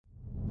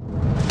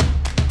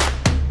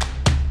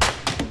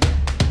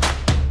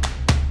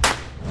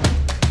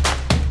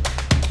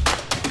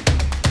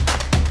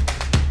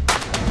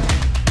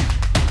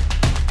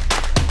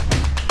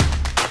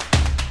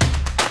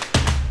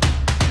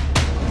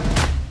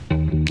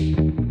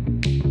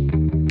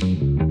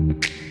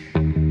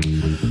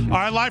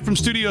right, live from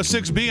Studio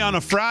 6B on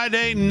a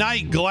Friday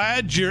night.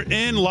 Glad you're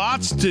in.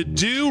 Lots to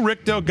do.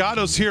 Rick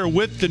Delgado's here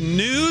with the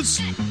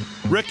news.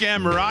 Rick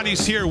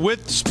Amorati's here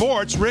with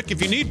sports. Rick,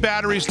 if you need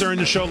batteries during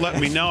the show, let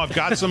me know. I've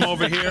got some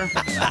over here.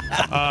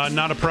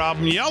 Not a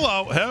problem.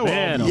 Yellow. Hello.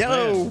 Man,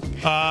 Yellow.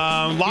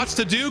 Lots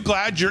to do.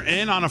 Glad you're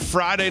in on a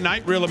Friday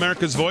night. Real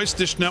America's Voice,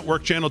 Dish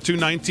Network Channel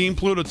 219,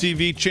 Pluto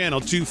TV Channel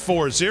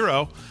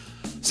 240,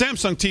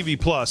 Samsung TV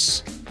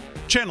Plus,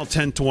 Channel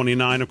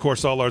 1029. Of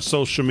course, all our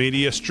social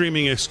media,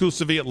 streaming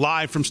exclusively at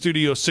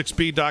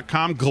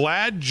livefromstudio6b.com.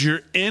 Glad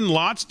you're in.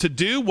 Lots to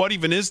do. What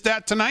even is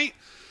that tonight?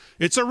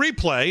 It's a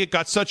replay. It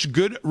got such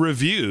good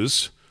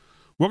reviews.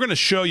 We're going to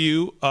show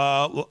you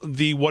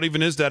the What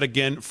Even Is That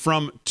again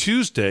from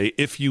Tuesday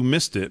if you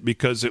missed it,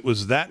 because it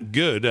was that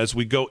good as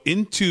we go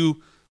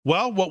into,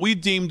 well, what we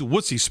deemed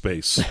wussy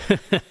space.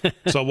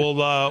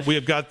 So we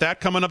have got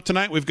that coming up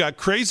tonight. We've got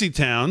Crazy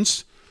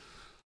Towns.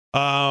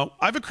 I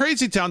have a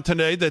Crazy Town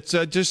today that's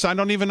just I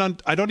don't even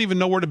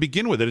know where to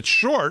begin with it. It's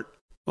short,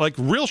 like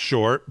real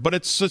short, but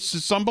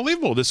it's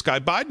unbelievable. This guy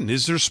Biden,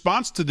 his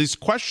response to these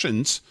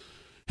questions.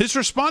 His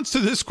response to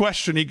this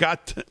question he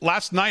got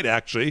last night,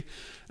 actually.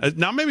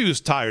 Now, maybe he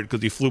was tired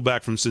because he flew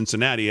back from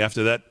Cincinnati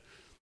after that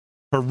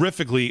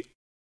horrifically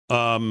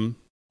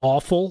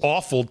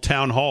awful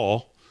town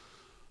hall.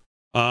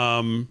 So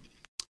I'm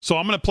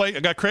going to play.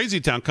 I got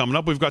Crazy Town coming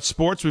up. We've got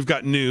sports. We've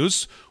got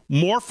news.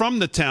 More from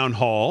the town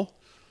hall.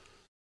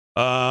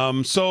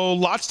 So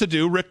lots to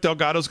do. Rick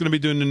Delgado's going to be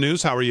doing the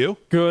news. How are you?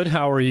 Good.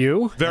 How are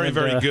you? Very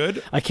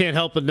good. I can't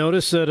help but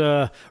notice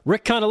that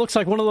Rick kind of looks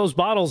like one of those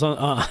bottles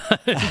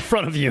in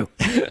front of you.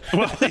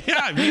 Well,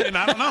 yeah, I mean,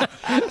 I don't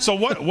know. So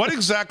what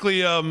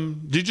exactly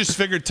did you just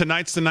figure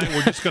tonight's the night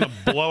we're just going to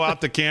blow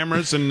out the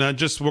cameras and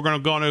we're going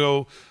to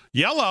go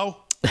yellow?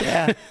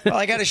 Yeah. Well,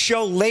 I got a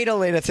show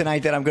later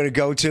tonight that I'm going to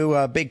go to.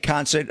 A big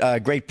concert,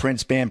 great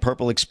Prince band,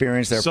 Purple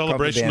Experience. Their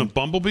Celebration of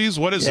Bumblebees?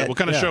 What is it? What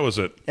kind of show is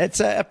it? It's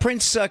a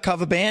Prince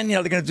cover band. You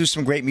know, they're going to do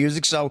some great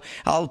music, so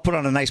I'll put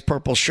on a nice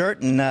purple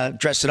shirt and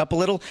dress it up a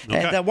little.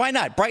 Okay. And why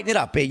not? Brighten it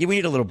up. We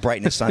need a little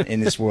brightness in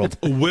this world.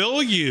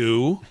 Will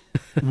you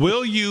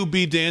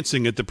be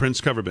dancing at the Prince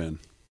cover band?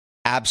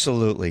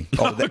 Absolutely.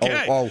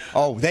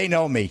 They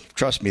know me.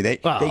 Trust me. They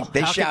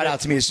shout out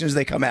to me as soon as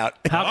they come out.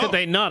 How could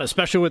they not,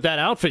 especially with that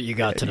outfit you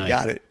got tonight? You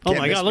got it. Oh,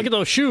 my God. Look at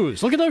those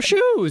shoes. Look at those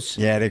shoes.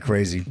 Yeah, they're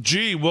crazy.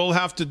 Gee, we'll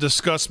have to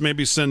discuss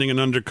maybe sending an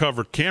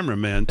undercover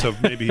cameraman to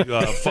maybe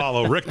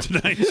follow Rick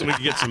tonight so we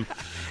can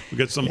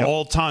get some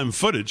all-time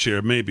footage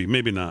here. Maybe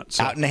not.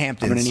 So, out in the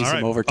Hamptons. I'm going to need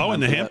some overtime. Oh, in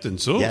the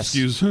Hamptons. Oh, yes.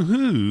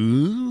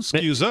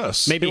 Excuse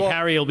us. Maybe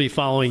Harry will be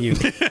following you.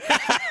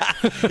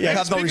 Yeah,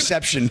 have no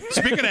reception.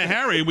 Speaking of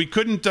Harry, we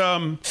couldn't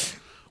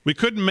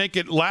make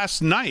it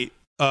last night.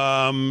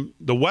 The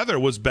weather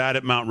was bad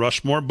at Mount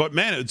Rushmore, but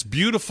man, it's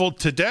beautiful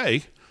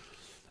today.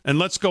 And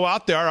let's go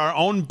out there. Our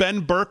own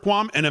Ben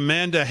Berkwam and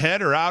Amanda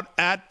Head are out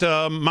at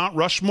Mount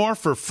Rushmore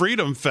for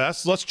Freedom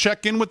Fest. Let's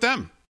check in with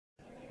them.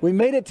 We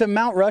made it to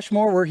Mount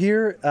Rushmore. We're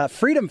here,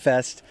 Freedom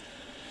Fest.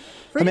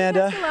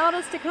 Amanda Fest allowed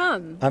us to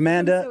come.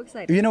 Amanda, I'm so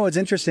excited. You know what's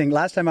interesting?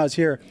 Last time I was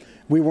here,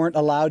 we weren't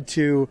allowed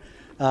to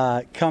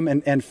come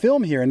and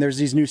film here, and there's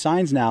these new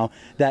signs now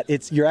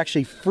that you're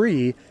actually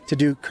free to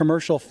do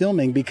commercial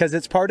filming because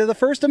it's part of the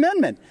First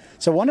Amendment.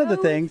 So one of the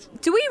things...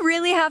 Do we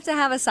really have to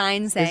have a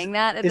sign saying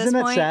that at this point?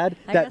 Isn't that sad?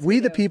 That we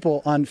the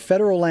people on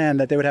federal land,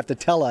 that they would have to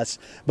tell us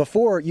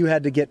before you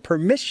had to get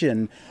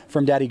permission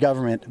from daddy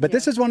government. But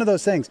this is one of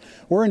those things.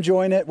 We're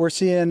enjoying it. We're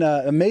seeing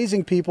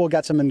amazing people,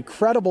 got some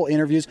incredible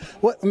interviews.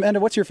 Amanda,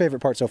 what's your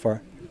favorite part so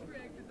far?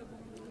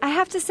 I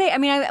have to say, I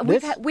mean,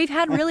 we've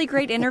had really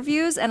great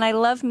interviews, and I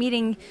love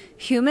meeting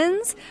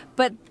humans,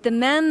 but the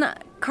men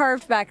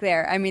carved back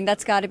there, I mean,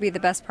 that's got to be the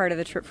best part of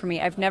the trip for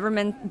me. I've never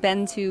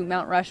been to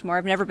Mount Rushmore.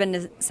 I've never been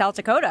to South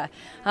Dakota.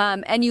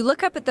 And you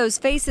look up at those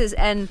faces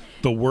and,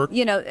 the work,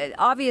 you know,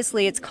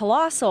 obviously it's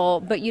colossal,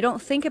 but you don't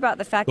think about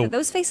the fact that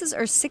those faces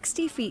are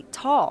 60 feet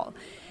tall.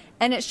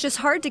 And it's just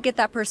hard to get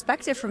that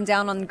perspective from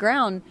down on the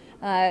ground.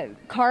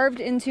 Carved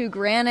into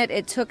granite,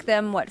 it took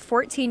them,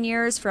 14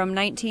 years from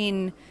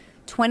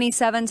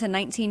 1927 to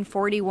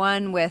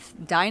 1941 with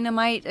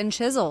dynamite and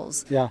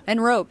chisels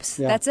and ropes.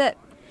 Yeah. That's it.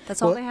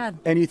 That's all they had.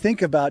 And you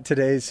think about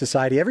today's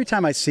society, every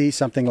time I see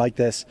something like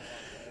this,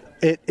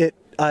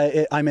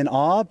 I'm in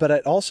awe, but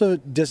it also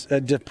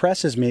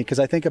depresses me because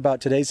I think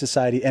about today's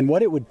society and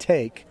what it would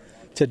take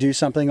to do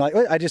something like,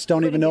 I just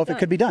don't even know if it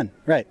could be done.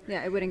 Right.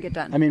 Yeah, it wouldn't get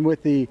done. I mean,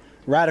 with the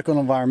radical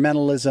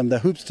environmentalism, the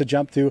hoops to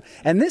jump through,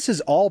 and this is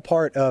all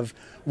part of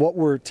what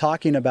we're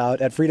talking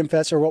about at Freedom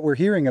Fest or what we're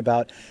hearing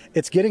about.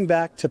 It's getting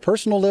back to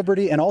personal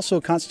liberty and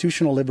also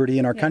constitutional liberty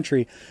in our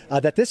country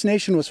that this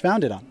nation was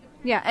founded on.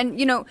 Yeah, and,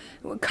 you know,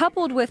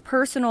 coupled with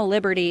personal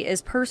liberty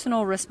is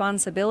personal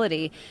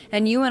responsibility.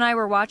 And you and I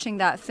were watching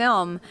that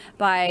film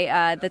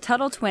by the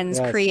Tuttle Twins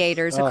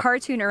creators, a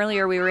cartoon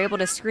earlier. We were able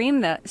to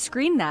screen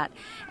that.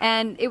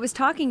 And it was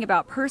talking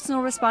about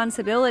personal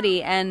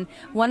responsibility. And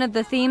one of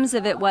the themes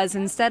of it was,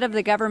 instead of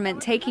the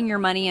government taking your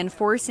money and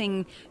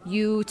forcing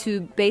you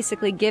to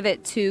basically give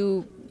it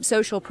to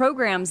social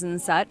programs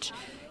and such,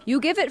 you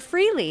give it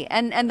freely.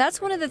 And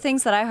that's one of the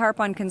things that I harp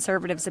on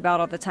conservatives about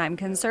all the time.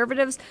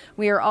 Conservatives,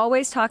 we are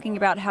always talking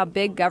about how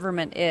big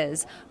government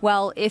is.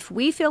 Well, if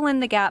we fill in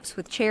the gaps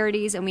with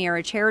charities and we are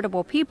a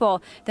charitable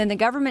people, then the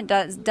government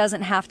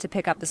doesn't have to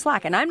pick up the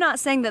slack. And I'm not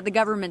saying that the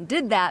government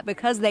did that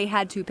because they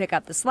had to pick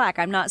up the slack.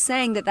 I'm not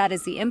saying that that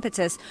is the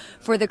impetus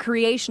for the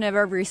creation of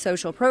every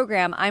social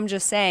program. I'm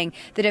just saying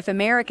that if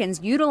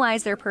Americans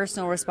utilize their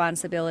personal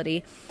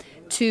responsibility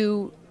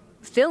to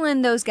fill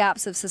in those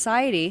gaps of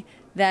society,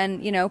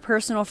 then,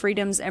 personal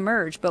freedoms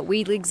emerge. But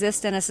we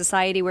exist in a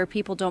society where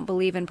people don't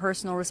believe in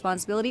personal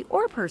responsibility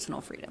or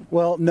personal freedom.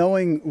 Well,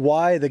 knowing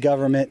why the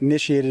government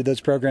initiated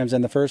those programs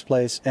in the first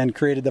place and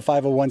created the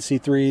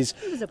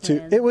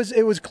 501c3s,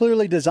 it was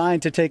clearly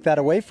designed to take that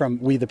away from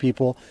we the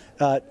people.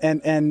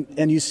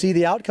 And you see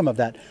the outcome of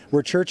that,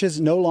 where churches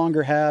no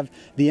longer have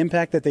the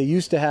impact that they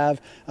used to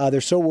have.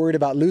 They're so worried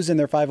about losing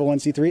their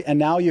 501c3. And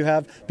now you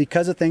have,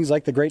 because of things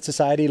like the Great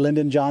Society,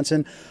 Lyndon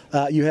Johnson,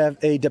 you have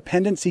a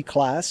dependency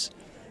class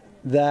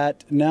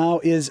that now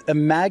is a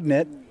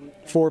magnet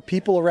for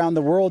people around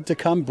the world to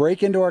come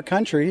break into our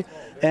country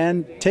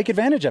and take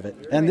advantage of it.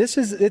 And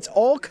it's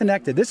all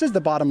connected. This is the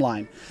bottom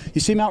line.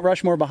 You see Mount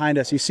Rushmore behind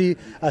us. You see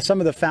some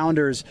of the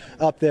founders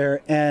up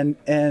there and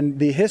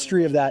the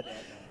history of that.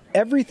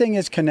 Everything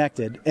is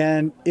connected.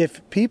 And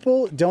if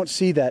people don't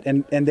see that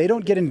and they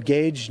don't get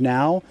engaged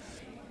now,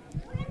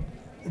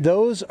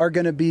 those are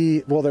going to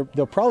be, well,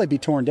 they'll probably be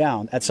torn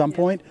down at some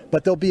point,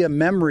 but there'll be a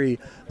memory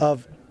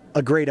of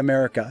a great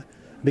America.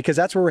 Because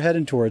that's where we're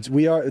heading towards.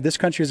 This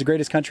country is the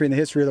greatest country in the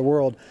history of the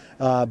world,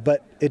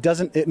 but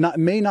it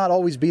may not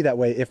always be that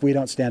way if we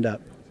don't stand up.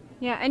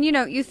 Yeah, and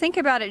you think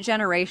about it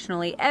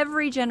generationally.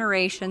 Every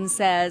generation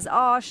says,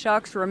 "Oh,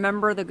 shucks,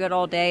 remember the good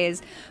old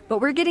days."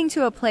 But we're getting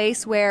to a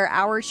place where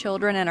our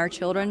children and our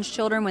children's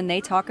children, when they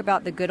talk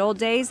about the good old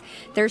days,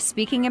 they're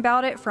speaking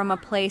about it from a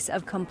place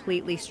of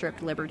completely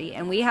stripped liberty,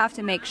 and we have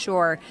to make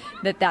sure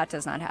that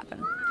does not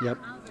happen. Yep.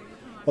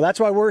 Well, that's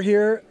why we're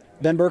here.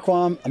 Ben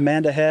Bergquam,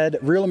 Amanda Head,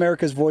 Real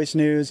America's Voice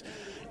News.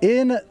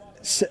 In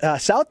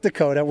South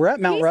Dakota, we're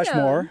at Mount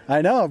Rushmore.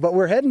 I know, but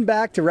we're heading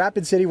back to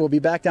Rapid City. We'll be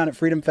back down at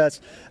Freedom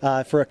Fest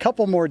for a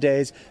couple more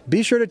days.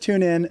 Be sure to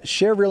tune in,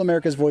 share Real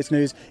America's Voice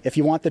News. If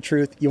you want the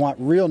truth, you want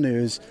real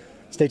news,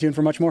 stay tuned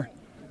for much more.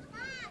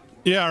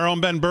 Yeah, our own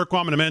Ben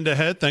Bergquam and Amanda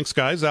Head. Thanks,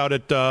 guys, out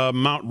at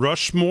Mount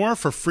Rushmore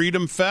for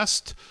Freedom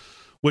Fest,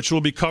 which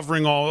will be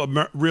covering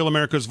Real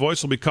America's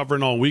Voice will be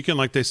covering all weekend.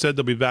 Like they said,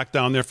 they'll be back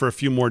down there for a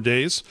few more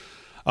days.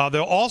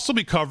 They'll also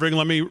be covering,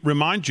 let me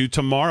remind you,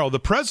 tomorrow,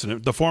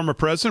 the former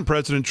president,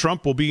 President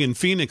Trump, will be in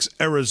Phoenix,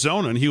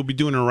 Arizona, and he'll be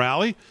doing a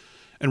rally,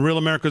 and Real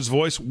America's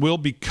Voice will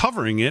be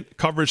covering it.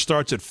 Coverage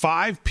starts at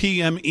 5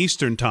 p.m.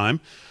 Eastern Time.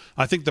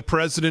 I think the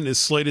president is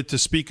slated to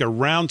speak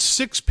around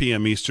 6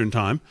 p.m. Eastern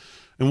Time,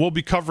 and we'll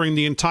be covering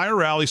the entire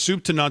rally,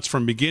 soup to nuts,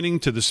 from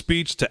beginning to the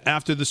speech to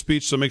after the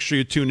speech, so make sure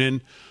you tune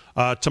in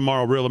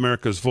tomorrow, Real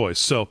America's Voice.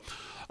 So,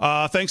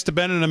 thanks to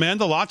Ben and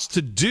Amanda. Lots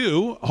to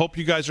do. Hope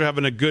you guys are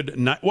having a good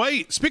night.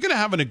 Wait, speaking of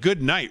having a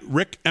good night,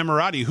 Rick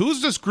Emirati,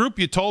 who's this group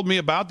you told me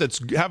about that's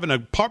having a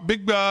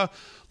big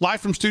live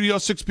from Studio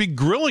 6B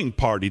grilling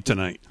party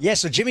tonight? Yeah,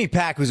 so Jimmy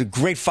Pack, who's a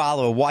great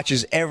follower,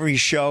 watches every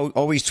show,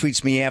 always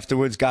tweets me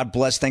afterwards. God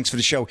bless. Thanks for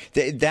the show.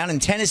 Down in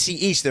Tennessee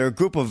East, they're a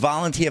group of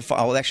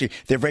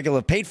they're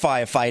regular paid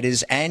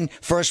firefighters and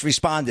first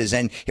responders.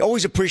 And he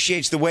always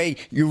appreciates the way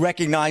you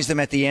recognize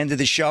them at the end of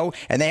the show.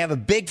 And they have a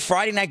big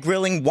Friday night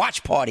grilling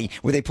watch party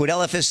where they put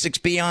LFS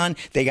 6B on.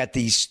 They got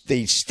these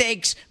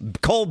steaks,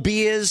 cold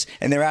beers,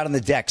 and they're out on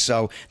the deck.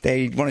 So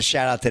they want to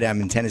shout out to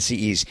them in Tennessee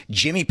East.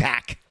 Jimmy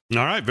Pack.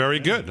 All right, very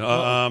good.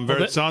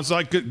 Sounds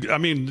like good. I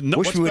mean,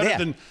 what's better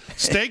than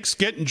steaks,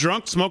 getting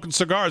drunk, smoking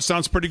cigars?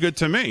 Sounds pretty good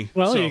to me.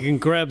 Well, you can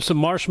grab some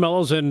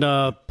marshmallows and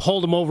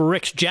hold them over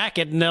Rick's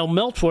jacket, and they'll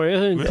melt for you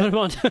and put them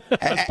on.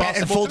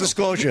 And full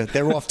disclosure,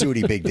 they're off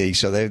duty, Big D,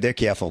 so they're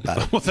careful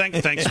about it. Well,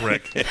 thanks,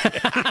 Rick. Hey,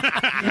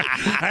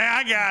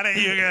 I got it,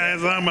 you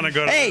guys. I'm going to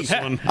go to this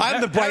one.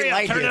 I'm the bright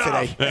light here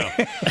today.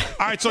 Yeah.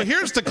 All right, so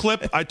here's the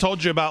clip I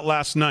told you about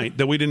last night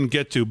that we didn't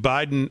get to.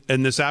 Biden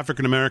and this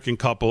African-American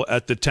couple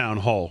at the town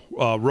hall.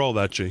 Roll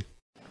that, G.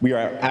 We are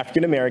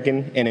African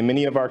American, and in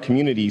many of our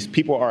communities,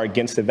 people are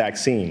against the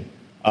vaccine.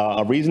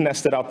 A reason that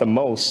stood out the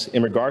most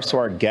in regards to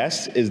our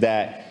guests is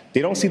that they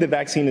don't see the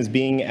vaccine as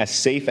being as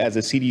safe as the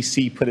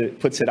CDC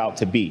puts it out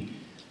to be.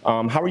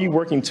 How are you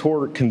working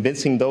toward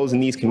convincing those in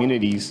these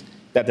communities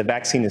that the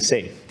vaccine is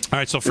safe? All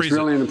right, so Freeze,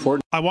 really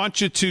important. I want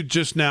you to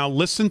just now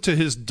listen to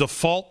his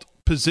default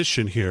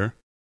position here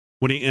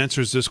when he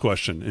answers this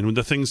question and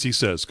the things he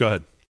says. Go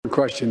ahead.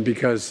 Question,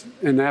 because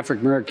in the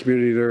African American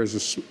community there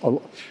is a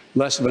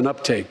less of an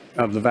uptake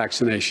of the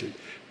vaccination.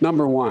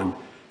 Number one,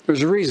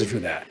 there's a reason for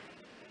that.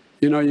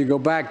 You know, you go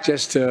back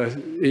just to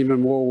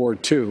even World War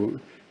II,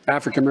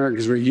 African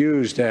Americans were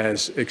used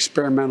as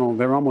experimental.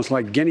 They were almost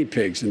like guinea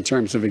pigs in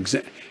terms of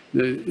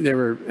they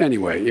were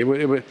anyway. It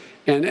was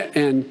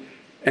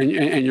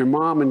and your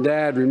mom and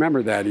dad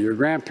remember that, or your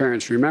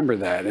grandparents remember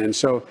that, and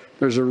so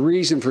there's a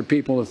reason for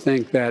people to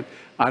think that,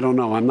 I don't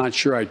know, I'm not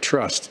sure I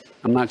trust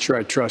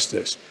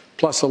this.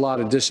 plus a lot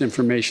of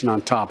disinformation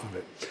on top of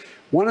it.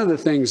 One of the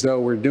things,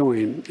 though, we're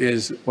doing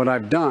is what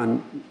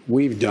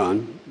we've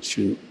done,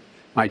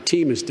 my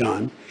team has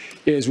done,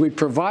 is we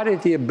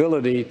provided the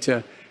ability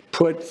to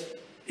put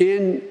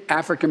in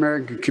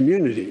African-American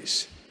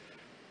communities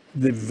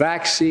the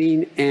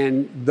vaccine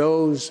and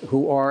those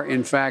who are,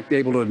 in fact,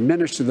 able to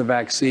administer the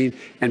vaccine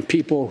and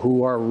people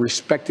who are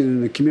respected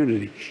in the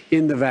community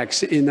in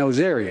those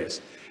areas,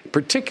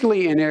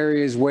 particularly in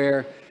areas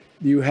where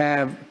you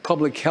have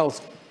public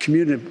health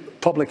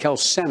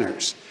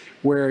centers,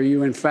 where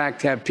you, in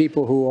fact, have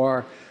people who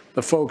are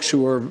the folks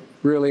who are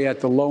really at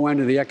the low end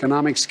of the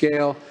economic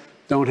scale,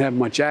 don't have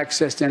much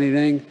access to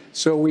anything.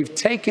 So we've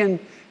taken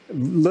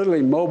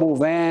literally mobile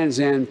vans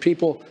and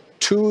people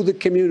to the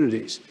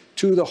communities,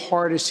 to the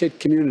hardest hit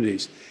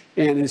communities.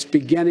 And it's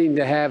beginning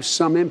to have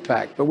some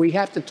impact, but we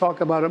have to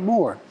talk about it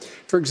more.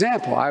 For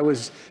example, I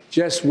was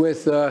just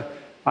with,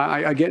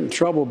 I get in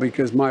trouble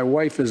because my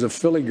wife is a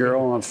Philly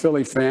girl, I'm a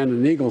Philly fan,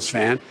 an Eagles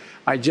fan.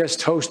 I just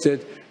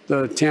hosted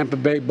the Tampa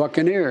Bay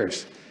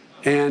Buccaneers.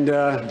 And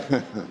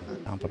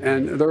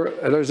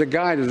there's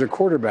a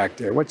quarterback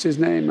there. What's his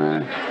name,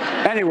 man?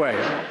 Anyway,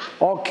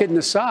 all kidding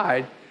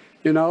aside,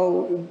 you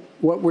know,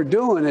 what we're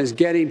doing is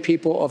getting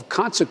people of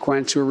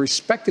consequence who are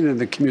respected in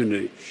the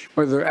community,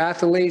 whether they're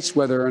athletes,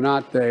 whether or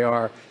not they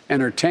are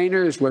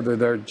entertainers, whether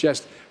they're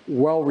just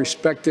well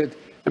respected.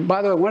 And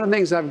by the way, one of the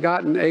things I've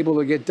gotten able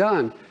to get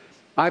done,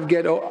 I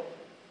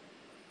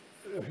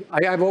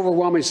have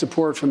overwhelming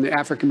support from the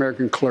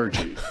African-American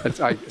clergy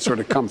that I sort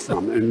of come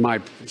from in my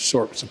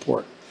sort of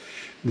support.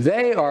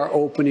 They are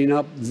opening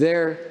up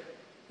their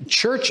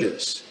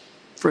churches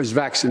for his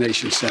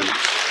vaccination centers.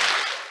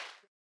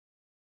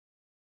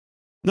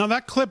 Now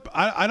that clip,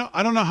 I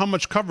don't know how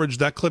much coverage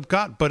that clip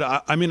got, but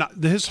I mean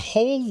his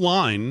whole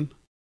line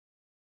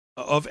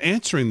of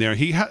answering there,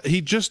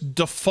 he just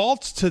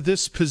defaults to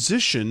this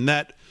position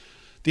that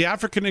the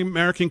African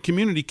American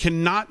community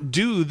cannot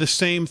do the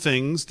same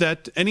things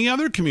that any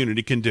other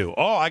community can do.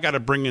 Oh, I got to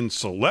bring in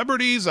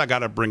celebrities. I got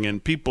to bring in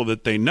people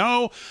that they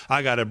know.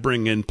 I got to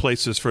bring in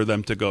places for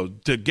them to go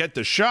to get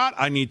the shot.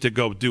 I need to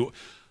go do.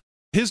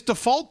 His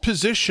default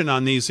position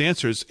on these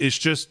answers is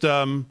just,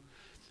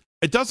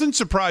 it doesn't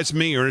surprise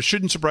me, or it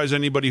shouldn't surprise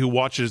anybody who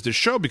watches this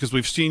show, because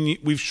we've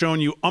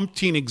shown you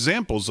umpteen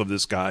examples of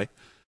this guy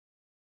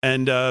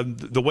and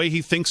the way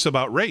he thinks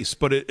about race,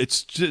 but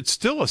it's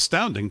still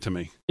astounding to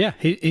me. Yeah,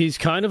 he's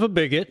kind of a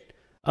bigot.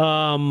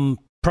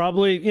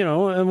 Probably, you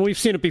know, and we've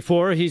seen it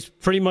before. He's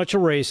pretty much a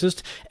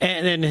racist.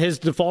 And his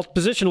default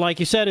position, like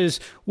you said, is,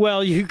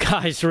 well, you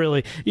guys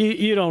really,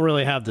 you don't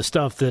really have the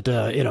stuff that,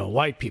 you know,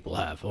 white people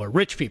have or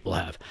rich people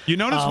have. You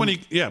notice when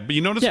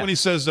he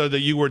says that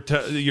you were,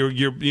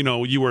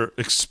 you were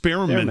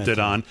experimented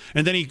on,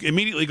 and then he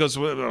immediately goes,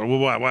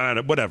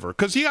 whatever.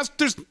 Because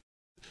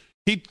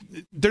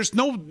there's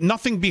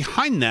nothing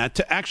behind that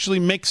to actually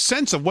make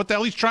sense of what the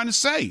hell he's trying to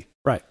say.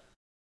 Right.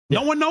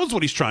 No one knows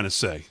what he's trying to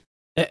say.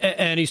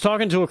 And he's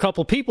talking to a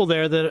couple people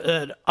there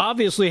that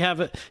obviously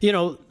have, you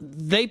know,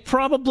 they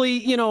probably,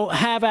 you know,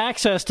 have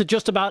access to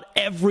just about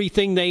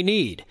everything they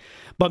need.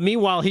 But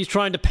meanwhile, he's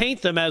trying to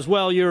paint them as,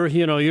 well,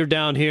 you're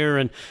down here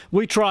and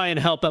we try and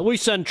help out. We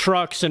send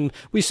trucks and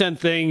we send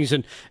things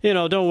and, you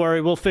know, don't worry,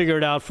 we'll figure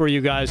it out for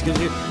you guys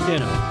because,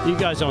 you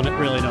guys don't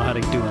really know how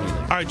to do anything.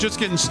 All right, just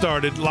getting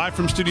started. Live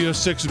from Studio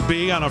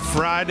 6B on a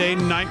Friday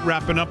night,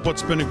 wrapping up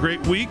what's been a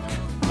great week.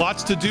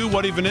 Lots to do.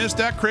 What even is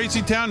that?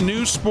 Crazy Town,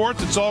 news,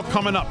 sports, it's all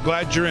coming up.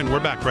 Glad you're in. We're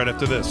back right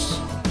after this.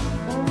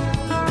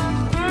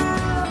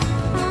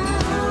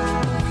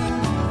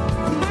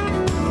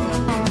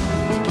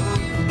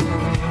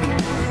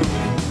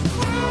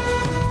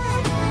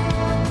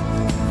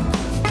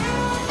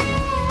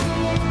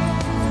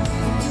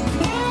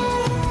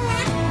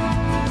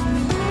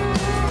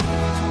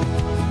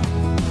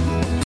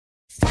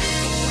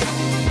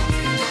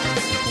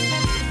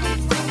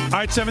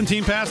 All right,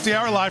 17 past the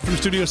hour, live from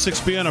Studio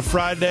 6B on a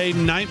Friday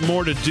night.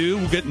 More to do.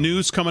 We'll get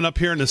news coming up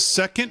here in a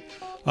second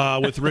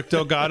with Rick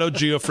Delgado.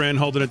 Gio Fran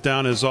holding it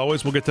down as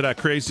always. We'll get to that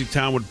Crazy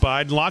Town with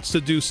Biden. Lots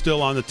to do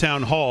still on the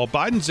town hall.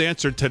 Biden's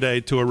answer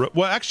today to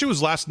actually it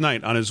was last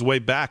night on his way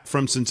back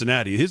from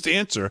Cincinnati. His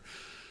answer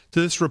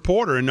to this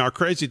reporter in our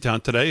Crazy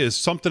Town today is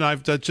something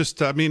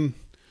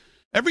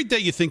every day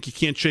you think you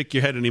can't shake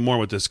your head anymore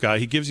with this guy.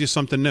 He gives you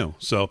something new.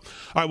 So, all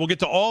right, we'll get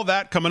to all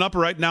that coming up.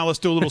 Right now, let's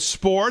do a little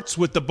sports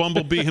with the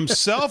Bumblebee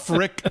himself,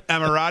 Rick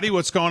Emirati.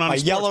 What's going on? A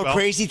yellow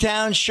Crazy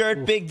Town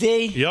shirt, Big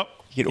D. Yep.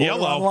 You can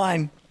order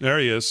online. There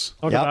he is.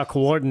 Talk about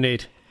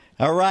coordinate.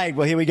 All right,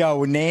 well, here we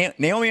go.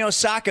 Naomi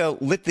Osaka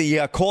lit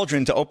the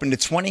cauldron to open the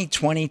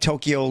 2020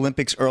 Tokyo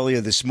Olympics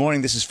earlier this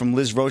morning. This is from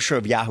Liz Rocher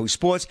of Yahoo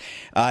Sports.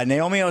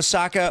 Naomi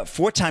Osaka,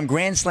 four-time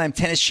Grand Slam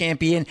tennis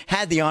champion,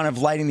 had the honor of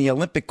lighting the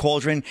Olympic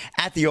cauldron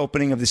at the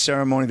opening of the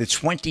ceremony, the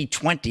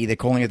 2020, they're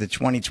calling it the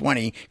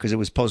 2020 because it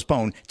was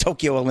postponed,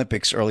 Tokyo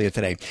Olympics earlier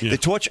today. Yeah. The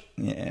torch...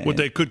 Yeah. What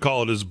they could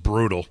call it is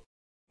brutal.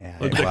 Yeah,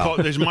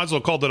 they might as well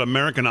call it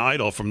American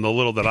Idol from the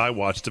little that I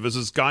watched. If it's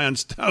this guy on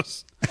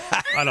Stouse,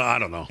 I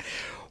don't know.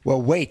 Well,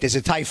 wait, there's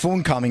a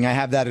typhoon coming. I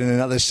have that in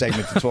another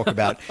segment to talk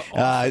about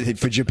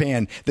for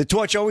Japan. The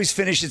torch always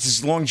finishes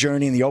its long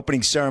journey in the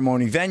opening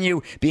ceremony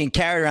venue, being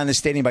carried around the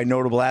stadium by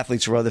notable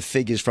athletes or other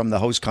figures from the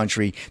host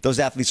country. Those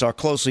athletes are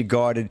closely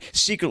guarded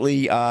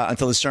secretly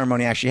until the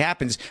ceremony actually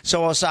happens.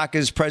 So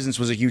Osaka's presence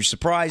was a huge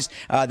surprise.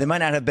 There might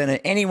not have been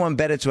anyone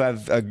better to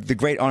have the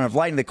great honor of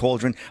lighting the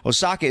cauldron.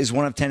 Osaka is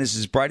one of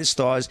tennis's brightest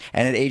stars,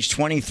 and at age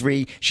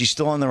 23, she's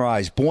still on the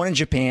rise. Born in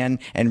Japan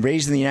and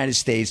raised in the United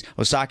States,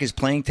 Osaka is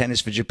playing tennis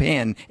for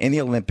Japan in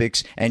the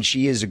Olympics, and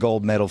she is a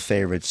gold medal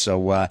favorite.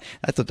 So I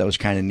thought that was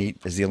kind of neat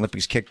as the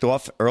Olympics kicked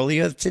off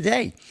earlier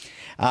today.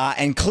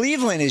 And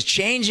Cleveland is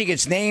changing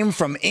its name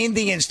from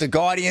Indians to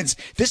Guardians.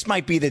 This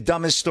might be the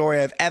dumbest story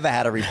I've ever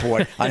had to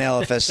report on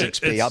LFS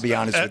 6P. I'll be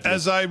honest with you.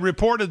 As I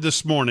reported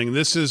this morning,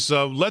 this is,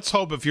 let's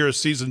hope if you're a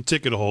season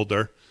ticket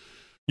holder,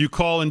 you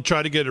call and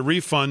try to get a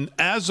refund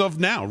as of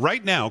now,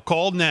 right now.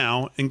 Call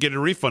now and get a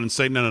refund and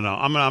say, no.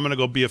 I'm going to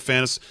go be a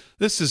fan.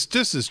 This is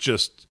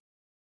just.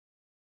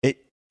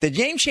 The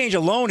name change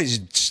alone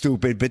is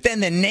stupid, but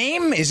then the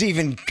name is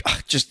even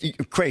just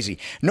crazy.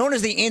 Known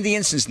as the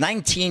Indians since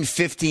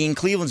 1915,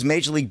 Cleveland's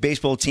Major League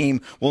Baseball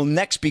team will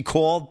next be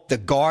called the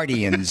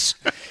Guardians.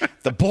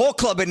 The ball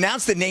club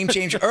announced the name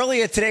change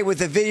earlier today with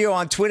a video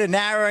on Twitter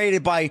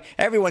narrated by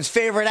everyone's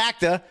favorite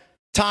actor,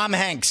 Tom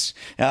Hanks,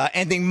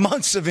 ending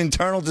months of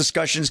internal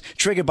discussions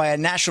triggered by a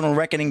national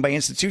reckoning by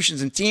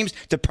institutions and teams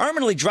to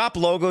permanently drop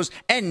logos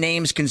and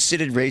names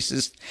considered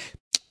racist.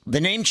 The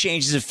name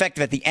change is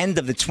effective at the end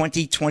of the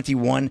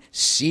 2021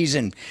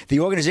 season. The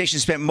organization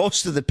spent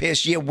most of the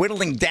past year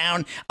whittling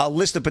down a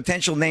list of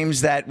potential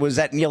names that was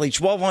at nearly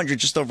 1,200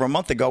 just over a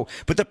month ago.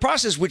 But the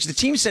process, which the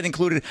team said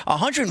included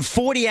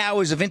 140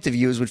 hours of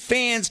interviews with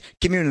fans,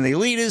 community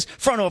leaders,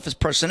 front office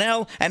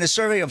personnel, and a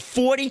survey of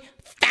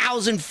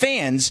 40,000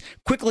 fans,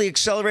 quickly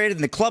accelerated,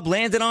 and the club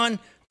landed on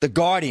the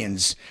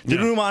Guardians. The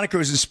new moniker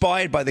is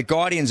inspired by the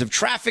Guardians of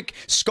Traffic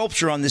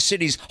sculpture on the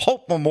city's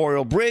Hope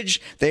Memorial Bridge.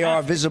 They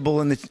are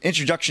visible in the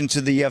introduction to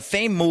the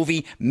famed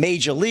movie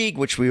Major League,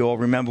 which we all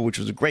remember, which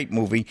was a great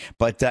movie.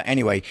 But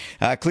anyway,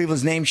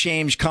 Cleveland's name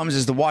change comes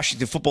as the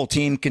Washington football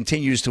team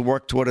continues to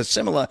work toward a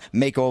similar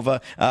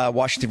makeover.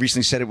 Washington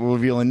recently said it will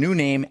reveal a new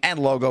name and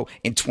logo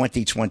in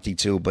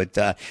 2022. But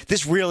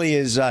this really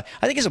is, I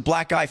think it's a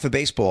black eye for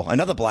baseball,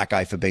 another black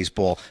eye for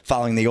baseball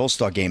following the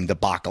All-Star game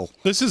debacle.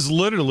 This is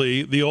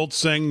literally the old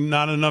saying,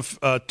 not enough,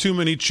 too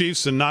many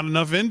Chiefs and not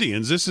enough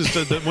Indians. This is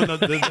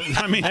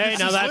I mean, hey,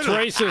 now that's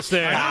racist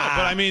there. I know,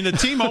 but I mean, the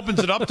team opens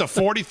it up to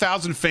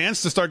 40,000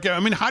 fans to start getting. I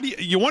mean, how do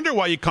you wonder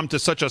why you come to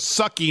such a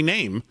sucky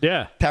name?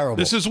 Yeah. Terrible.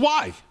 This is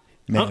why.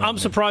 I'm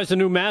surprised the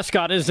new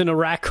mascot isn't a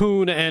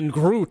raccoon and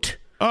Groot.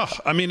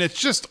 I mean,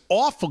 it's just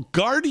awful.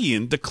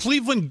 The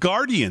Cleveland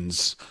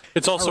Guardians.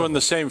 It's also in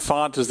the same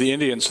font as the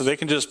Indians, so they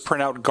can just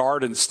print out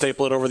guard and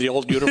staple it over the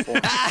old uniform.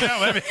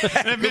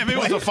 Maybe it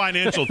was a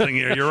financial thing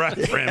here. You're right,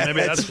 Fran. Maybe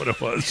that's what it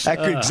was. That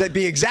could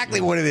be exactly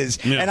what it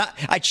is. Yeah. And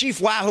I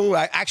Chief Wahoo,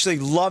 I actually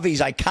love.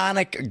 He's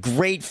iconic,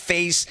 great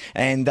face,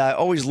 and I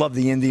always loved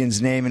the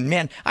Indians name. And,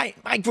 man,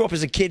 I grew up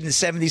as a kid in the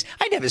 70s.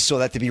 I never saw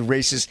that to be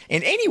racist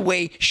in any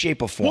way,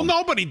 shape, or form. Well,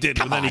 nobody did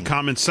with any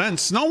common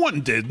sense. No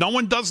one did. No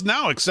one does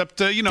now except,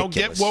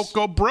 get woke,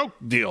 go broke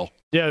deal.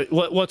 Yeah,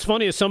 what's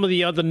funny is some of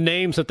the other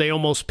names that they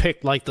almost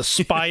picked, like the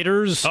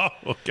Spiders. Oh,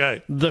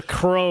 okay. The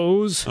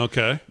Crows.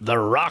 Okay. The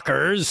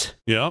Rockers.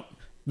 Yep.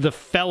 The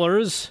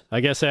Fellers,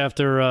 I guess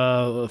after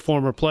a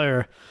former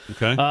player.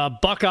 Okay.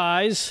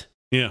 Buckeyes.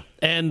 Yeah.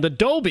 And the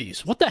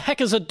Dobies. What the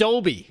heck is a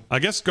Dobie? I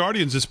guess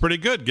Guardians is pretty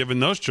good given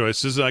those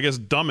choices. I guess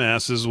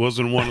Dumbasses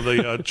wasn't one of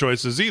the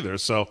choices either,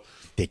 so...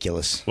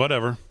 Ridiculous.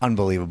 Whatever.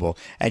 Unbelievable.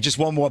 And just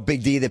one more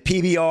big D. The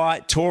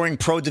PBR Touring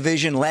Pro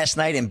Division last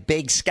night in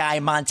Big Sky,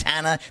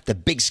 Montana, the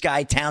Big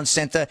Sky Town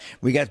Center.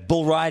 We got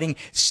bull riding.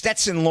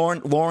 Stetson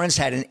Lawrence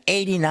had an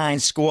 89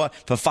 score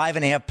for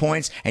 5.5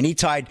 points, and he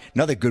tied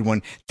another good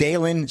one.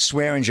 Dalen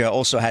Swearinger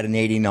also had an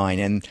 89.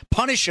 And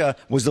Punisher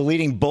was the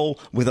leading bull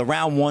with a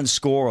round one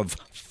score of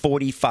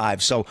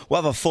 45. So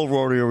we'll have a full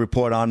rodeo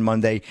report on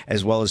Monday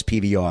as well as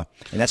PBR.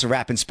 And that's a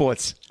wrap in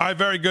sports. All right,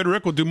 very good,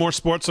 Rick. We'll do more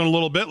sports in a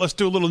little bit. Let's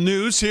do a little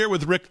news here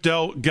with Rick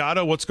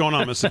Delgado. What's going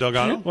on, Mr.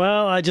 Delgado?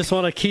 Well, I just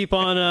want to keep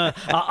on.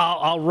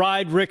 I'll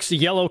ride Rick's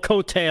yellow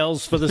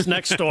coattails for this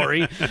next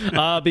story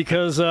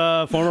because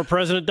former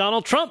President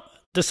Donald Trump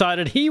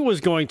decided he was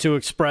going to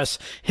express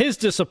his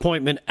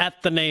disappointment at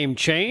the name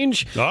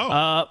change.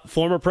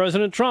 Former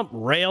President Trump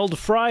railed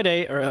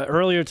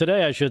earlier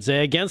today, I should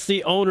say, against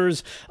the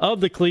owners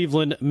of the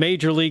Cleveland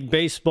Major League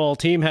Baseball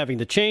team having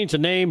to change the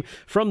name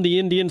from the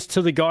Indians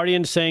to the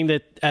Guardians, saying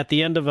that at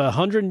the end of a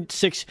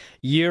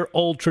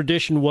 106-year-old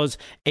tradition was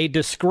a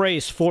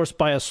disgrace forced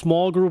by a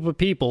small group of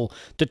people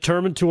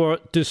determined to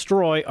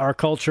destroy our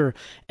culture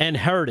and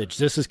heritage.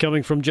 This is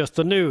coming from Just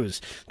the News.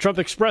 Trump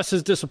expressed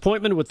his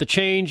disappointment with the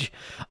change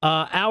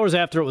hours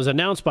after it was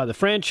announced by the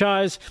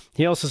franchise.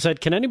 He also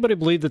said, "Can anybody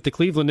believe that the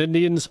Cleveland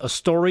Indians, a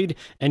storied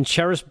and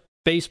cherished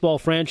baseball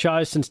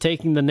franchise since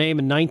taking the name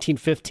in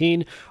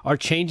 1915 are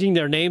changing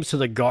their names to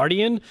the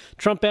Guardian,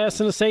 Trump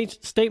asked in a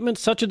statement.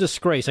 Such a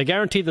disgrace. I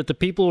guarantee that the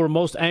people who are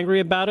most angry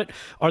about it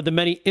are the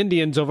many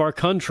Indians of our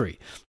country.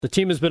 The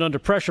team has been under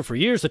pressure for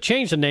years to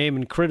change the name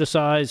and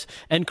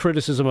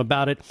criticism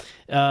about it,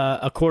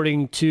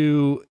 according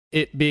to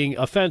it being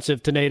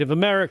offensive to Native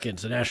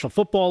Americans. The National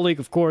Football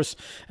League, of course,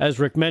 as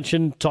Rick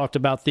mentioned, talked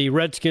about the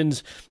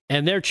Redskins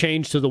and their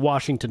change to the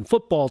Washington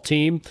Football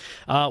Team.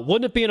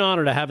 Wouldn't it be an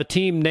honor to have a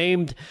team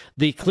named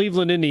the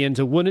Cleveland Indians?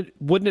 And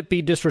wouldn't it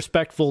be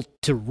disrespectful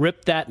to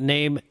rip that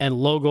name and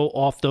logo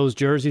off those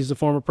jerseys, the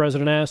former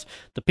president asked?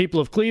 The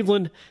people of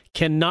Cleveland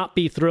cannot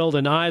be thrilled,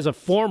 and I, as a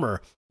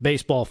former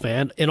baseball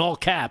fan, in all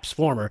caps,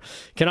 former,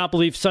 cannot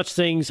believe such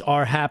things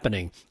are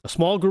happening. A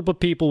small group of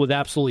people with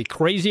absolutely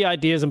crazy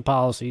ideas and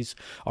policies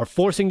are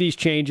forcing these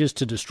changes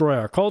to destroy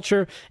our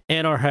culture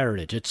and our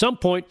heritage. At some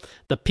point,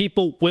 the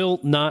people will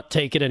not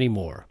take it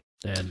anymore.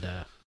 And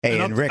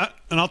Rick,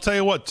 I'll tell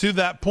you what, to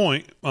that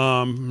point,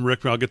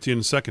 Rick, I'll get to you in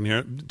a second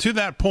here. To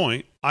that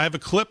point, I have a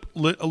clip a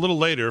little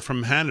later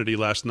from Hannity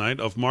last night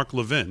of Mark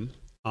Levin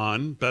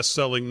on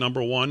best-selling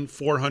 #1,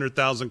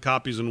 400,000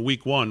 copies in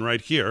week 1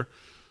 right here.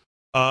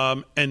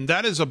 And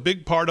that is a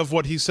big part of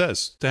what he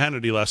says to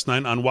Hannity last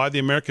night on why the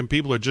American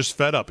people are just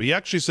fed up. He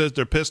actually says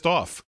they're pissed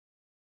off.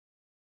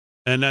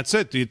 And that's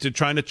it. They're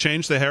trying to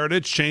change the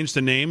heritage, change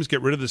the names,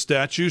 get rid of the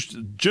statues.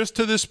 Just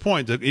to this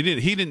point, he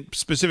didn't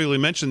specifically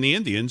mention the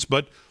Indians,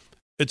 but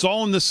it's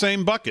all in the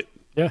same bucket.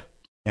 Yeah.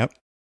 Yep.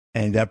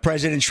 And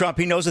President Trump,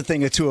 he knows a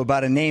thing or two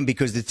about a name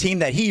because the team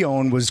that he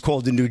owned was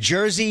called the New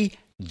Jersey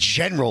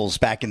Generals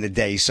back in the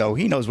day. So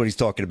he knows what he's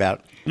talking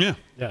about. Yeah.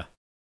 Yeah.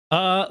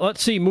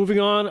 Let's see.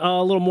 Moving on,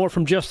 a little more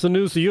from Just the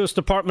News. The U.S.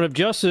 Department of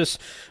Justice,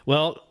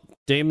 well,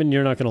 Damon,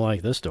 you're not going to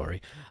like this story,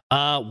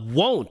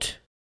 won't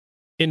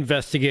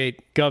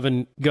investigate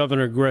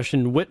Governor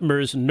Gretchen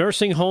Whitmer's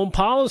nursing home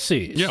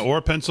policies. Yeah,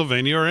 or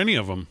Pennsylvania or any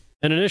of them.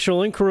 An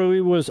initial inquiry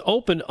was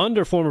opened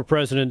under former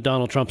President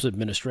Donald Trump's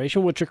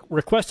administration, which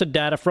requested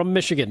data from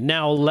Michigan.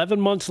 Now,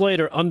 11 months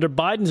later, under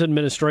Biden's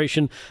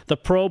administration, the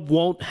probe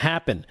won't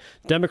happen.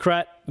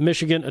 Democrat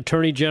Michigan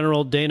Attorney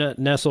General Dana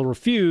Nessel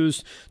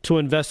refused to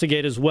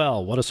investigate as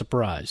well. What a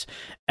surprise.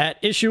 At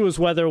issue is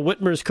whether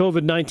Whitmer's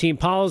COVID-19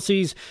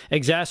 policies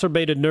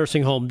exacerbated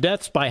nursing home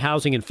deaths by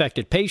housing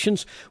infected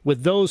patients,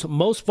 with those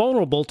most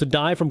vulnerable to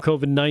die from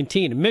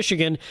COVID-19. In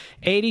Michigan,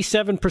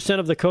 87%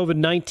 of the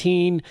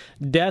COVID-19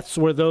 deaths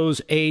were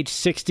those aged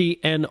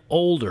 60 and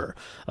older.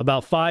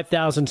 About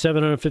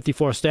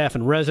 5,754 staff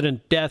and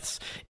resident deaths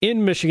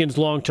in Michigan's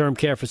long-term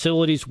care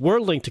facilities were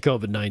linked to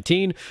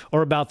COVID-19,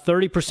 or about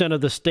 30%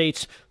 of the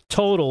state's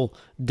total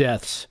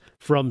deaths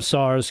from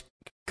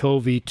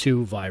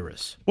SARS-CoV-2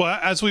 virus. Well,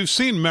 as we've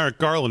seen Merrick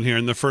Garland here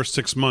in the first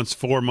 6 months,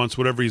 4 months,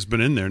 whatever he's been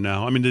in there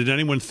now, I mean, did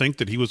anyone think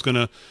that he was going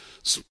to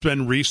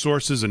spend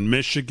resources in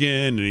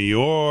Michigan, New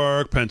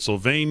York,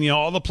 Pennsylvania,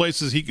 all the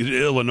places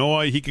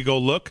Illinois, he could go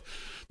look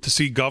to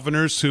see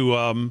governors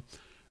who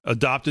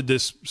adopted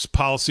this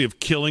policy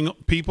of killing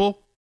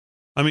people?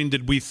 I mean,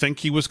 did we think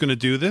he was going to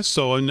do this?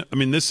 So, I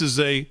mean, this is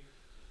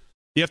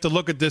you have to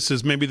look at this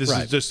as maybe this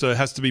right. is just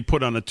has to be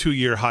put on a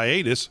 2-year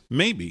hiatus,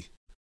 maybe,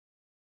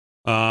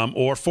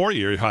 or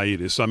 4-year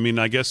hiatus. I mean,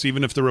 I guess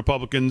even if the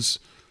Republicans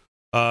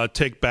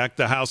take back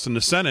the House and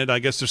the Senate, I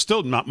guess there's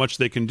still not much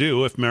they can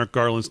do if Merrick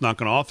Garland's not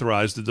going to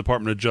authorize the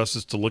Department of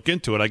Justice to look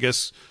into it. I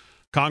guess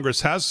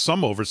Congress has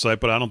some oversight,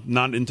 but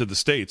not into the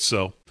states.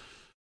 So,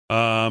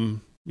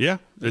 yeah,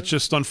 it's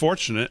just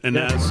unfortunate. And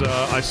as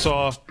I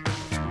saw.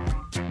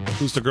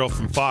 Who's the girl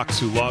from Fox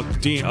who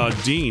logged Dean?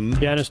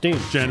 Janice Dean.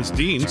 Janice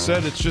Dean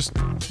said it's just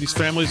these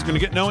families are going to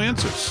get no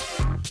answers.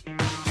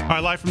 All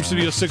right, live from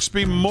Studio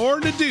 6B. More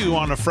to do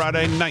on a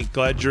Friday night.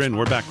 Glad you're in.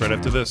 We're back right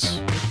after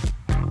this.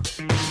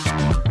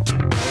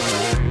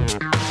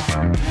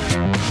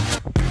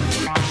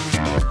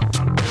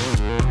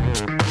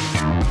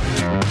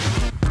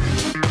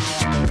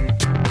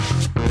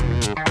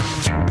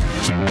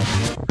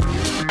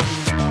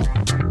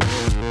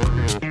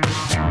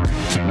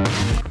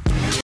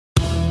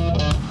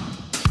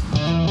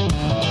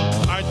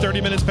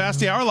 Past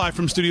the hour, live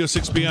from Studio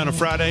 6B on a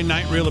Friday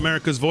night. Real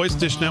America's Voice,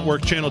 Dish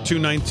Network, Channel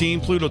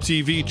 219, Pluto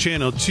TV,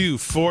 Channel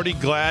 240.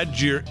 Glad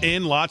you're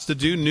in. Lots to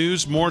do.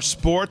 News, more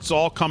sports,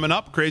 all coming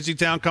up. Crazy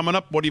Town coming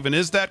up. What even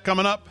is that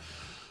coming up?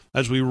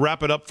 As we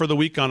wrap it up for the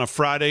week on a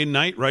Friday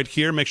night right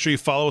here. Make sure you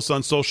follow us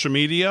on social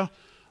media.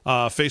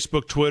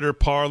 Facebook, Twitter,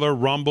 Parler,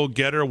 Rumble,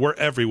 Getter. We're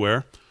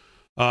everywhere.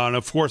 And,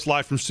 of course,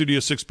 live from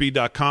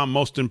Studio6B.com.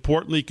 Most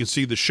importantly, you can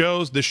see the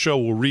shows. This show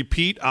will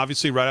repeat,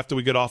 obviously, right after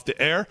we get off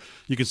the air.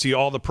 You can see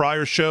all the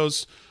prior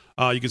shows.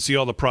 You can see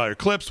all the prior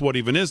clips. What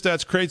even is that?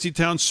 It's Crazy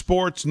Town,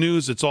 sports,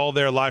 news. It's all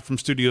there, live from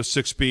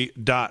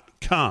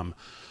Studio6B.com.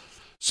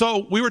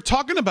 So we were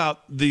talking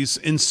about these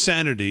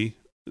insanity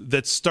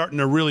that's starting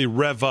to really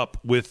rev up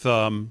with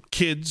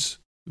kids,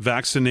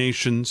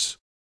 vaccinations,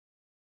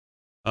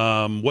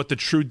 what the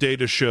true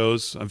data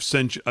shows. I've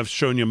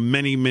shown you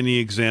many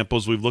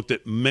examples. We've looked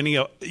at many,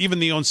 even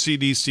the own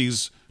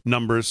CDC's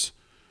numbers.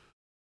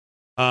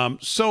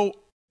 So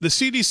the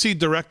CDC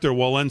director,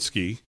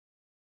 Walensky,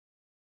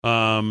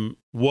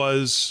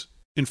 was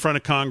in front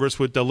of Congress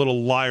with the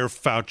little liar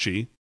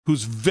Fauci,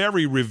 who's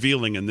very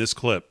revealing in this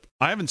clip.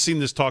 I haven't seen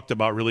this talked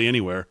about really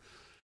anywhere,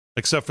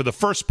 except for the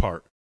first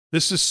part.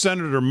 This is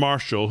Senator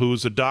Marshall, who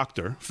is a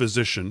doctor,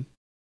 physician,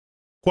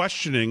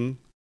 questioning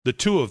the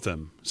two of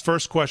them. His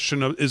first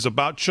question is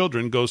about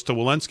children, goes to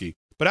Walensky.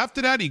 But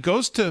after that, he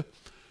goes to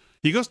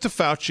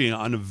Fauci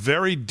on a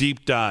very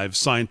deep dive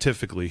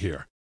scientifically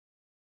here.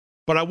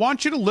 But I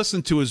want you to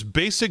listen to his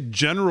basic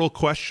general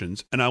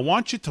questions, and I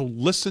want you to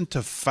listen to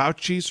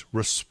Fauci's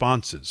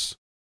responses.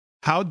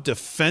 How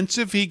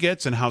defensive he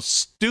gets and how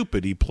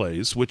stupid he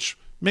plays, which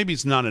maybe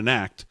it's not an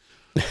act.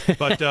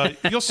 But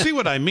you'll see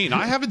what I mean.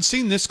 I haven't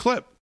seen this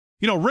clip.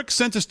 You know, Rick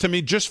sent this to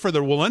me just for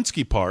the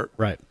Walensky part.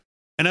 Right.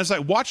 And as I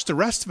watched the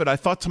rest of it, I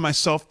thought to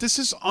myself, this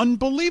is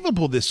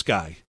unbelievable, this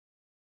guy.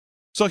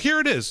 So here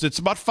it is. It's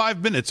about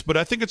 5 minutes, but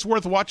I think it's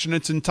worth watching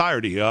its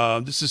entirety.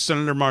 This is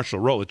Senator Marshall.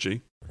 Roll it,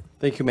 G.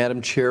 Thank you,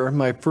 Madam Chair.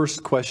 My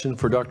first question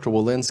for Dr.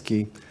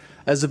 Walensky.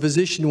 As a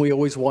physician, we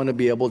always want to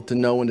be able to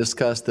know and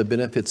discuss the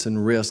benefits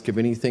and risk of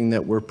anything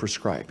that we're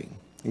prescribing,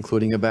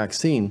 including a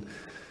vaccine.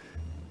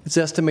 It's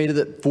estimated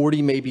that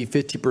 40, maybe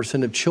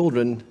 50% of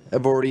children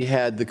have already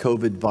had the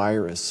COVID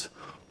virus.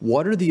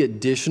 What are the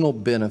additional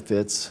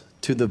benefits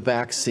to the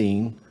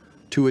vaccine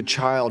to a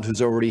child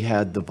who's already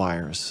had the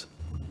virus?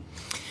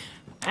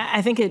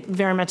 I think it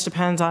very much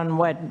depends on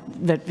what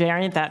the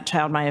variant that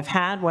child might have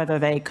had, whether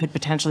they could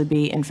potentially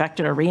be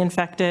infected or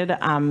reinfected.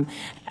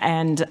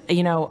 And,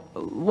 you know,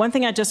 one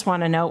thing I just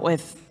want to note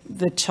with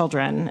the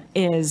children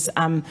is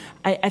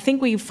I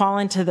think we fall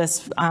into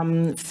this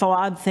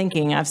flawed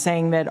thinking of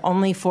saying that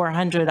only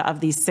 400 of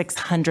these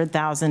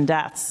 600,000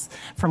 deaths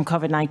from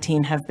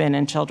COVID-19 have been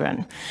in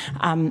children.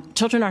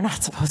 Children are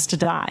not supposed to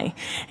die.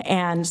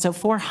 And so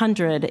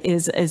 400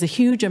 is a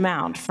huge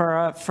amount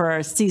for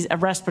a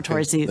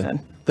respiratory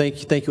season.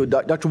 Thank you.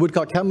 Dr.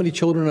 Woodcock, how many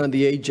children under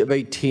the age of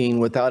 18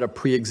 without a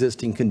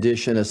pre-existing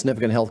condition, a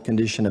significant health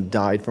condition, have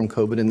died from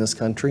COVID in this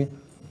country?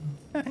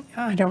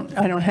 I don't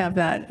have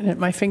that at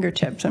my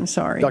fingertips. I'm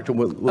sorry. Dr.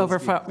 Over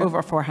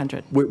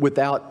 400.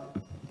 Without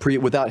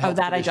health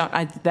I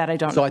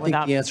don't know. So I think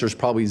the answer is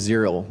probably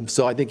zero.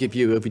 So I think if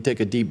you take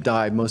a deep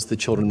dive, most of the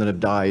children that have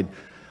died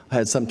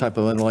had some type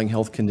of underlying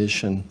health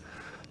condition.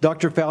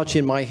 Dr. Fauci,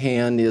 in my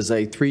hand is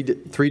a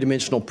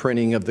three-dimensional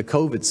printing of the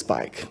COVID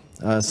spike,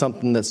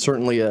 something that's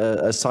certainly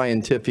a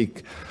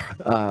scientific,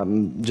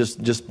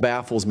 just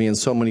baffles me in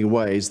so many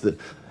ways.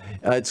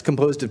 It's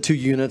composed of two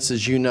units,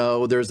 as you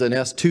know. There's an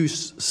S2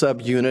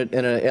 subunit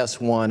and an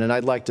S1, and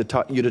I'd like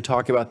you to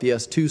talk about the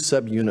S2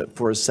 subunit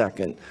for a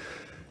second.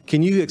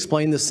 Can you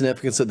explain the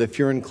significance of the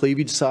furin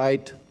cleavage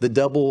site, the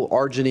double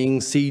arginine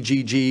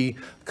CGG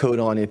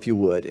codon, if you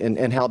would,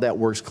 and how that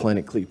works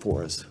clinically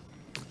for us?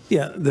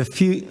 Yeah,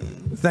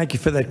 thank you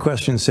for that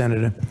question,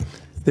 Senator.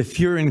 The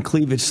furin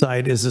cleavage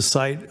site is a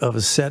site of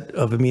a set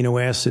of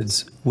amino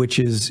acids, which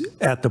is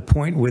at the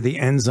point where the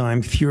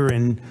enzyme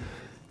furin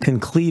can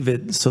cleave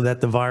it so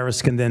that the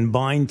virus can then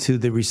bind to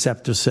the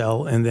receptor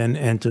cell and then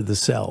enter the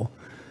cell.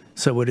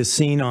 So it is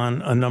seen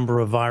on a number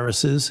of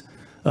viruses.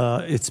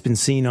 It's been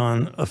seen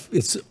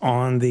it's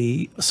on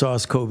the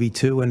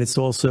SARS-CoV-2, and it's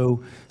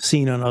also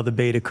seen on other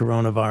beta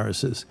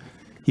coronaviruses.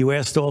 You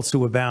asked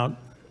also about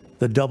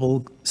the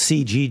double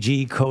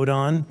CGG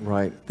codon.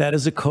 Right. That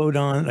is a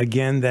codon,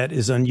 again, that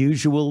is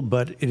unusual,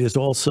 but it is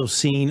also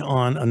seen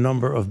on a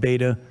number of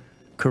beta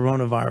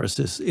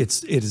coronaviruses.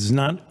 It is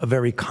not a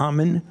very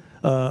common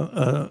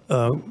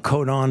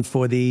codon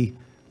for the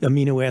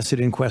amino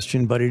acid in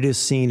question, but it is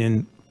seen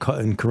in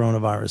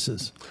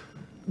coronaviruses.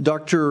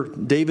 Dr.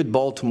 David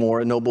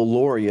Baltimore, a Nobel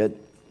laureate,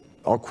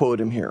 I'll quote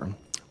him here.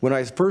 When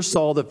I first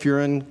saw the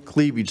furin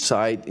cleavage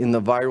site in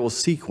the viral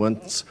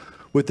sequence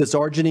with its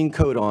arginine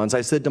codons,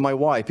 I said to my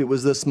wife, it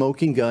was the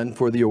smoking gun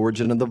for the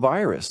origin of the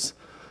virus.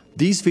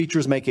 These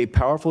features make a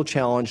powerful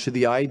challenge to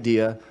the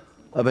idea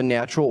of a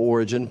natural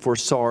origin for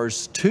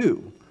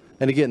SARS-2.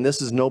 And again,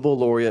 this is Nobel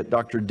laureate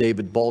Dr.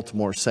 David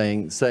Baltimore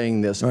saying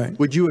this. Right.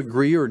 Would you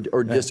agree or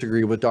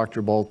disagree with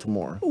Dr.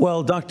 Baltimore?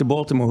 Well, Dr.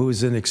 Baltimore, who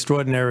is an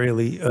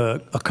extraordinarily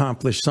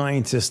accomplished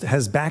scientist,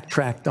 has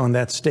backtracked on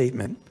that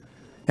statement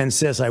and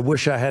says, I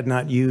wish I had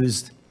not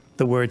used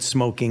the word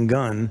smoking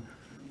gun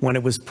when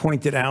it was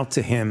pointed out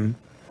to him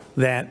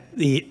that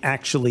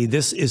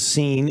this is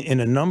seen in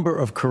a number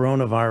of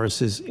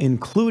coronaviruses,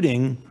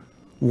 including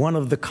one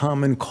of the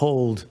common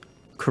cold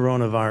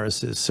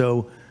coronaviruses.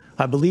 So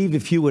I believe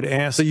if you would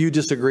ask... So you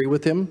disagree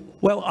with him?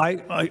 Well,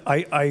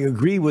 I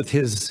agree with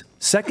his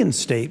second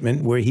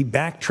statement where he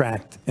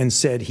backtracked and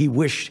said he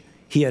wished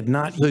he had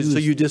not used... So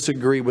you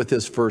disagree with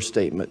his first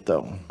statement,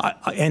 though?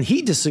 And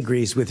he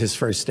disagrees with his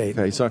first statement.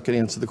 Okay, he's not going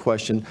to answer the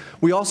question.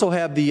 We also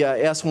have the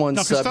S1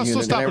 subunit.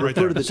 Let's stop it right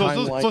there.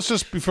 Let's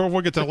just, before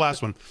we get to the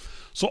last one.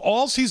 So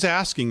all he's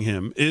asking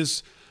him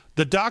is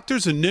the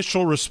doctor's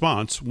initial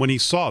response when he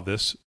saw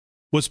this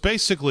was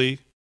basically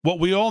what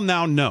we all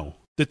now know.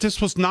 That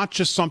this was not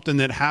just something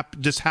that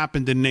just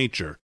happened in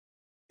nature.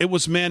 it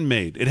was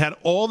man-made. It had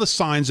all the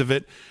signs of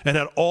it. It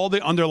had all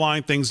the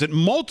underlying things that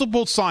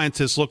multiple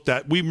scientists looked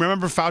at. We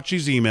remember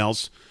Fauci's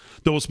emails.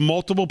 There was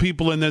multiple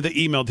people in there that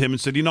emailed him and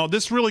said,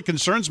 this really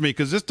concerns me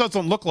because this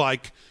doesn't look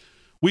like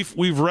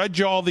we've read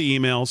you all the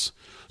emails.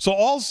 So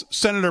all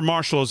Senator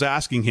Marshall is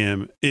asking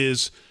him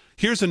is,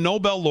 here's a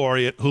Nobel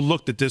laureate who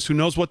looked at this, who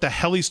knows what the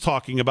hell he's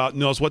talking about,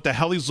 knows what the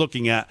hell he's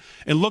looking at,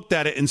 and looked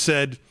at it and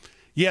said,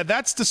 yeah,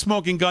 that's the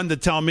smoking gun to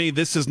tell me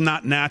this is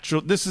not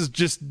natural. This is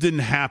just didn't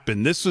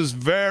happen. This was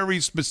very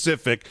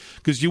specific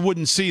because you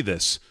wouldn't see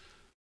this.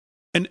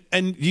 And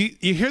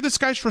you hear this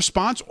guy's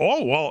response?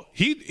 Oh, well,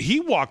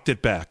 he walked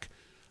it back.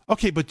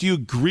 Okay, but do you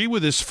agree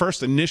with his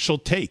first initial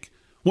take?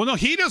 Well, no,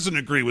 he doesn't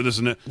agree with this.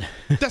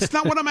 That's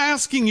not what I'm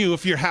asking you,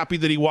 if you're happy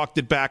that he walked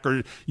it back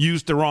or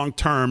used the wrong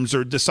terms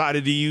or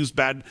decided he used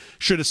bad,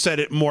 should have said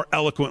it more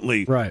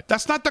eloquently. Right.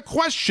 That's not the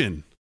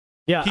question.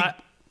 Yeah,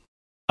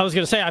 I was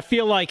going to say, I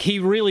feel like he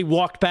really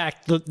walked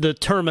back the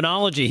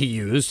terminology he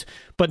used,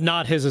 but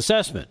not his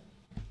assessment.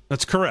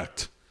 That's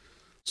correct.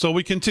 So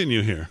we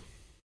continue here.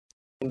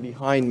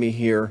 Behind me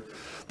here,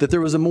 that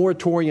there was a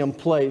moratorium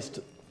placed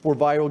for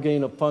viral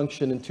gain of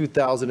function in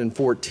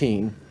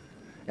 2014.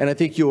 And I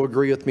think you'll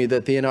agree with me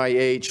that the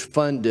NIH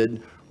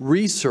funded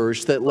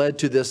research that led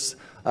to this,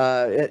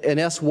 an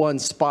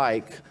S1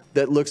 spike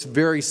that looks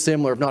very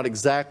similar, if not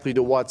exactly,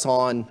 to what's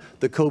on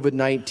the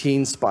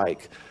COVID-19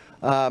 spike.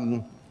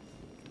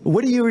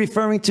 What are you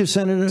referring to,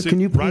 Senator? Can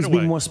you please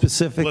be more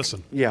specific?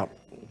 Listen. Yeah.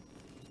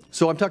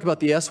 So I'm talking about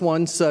the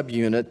S1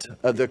 subunit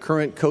of the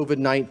current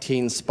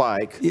COVID-19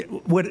 spike. Yeah,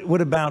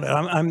 what about it?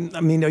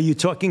 I mean, are you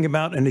talking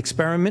about an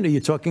experiment? Are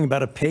you talking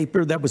about a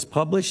paper that was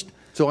published?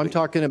 So I'm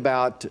talking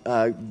about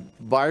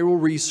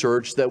viral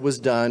research that was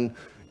done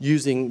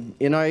using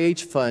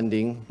NIH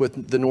funding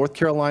with the North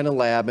Carolina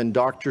lab, and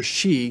Dr.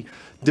 Shi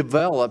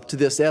developed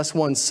this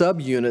S1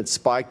 subunit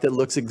spike that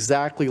looks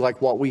exactly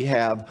like what we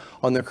have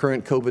on the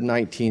current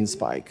COVID-19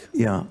 spike.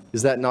 Yeah.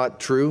 Is that not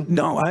true?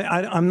 No,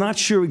 I'm not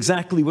sure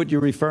exactly what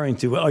you're referring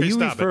to. Are you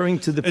referring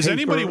to the paper? Does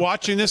anybody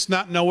watching this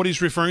not know what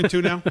he's referring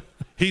to now?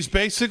 He's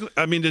basically,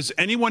 does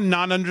anyone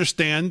not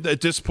understand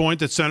at this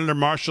point that Senator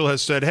Marshall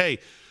has said, hey,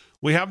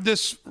 we have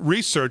this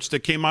research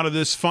that came out of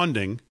this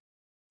funding,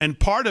 and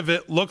part of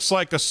it looks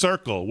like a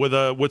circle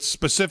with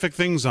specific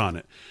things on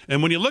it.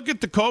 And when you look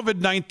at the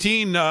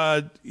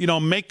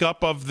COVID-19,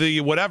 makeup of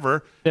the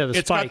whatever,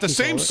 it's got the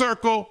same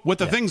circle with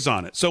the things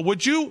on it. So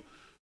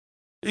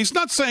he's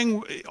not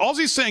saying, all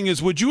he's saying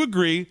is, would you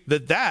agree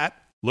that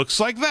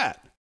looks like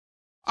that?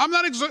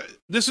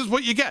 This is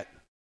what you get.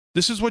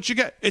 This is what you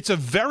get. It's a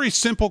very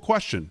simple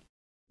question.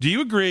 Do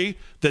you agree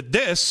that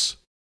this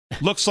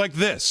looks like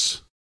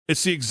this?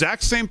 It's the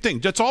exact same thing.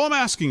 That's all I'm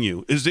asking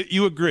you, is that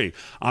you agree.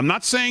 I'm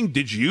not saying,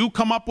 did you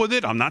come up with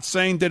it? I'm not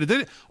saying that it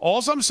did it.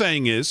 All I'm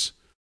saying is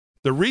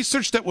the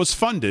research that was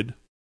funded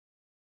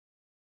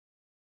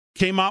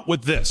came out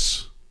with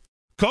this.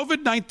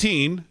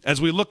 COVID-19, as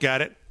we look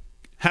at it,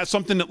 has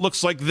something that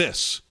looks like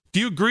this. Do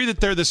you agree that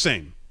they're the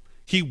same?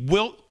 He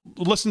will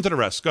listen to the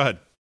rest. Go ahead.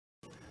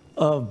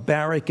 Of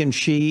Barrick and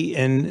Shi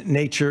and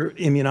Nature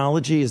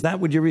Immunology. Is that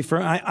what you're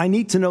referring? I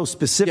need to know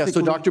specifically. Yeah,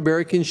 so Dr.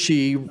 Barrick and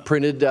Shi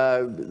printed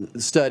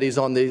studies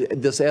on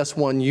this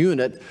S1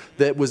 unit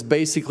that was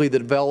basically the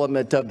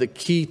development of the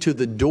key to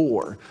the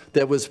door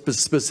that was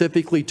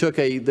specifically took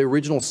the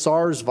original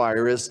SARS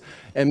virus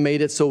and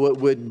made it so it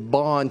would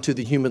bond to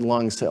the human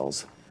lung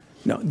cells.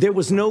 No, there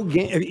was no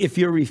gain. If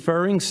you're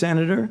referring,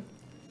 Senator,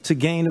 to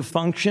gain of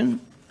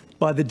function,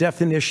 by the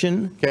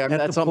definition. Okay,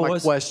 that's not my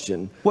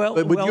question. Well,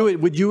 but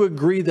would you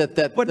agree that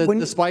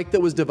the spike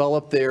that was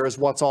developed there is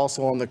what's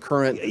also on the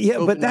current? Yeah,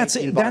 but that's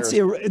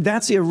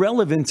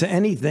irrelevant to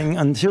anything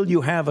until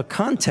you have a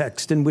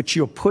context in which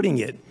you're putting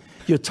it.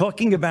 You're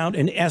talking about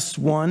an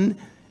S1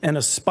 and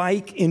a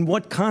spike in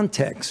what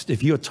context?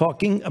 If you're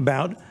talking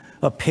about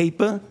a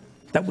paper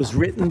that was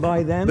written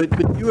by them.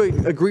 But you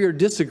agree or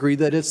disagree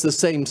that it's the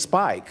same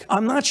spike?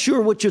 I'm not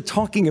sure what you're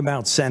talking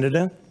about,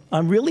 Senator.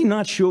 I'm really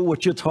not sure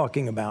what you're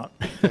talking about.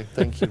 Okay,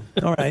 thank you.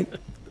 All right.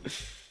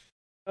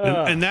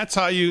 And that's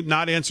how you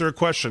not answer a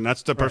question.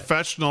 That's the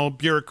professional,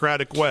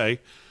 bureaucratic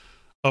way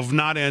of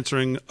not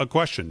answering a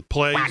question.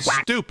 Play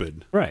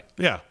stupid. Right.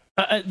 Yeah.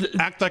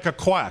 Act like a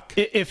quack.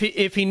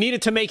 If he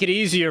needed to make it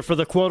easier for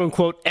the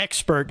quote-unquote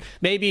expert,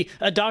 maybe,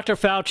 Dr.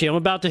 Fauci, I'm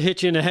about to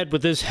hit you in the head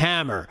with this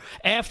hammer.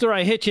 After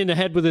I hit you in the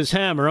head with this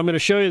hammer, I'm going to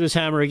show you this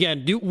hammer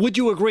again. Would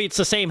you agree it's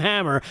the same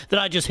hammer that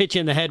I just hit you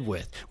in the head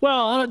with?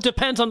 Well, it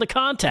depends on the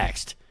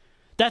context.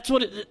 That's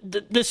what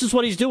this is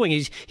what he's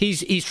doing.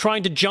 He's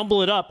trying to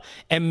jumble it up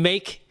and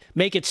make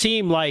it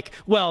seem like,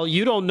 well,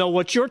 you don't know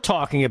what you're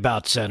talking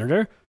about,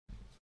 Senator.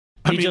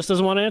 He just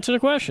doesn't want to answer the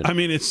question.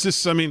 It's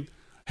just,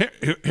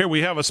 Here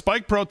we have a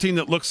spike protein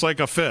that looks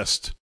like a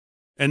fist,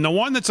 and the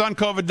one that's on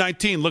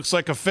COVID-19 looks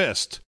like a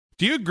fist.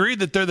 Do you agree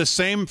that they're the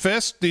same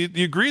fist? Do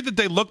you agree that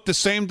they look the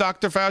same,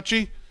 Dr.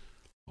 Fauci?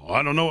 Oh,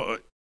 I don't know.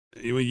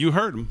 You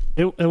heard him.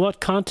 In what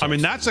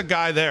context? That's a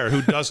guy there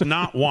who does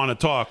not want to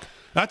talk.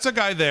 That's a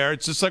guy there.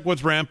 It's just like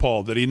with Rand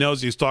Paul, that he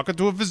knows he's talking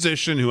to a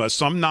physician who has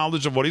some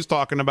knowledge of what he's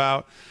talking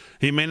about.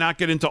 He may not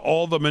get into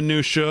all the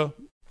minutia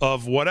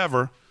of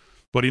whatever,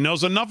 but he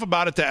knows enough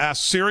about it to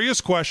ask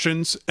serious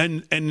questions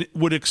and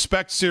would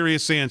expect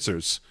serious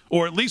answers,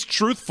 or at least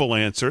truthful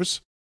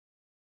answers.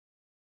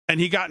 And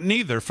he got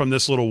neither from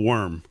this little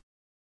worm.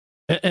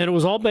 And it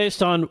was all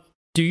based on,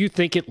 do you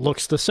think it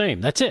looks the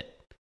same? That's it.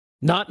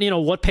 Not,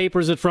 what paper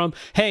is it from?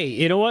 Hey,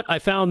 you know what? I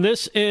found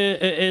this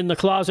in the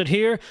closet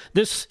here.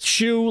 This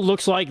shoe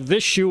looks like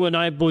this shoe, and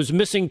I was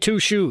missing 2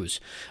 shoes.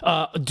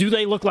 Do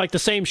they look like the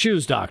same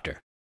shoes, doctor?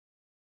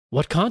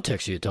 What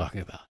context are you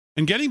talking about?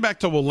 And getting back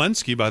to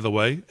Walensky, by the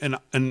way, and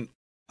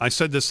I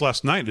said this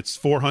last night, it's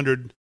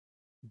 400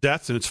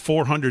 deaths, and it's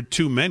 400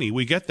 too many.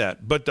 We get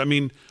that. But, I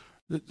mean,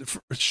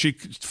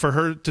 for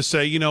her to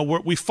say,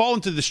 we fall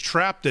into this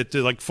trap that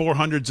like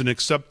 400 is an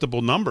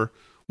acceptable number.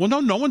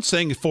 Well, no one's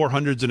saying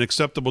 400 is an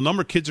acceptable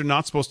number. Kids are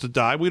not supposed to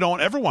die. We don't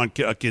ever want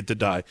a kid to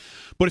die.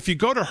 But if you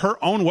go to her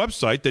own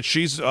website that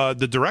she's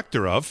the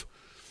director of,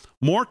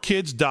 more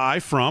kids die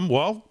from,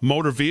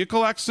 motor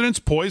vehicle accidents,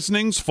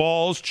 poisonings,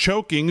 falls,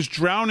 chokings,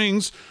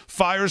 drownings,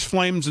 fires,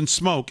 flames, and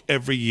smoke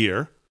every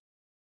year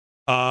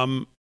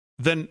than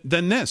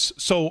this.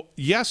 So,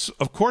 yes,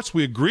 of course,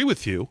 we agree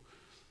with you,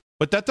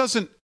 but that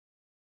doesn't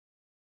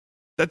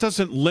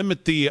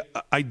limit the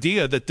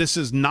idea that this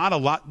is not a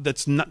lot.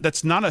 That's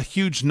not a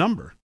huge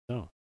number.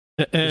 No,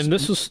 and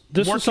this is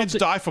more kids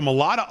die from a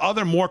lot of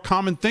other more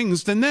common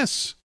things than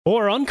this,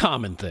 or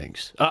uncommon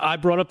things. I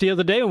brought up the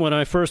other day when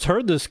I first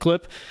heard this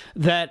clip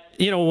that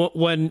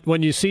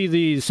when you see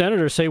the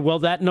senator say, "Well,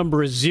 that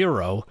number is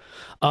 0."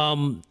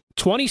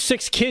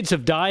 26 kids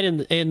have died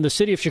in the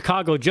city of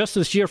Chicago just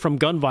this year from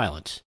gun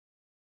violence.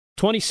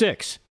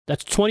 26.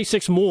 That's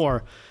 26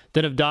 more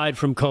that have died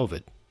from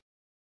COVID,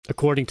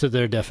 according to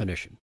their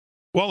definition.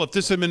 Well, if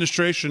this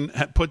administration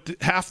had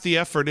put half the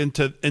effort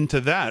into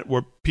that,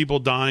 where people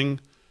dying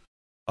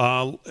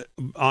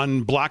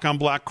on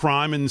black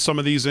crime in some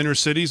of these inner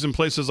cities and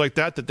places like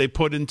that they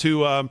put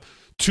into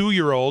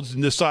 2-year-olds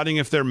and deciding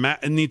if they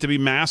need to be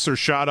masked or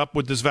shot up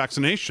with this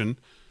vaccination,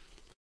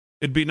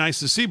 it'd be nice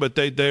to see. But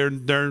they're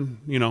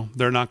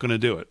not going to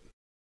do it.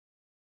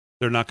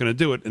 They're not going to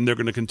do it, and they're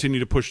going to continue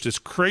to push this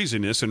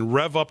craziness and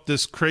rev up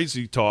this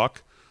crazy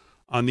talk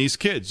on these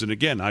kids. And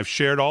again, I've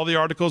shared all the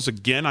articles.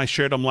 Again, I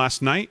shared them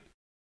last night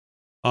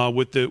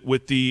with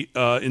the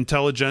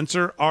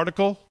Intelligencer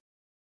article.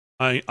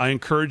 I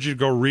encourage you to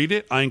go read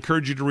it. I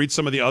encourage you to read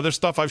some of the other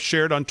stuff I've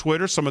shared on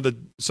Twitter. Some of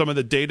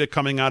the data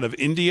coming out of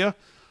India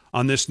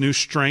on this new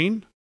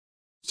strain.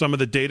 Some of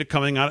the data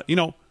coming out.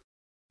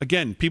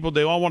 Again, people,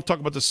 they all want to talk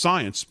about the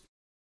science.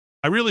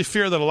 I really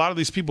fear that a lot of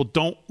these people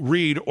don't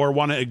read or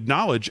want to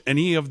acknowledge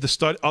any of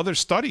the other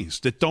studies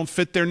that don't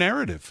fit their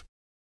narrative.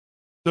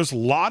 There's a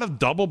lot of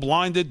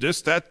double-blinded,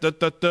 that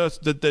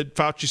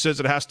Fauci says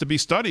it has to be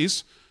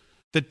studies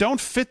that don't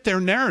fit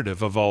their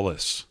narrative of all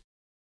this.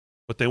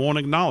 But they won't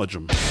acknowledge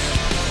them.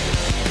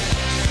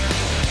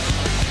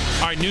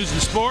 All right, news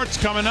and sports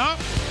coming up.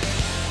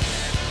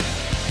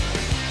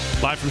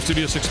 Live from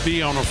Studio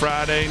 6B on a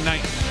Friday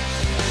night.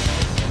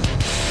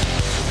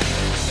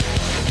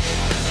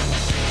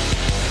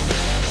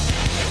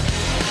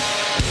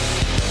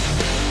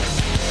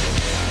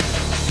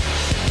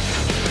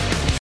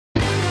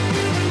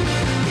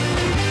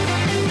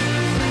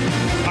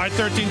 All right,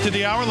 13 to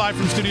the hour, live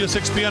from Studio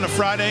 6B on a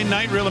Friday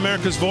night. Real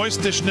America's Voice,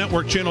 Dish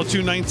Network Channel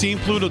 219,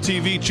 Pluto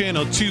TV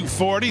Channel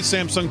 240,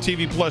 Samsung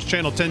TV Plus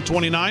Channel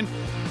 1029.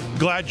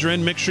 Glad you're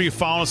in. Make sure you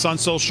follow us on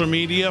social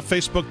media,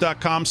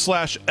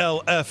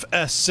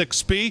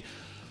 Facebook.com/LFS6B,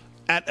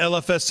 at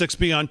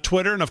LFS6B on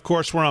Twitter. And, of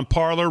course, we're on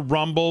Parler,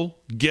 Rumble,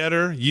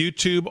 Getter,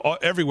 YouTube,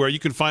 everywhere. You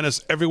can find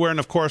us everywhere. And,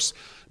 of course,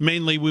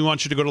 mainly we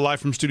want you to go to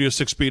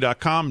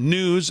livefromstudio6b.com.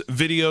 News,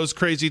 videos,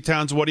 crazy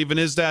towns, what even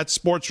is that?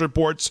 Sports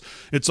reports.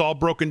 It's all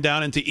broken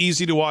down into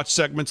easy-to-watch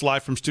segments,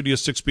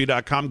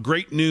 livefromstudio6b.com.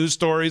 Great news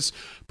stories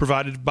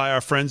provided by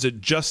our friends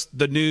at Just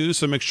the News.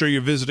 So make sure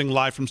you're visiting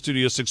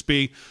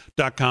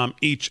livefromstudio6b.com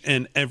each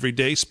and every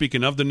day.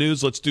 Speaking of the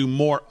news, let's do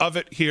more of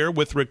it here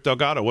with Rick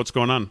Delgado. What's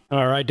going on?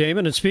 All right,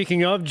 Damon. And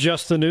speaking of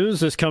Just the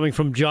News, this coming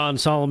from John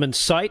Solomon's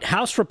site,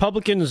 House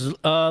Republicans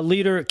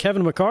leader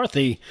Kevin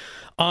McCarthy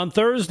on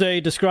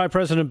Thursday described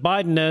President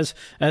Biden as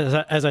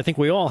I think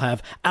we all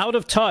have, out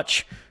of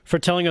touch for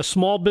telling a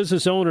small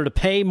business owner to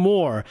pay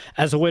more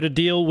as a way to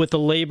deal with the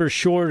labor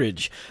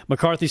shortage.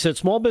 McCarthy said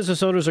small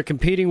business owners are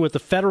competing with the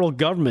federal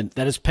government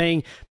that is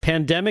paying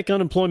pandemic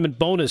unemployment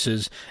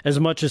bonuses as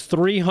much as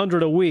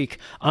 $300 a week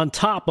on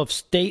top of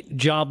state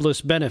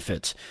jobless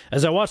benefits.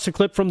 As I watched the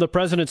clip from the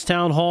president's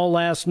town hall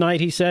last night,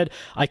 he said,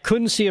 I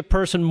couldn't see a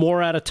person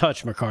more out of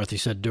touch, McCarthy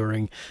said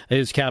during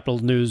his Capitol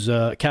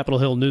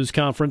Hill news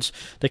conference.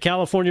 The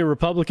California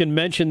Republican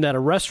mentioned that a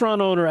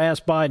restaurant owner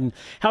asked Biden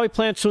how he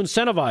plans to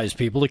incentivize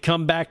people to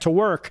come back to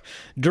work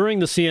during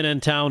the CNN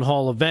town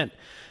hall event.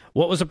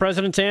 What was the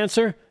president's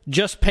answer?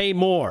 Just pay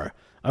more.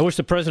 I wish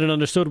the president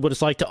understood what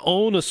it's like to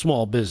own a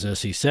small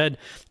business, he said.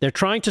 They're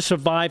trying to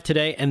survive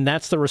today, and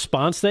that's the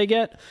response they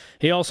get.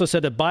 He also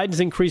said that Biden's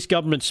increased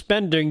government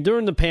spending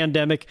during the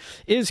pandemic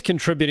is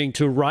contributing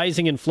to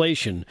rising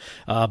inflation.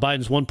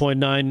 Biden's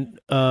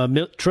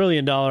 $1.9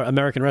 trillion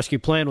American Rescue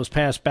Plan was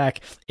passed back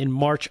in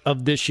March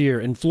of this year.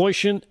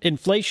 Inflation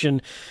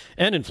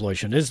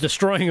is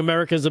destroying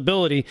America's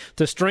ability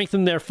to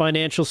strengthen their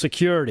financial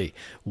security.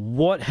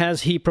 What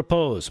has he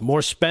proposed?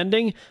 More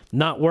spending?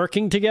 Not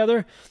working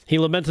together? He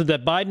lamented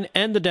that Biden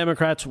and the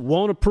Democrats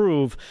won't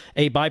approve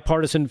a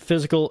bipartisan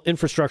physical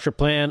infrastructure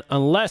plan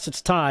unless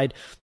it's tied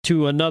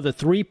to another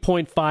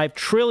 $3.5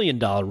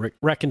 trillion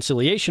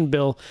reconciliation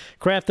bill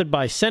crafted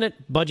by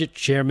Senate Budget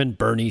Chairman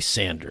Bernie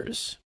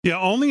Sanders. Yeah,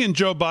 only in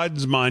Joe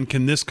Biden's mind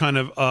can this kind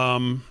of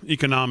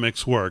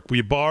economics work.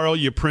 We borrow,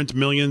 you print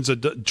millions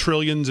of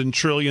trillions and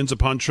trillions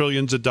upon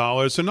trillions of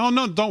dollars. And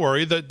no, don't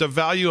worry, the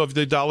value of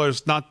the dollar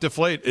is not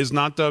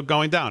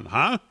going down,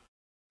 huh?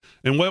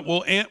 And what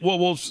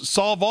will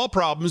solve all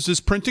problems is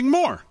printing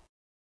more.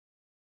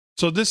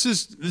 So this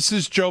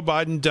is Joe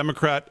Biden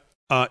Democrat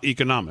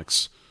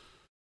economics.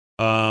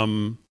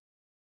 And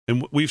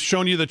we've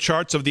shown you the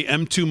charts of the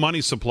M2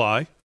 money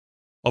supply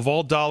of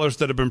all dollars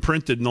that have been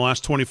printed in the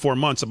last 24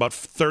 months. About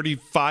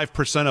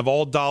 35% of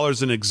all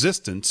dollars in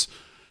existence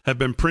have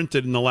been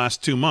printed in the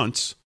last 2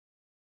 months.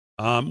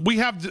 We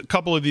have a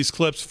couple of these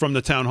clips from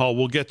the town hall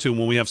we'll get to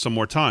when we have some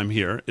more time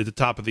here at the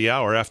top of the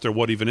hour after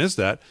What Even Is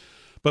That?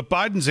 But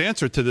Biden's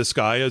answer to this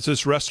guy is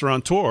this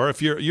restaurateur.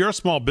 If you're a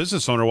small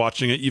business owner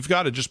watching it, you've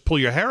got to just pull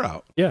your hair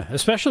out. Yeah,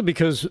 especially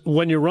because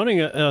when you're running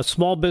a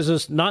small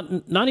business, not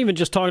even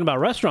just talking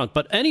about restaurants,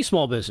 but any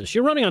small business,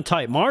 you're running on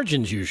tight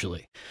margins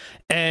usually.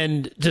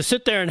 And to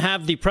sit there and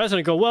have the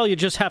president go, well, you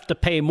just have to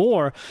pay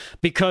more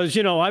because,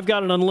 I've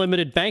got an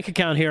unlimited bank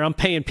account here. I'm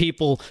paying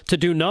people to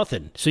do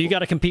nothing. So you got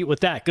to compete with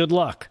that. Good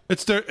luck.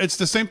 It's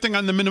the same thing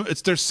on the minimum.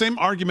 It's their same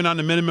argument on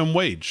the minimum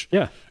wage.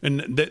 Yeah.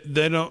 And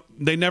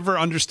they never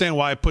understand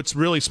why it puts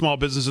really small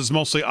businesses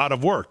mostly out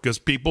of work, because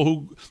people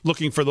who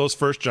looking for those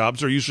first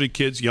jobs are usually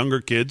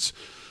younger kids,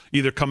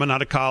 either coming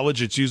out of college.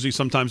 It's usually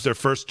sometimes their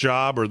first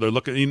job, or they're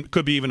looking,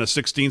 could be even a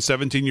 16,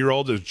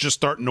 17-year-old who's just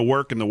starting to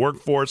work in the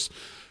workforce.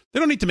 They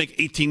don't need to make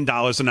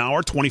 $18 an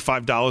hour,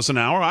 $25 an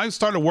hour. I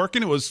started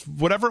working, it was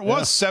whatever it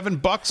was,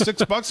 $7,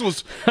 $6. It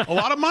was a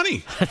lot of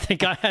money. I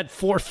think I had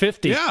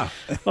 $4.50. Yeah.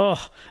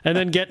 Oh, and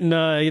then getting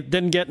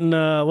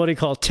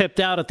tipped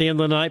out at the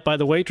end of the night by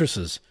the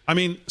waitresses. I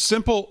mean,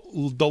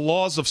 the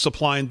laws of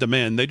supply and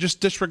demand, they just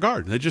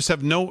disregard. They just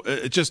have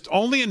just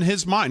only in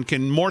his mind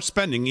can more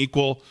spending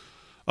equal,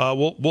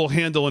 we'll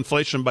handle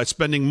inflation by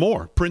spending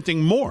more,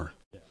 printing more.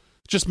 It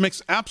just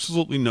makes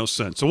absolutely no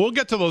sense. So we'll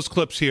get to those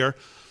clips here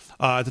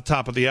at the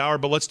top of the hour,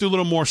 but let's do a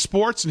little more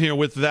sports. And here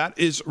with that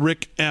is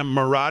Rick M.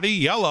 Marotti.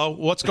 Yellow,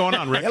 what's going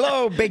on, Rick?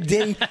 Hello, Big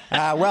D.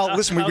 Well,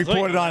 listen, we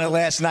reported on it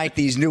last night,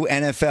 these new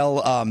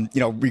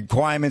NFL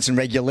requirements and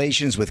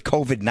regulations with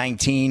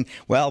COVID-19.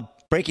 Well,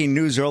 breaking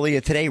news earlier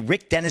today,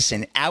 Rick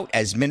Dennison out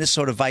as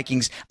Minnesota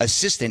Vikings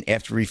assistant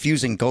after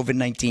refusing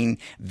COVID-19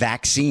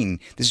 vaccine.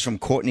 This is from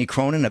Courtney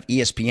Cronin of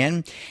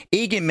ESPN.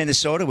 Eagan,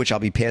 Minnesota, which I'll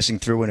be passing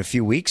through in a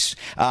few weeks.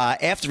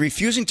 After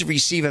refusing to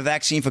receive a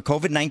vaccine for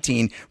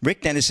COVID-19,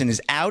 Rick Dennison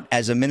is out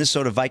as a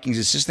Minnesota Vikings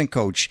assistant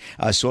coach,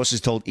 sources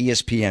told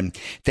ESPN.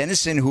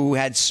 Dennison, who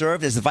had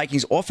served as the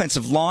Vikings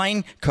offensive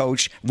line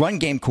coach, run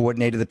game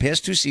coordinator the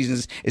past 2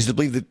 seasons, is to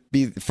believe to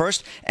be the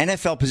first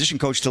NFL position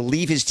coach to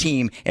leave his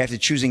team after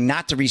choosing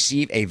not to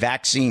receive a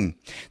vaccine.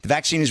 The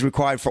vaccine is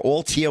required for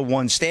all Tier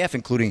 1 staff,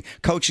 including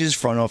coaches,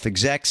 front office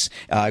execs,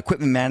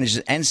 equipment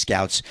managers, and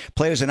scouts.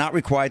 Players are not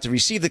required to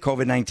receive the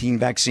COVID-19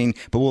 vaccine,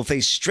 but will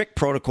face strict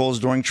protocols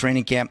during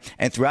training camp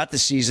and throughout the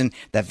season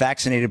that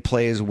vaccinated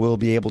players will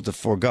be able to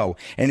forego.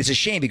 And it's a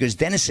shame because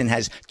Dennison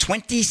has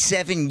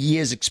 27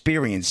 years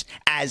experience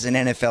as an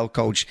NFL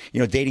coach,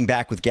 dating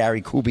back with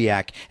Gary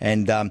Kubiak,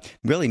 and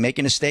really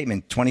making a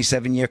statement.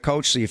 27-year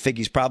coach, so you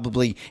figure he's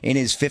probably in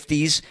his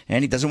 50s,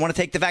 and he doesn't want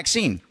to take the vaccine.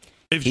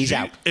 He's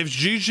out. If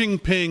Xi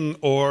Jinping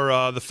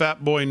or the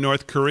fat boy in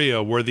North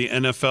Korea were the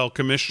NFL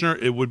commissioner,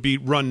 it would be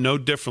run no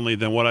differently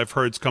than what I've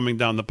heard is coming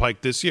down the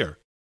pike this year.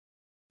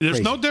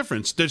 There's no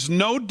difference. There's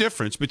no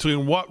difference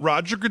between what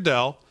Roger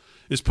Goodell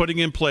is putting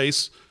in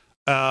place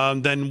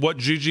than what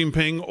Xi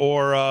Jinping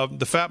or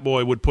the fat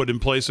boy would put in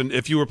place. And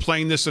if you were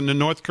playing this in the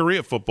North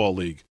Korea Football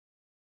League,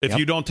 if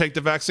you don't take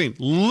the vaccine,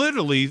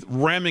 literally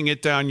ramming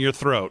it down your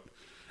throat.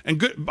 And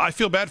good, I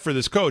feel bad for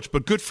this coach,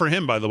 but good for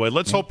him, by the way.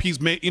 Let's hope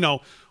he's made,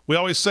 we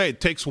always say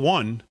it takes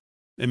one,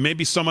 and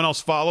maybe someone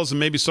else follows, and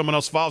maybe someone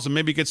else follows, and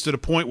maybe it gets to the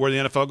point where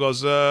the NFL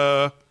goes,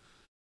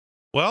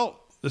 well,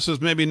 this is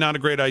maybe not a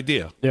great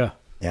idea. Yeah.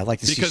 Yeah, I'd like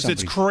to see because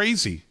it's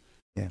crazy.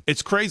 Yeah.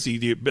 It's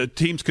crazy. The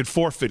teams could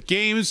forfeit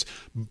games.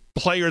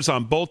 Players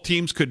on both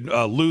teams could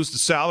lose the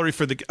salary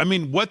for the. I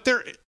mean, what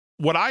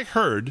I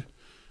heard.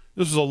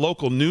 This was a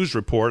local news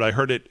report. I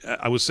heard it.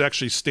 I was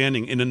actually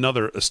standing in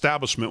another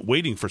establishment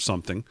waiting for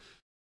something,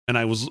 and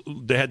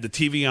they had the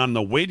TV on in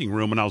the waiting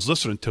room, and I was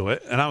listening to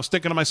it, and I was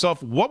thinking to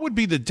myself, what would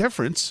be the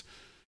difference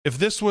if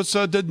this was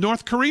the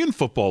North Korean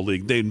Football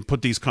League, they'd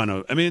put these kind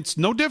of. I mean, it's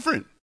no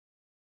different.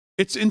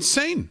 It's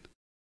insane.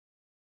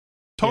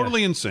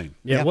 Totally insane.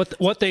 Yeah,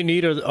 what they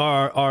need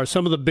are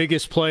some of the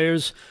biggest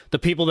players, the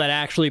people that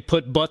actually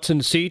put butts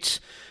in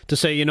seats to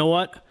say, you know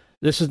what?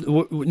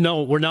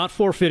 We're not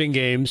forfeiting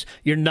games.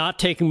 You're not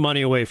taking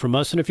money away from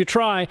us. And if you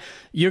try,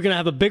 you're going to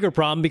have a bigger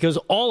problem because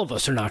all of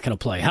us are not going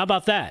to play. How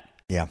about that?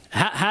 Yeah.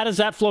 How does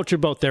that float your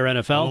boat there,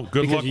 NFL? Well,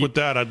 good luck with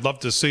that. I'd love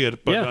to see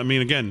it. But, I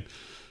mean, again,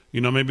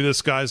 maybe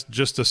this guy's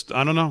just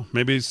I don't know.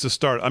 Maybe it's the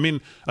start. I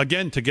mean,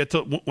 again,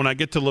 when I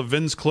get to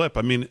Levin's clip,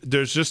 I mean,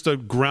 there's just a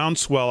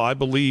groundswell, I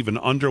believe, an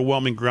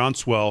underwhelming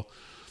groundswell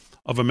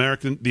of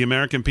the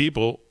American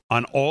people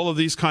on all of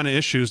these kind of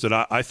issues that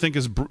I think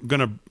is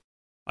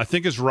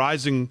is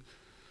rising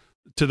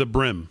to the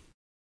brim.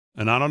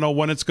 And I don't know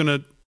when it's going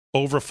to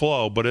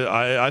overflow, but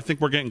I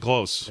think we're getting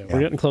close. Yeah,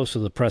 we're getting close to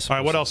the press. All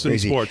right, what else in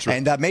sports?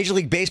 And Major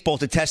League Baseball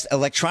to test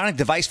electronic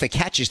device for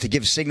catches to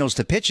give signals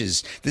to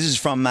pitches. This is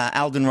from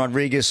Alden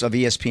Rodriguez of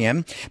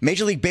ESPN.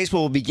 Major League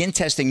Baseball will begin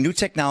testing new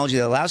technology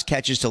that allows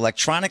catchers to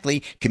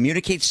electronically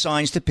communicate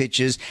signs to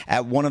pitches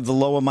at one of the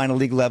lower minor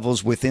league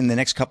levels within the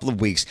next couple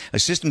of weeks. A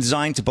system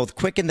designed to both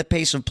quicken the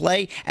pace of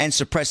play and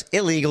suppress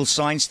illegal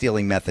sign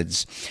stealing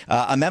methods.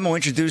 A memo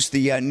introduced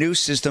the new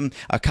system,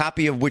 a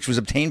copy of which was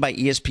obtained by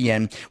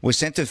ESPN, was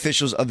sent to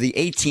officials of the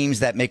 8 teams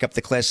that make up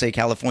the Class A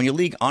California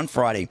League on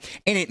Friday.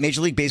 In it,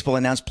 Major League Baseball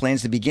announced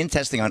plans to begin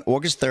testing on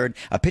August 3rd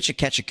a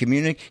pitcher-catcher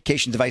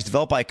communication device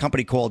developed by a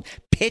company called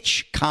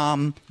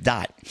PitchCom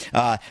Dot.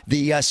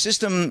 The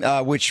system,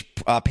 which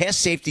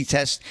passed safety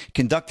tests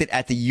conducted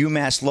at the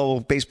UMass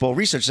Lowell Baseball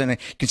Research Center,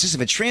 consists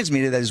of a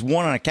transmitter that is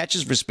worn on a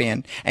catcher's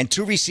wristband and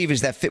 2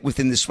 receivers that fit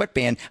within the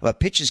sweatband of a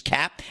pitcher's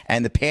cap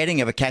and the padding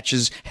of a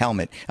catcher's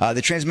helmet.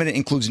 The transmitter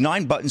includes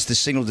 9 buttons to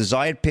signal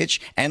desired pitch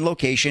and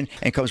location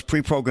and comes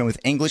pre-programmed with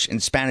English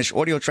and Spanish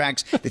audio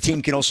tracks. The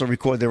team can also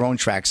record their own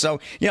tracks. So,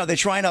 they're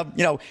trying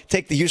to,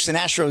 take the Houston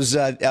Astros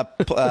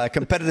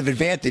competitive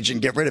advantage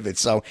and get rid of it.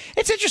 So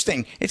it's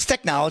interesting. It's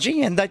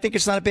technology, and I think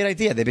it's not a bad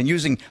idea. They've been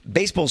using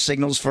baseball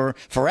signals for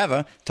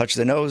forever. Touch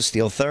the nose,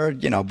 steal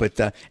third,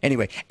 but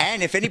anyway.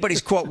 And if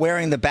anybody's caught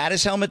wearing the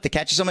batter's helmet, the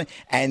catcher's helmet,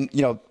 and,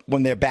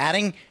 when they're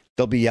batting,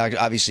 they'll be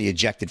obviously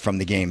ejected from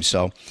the game.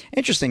 So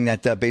interesting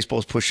that baseball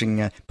is pushing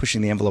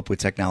the envelope with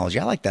technology.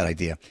 I like that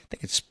idea. I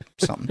think it's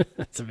something.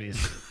 That's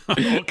amazing.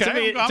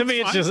 Okay, to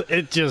me,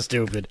 it's just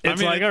stupid.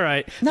 It's all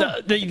right.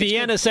 No, the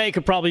NSA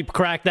could probably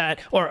crack that,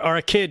 or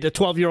a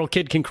 12-year-old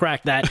kid can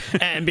crack that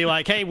and be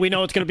like, hey, we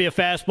know it's going to be a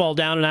fastball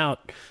down and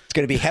out. It's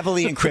going to be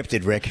heavily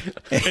encrypted, Rick.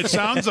 It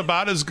sounds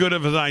about as good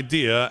of an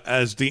idea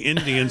as the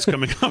Indians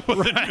coming up with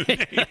a new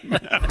name.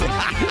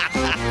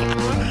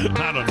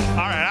 I don't know. All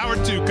right, hour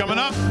 2 coming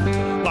up.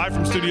 Live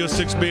from Studio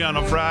 6B on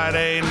a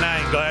Friday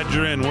night. Glad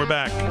you're in. We're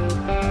back.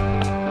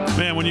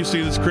 Man, when you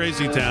see this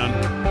crazy town,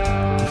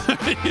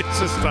 it's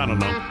just, I don't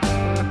know.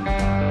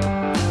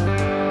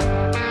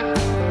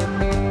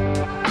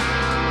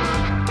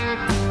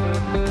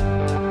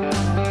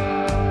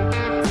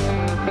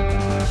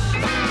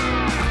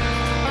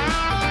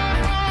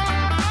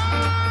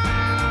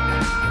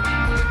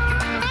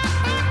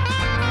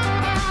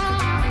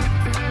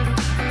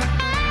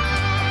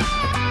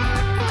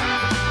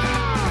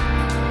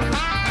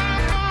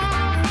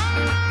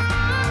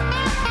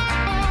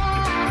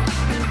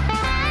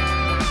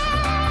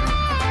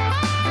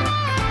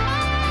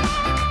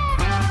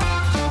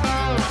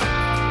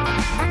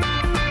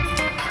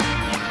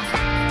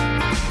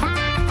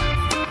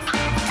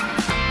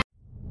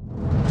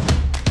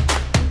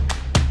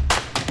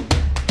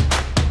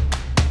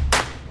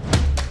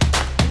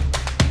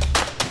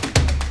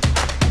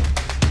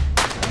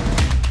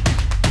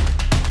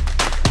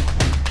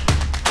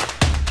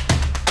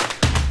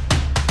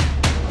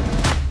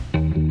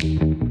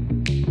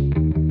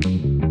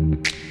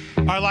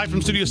 Live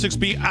from Studio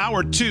 6B,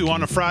 Hour 2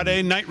 on a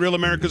Friday night. Real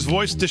America's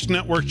Voice, Dish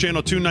Network,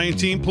 Channel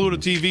 219, Pluto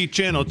TV,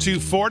 Channel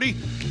 240,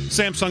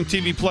 Samsung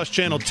TV Plus,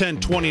 Channel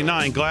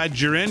 1029. Glad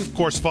you're in. Of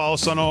course, follow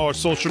us on all our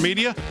social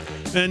media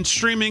and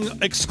streaming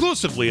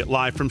exclusively at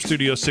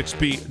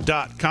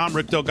livefromstudio6b.com.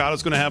 Rick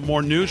Delgado's going to have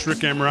more news. Rick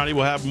Amorati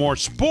will have more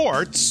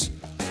sports.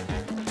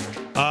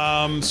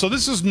 So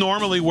this is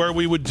normally where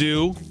we would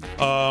do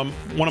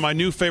one of my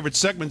new favorite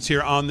segments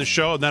here on the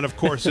show. And that, of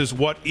course, is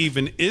What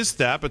Even Is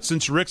That? But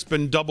since Rick's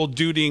been double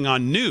dutying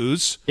on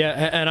news. Yeah,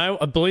 and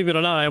I believe it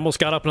or not, I almost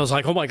got up and I was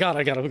like, oh, my God,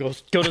 I got to go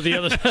to the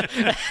other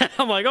side.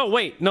 I'm like, oh,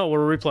 wait, no,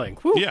 we're replaying.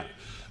 Whew. Yeah.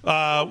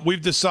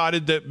 We've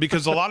decided that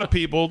because a lot of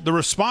people, the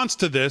response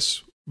to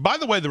this, by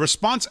the way, the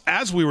response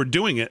as we were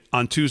doing it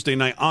on Tuesday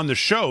night on the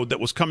show that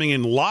was coming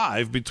in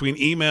live between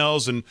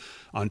emails and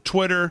on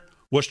Twitter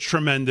was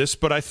tremendous.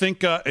 But I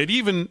think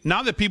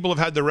now that people have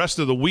had the rest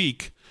of the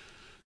week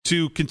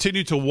to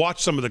continue to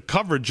watch some of the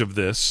coverage of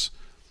this,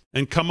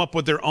 and come up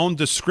with their own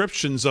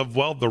descriptions of,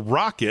 well, the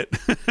rocket,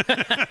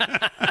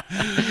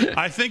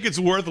 I think it's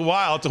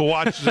worthwhile to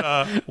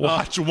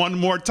watch one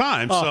more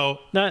time. So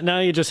now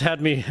you just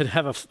had me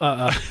have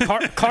a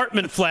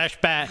Cartman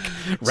flashback.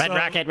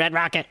 Red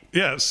Rocket.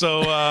 Yeah,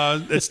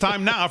 so it's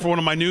time now for one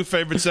of my new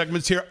favorite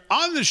segments here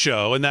on the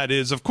show, and that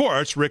is, of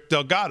course, Rick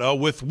Delgado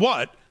with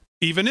What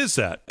Even Is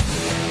That?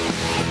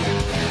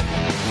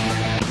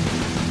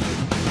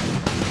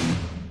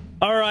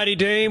 All righty,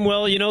 Dame.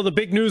 Well, the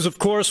big news, of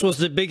course, was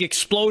the big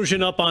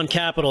explosion up on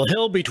Capitol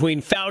Hill between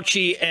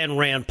Fauci and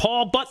Rand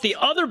Paul. But the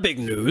other big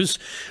news,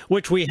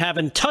 which we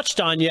haven't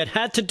touched on yet,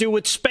 had to do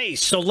with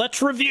space. So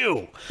let's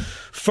review.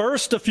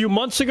 First, a few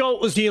months ago,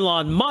 it was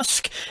Elon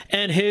Musk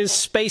and his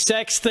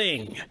SpaceX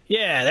thing.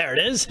 Yeah, there it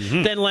is.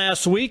 Mm-hmm. Then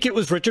last week, it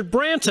was Richard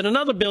Branson,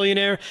 another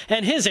billionaire,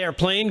 and his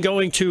airplane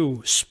going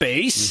to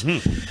space.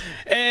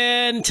 Mm-hmm.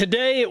 And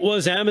today, it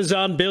was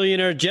Amazon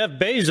billionaire Jeff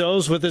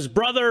Bezos with his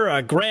brother,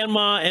 a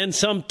grandma, and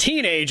some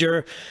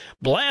teenager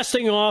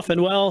blasting off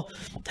and, well,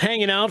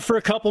 hanging out for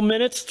a couple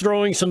minutes,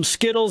 throwing some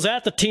Skittles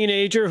at the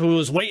teenager who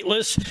was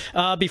weightless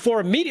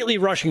before immediately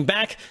rushing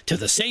back to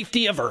the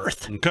safety of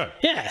Earth. Okay.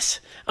 Yes.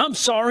 I'm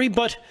sorry,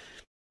 but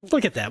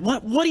look at that.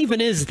 What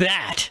even is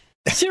that?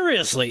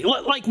 Seriously,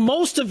 like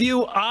most of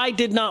you, I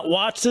did not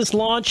watch this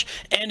launch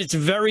and its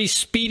very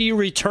speedy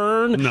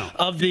return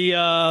of the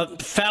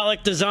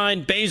phallic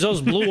design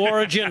Bezos Blue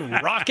Origin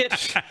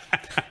rocket.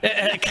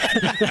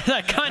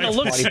 That kind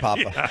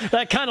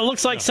of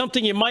looks like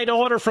something you might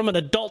order from an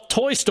adult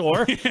toy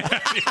store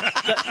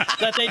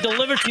that they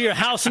deliver to your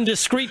house in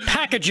discreet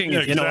packaging,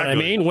 if you know what I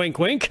mean. Wink,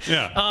 wink.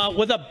 Yeah.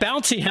 With a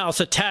bouncy house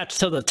attached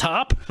to the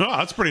top. Oh,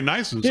 that's pretty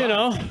nice inside.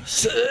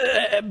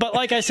 But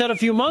like I said a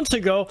few months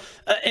ago,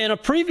 and a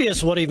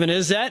previous What Even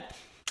Is That?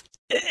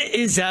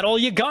 Is that all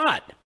you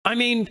got? I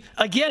mean,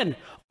 again,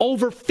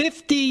 over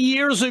 50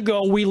 years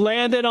ago, we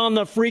landed on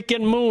the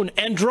freaking moon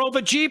and drove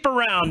a Jeep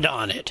around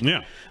on it.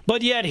 Yeah.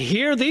 But yet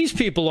here these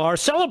people are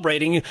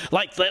celebrating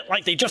like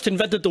they just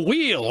invented the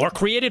wheel or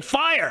created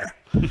fire.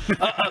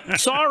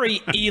 Sorry,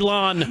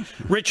 Elon,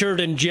 Richard,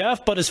 and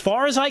Jeff, but as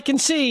far as I can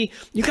see,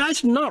 you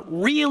guys are not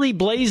really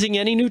blazing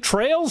any new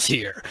trails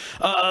here.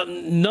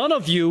 None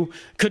of you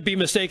could be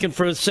mistaken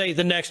for, say,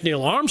 the next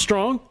Neil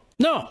Armstrong.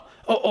 No.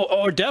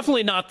 Or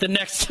definitely not the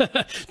next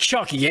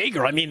Chuck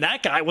Yeager. I mean,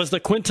 that guy was the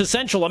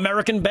quintessential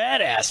American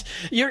badass.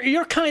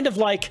 You're kind of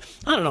like,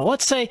 I don't know,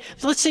 let's say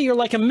you're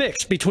like a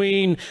mix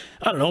between,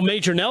 I don't know,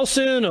 Major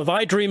Nelson of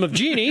I Dream of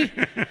Jeannie,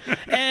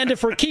 and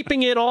if we're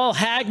keeping it all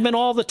Hagman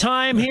all the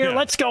time here,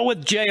 let's go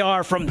with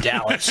JR from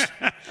Dallas.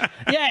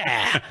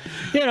 Yeah.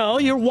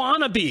 You're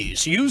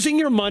wannabes, using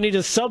your money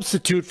to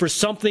substitute for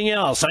something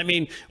else. I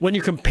mean, when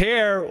you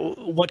compare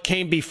what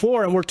came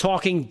before, and we're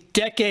talking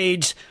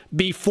decades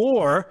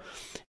before,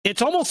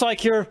 it's almost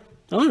like you're,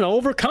 I don't know,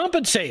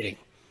 overcompensating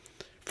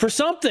for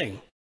something,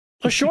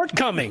 a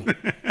shortcoming,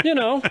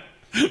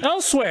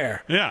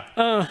 elsewhere.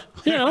 Yeah.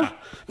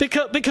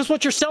 Because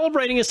what you're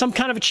celebrating is some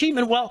kind of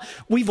achievement. Well,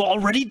 we've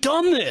already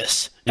done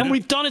this, and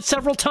we've done it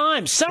several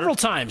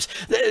times.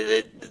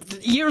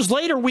 Years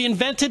later, we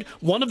invented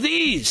one of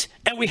these,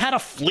 and we had a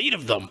fleet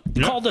of them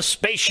called the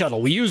Space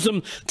Shuttle. We used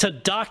them to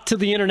dock to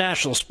the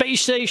International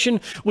Space Station.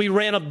 We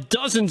ran up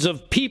dozens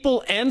of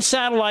people and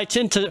satellites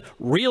into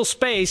real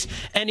space,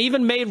 and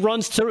even made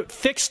runs to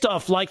fix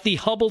stuff like the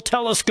Hubble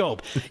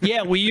telescope.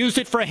 Yeah, we used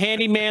it for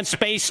handyman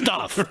space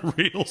stuff.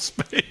 Real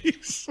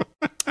space.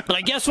 But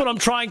I guess what I'm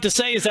trying to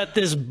say is that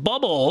this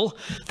bubble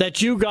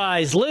that you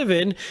guys live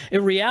in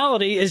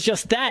reality, is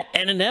just that.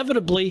 And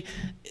inevitably,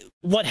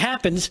 what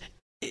happens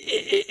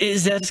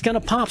is that it's going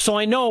to pop. So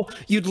I know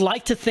you'd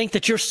like to think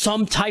that you're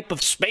some type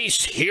of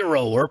space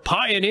hero or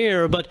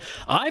pioneer, but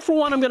I, for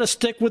one, am going to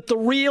stick with the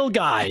real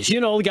guys.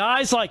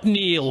 Guys like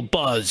Neil,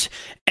 Buzz,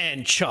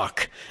 and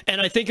Chuck.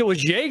 And I think it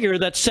was Yeager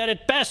that said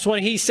it best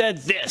when he said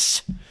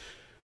this.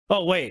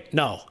 Oh, wait,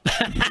 no.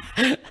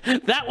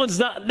 That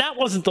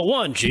wasn't the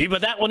one, G, but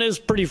that one is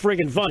pretty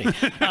friggin' funny.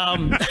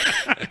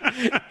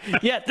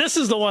 Yeah, this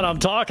is the one I'm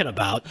talking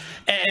about,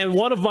 and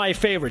one of my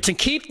favorites. And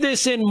keep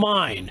this in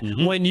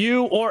mind when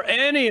you or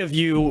any of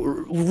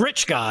you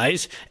rich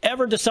guys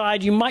ever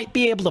decide you might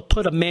be able to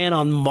put a man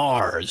on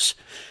Mars.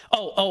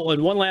 Oh,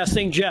 and one last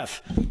thing,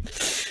 Jeff.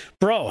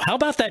 Bro, how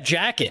about that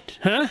jacket,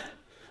 huh?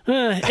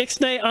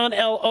 Ixnay on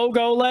el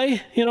Ogole,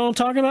 you know what I'm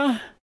talking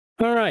about?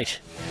 All right.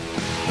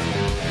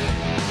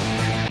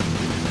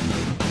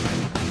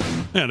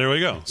 Yeah, there we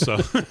go. So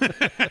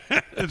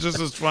it's just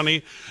as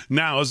funny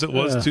now as it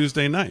was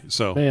Tuesday night.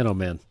 So man, oh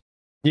man.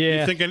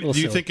 Yeah. Do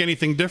you think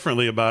anything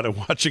differently about it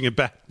watching it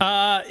back?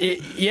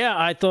 Yeah,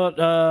 I thought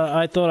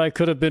I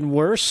could have been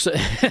worse,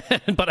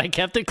 but I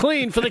kept it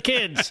clean for the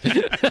kids.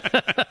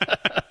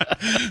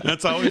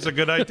 That's always a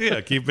good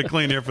idea. Keep it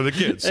clean here for the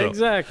kids. So.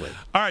 Exactly.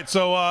 All right.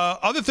 So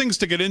other things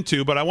to get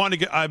into, but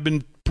I've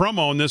been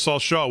promoing this all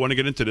show. I want to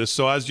get into this.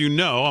 So as you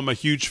know, I'm a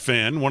huge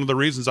fan. One of the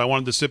reasons I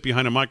wanted to sit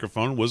behind a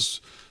microphone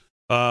was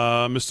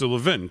Mr.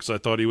 Levin, because I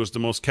thought he was the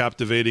most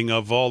captivating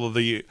of all of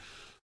the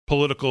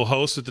political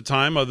hosts at the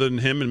time, other than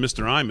him and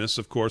Mr. Imus,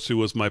 of course, who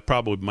was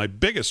probably my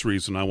biggest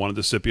reason I wanted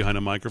to sit behind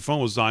a microphone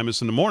was Imus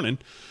in the morning.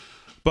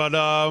 But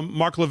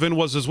Mark Levin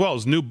was as well.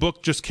 His new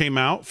book just came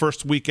out,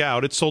 first week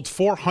out. It sold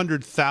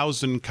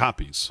 400,000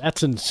 copies.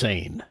 That's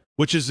insane.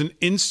 Which is an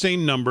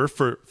insane number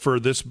for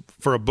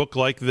a book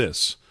like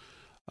this.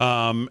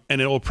 And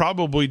it will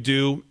probably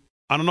do,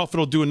 I don't know if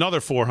it'll do another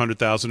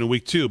 400,000 in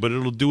week 2, but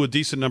it'll do a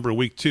decent number in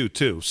week 2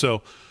 too.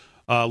 So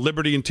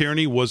Liberty and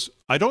Tyranny was,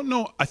 I don't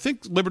know, I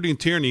think Liberty and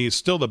Tyranny is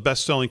still the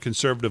best-selling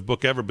conservative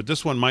book ever, but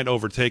this one might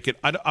overtake it.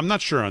 I'm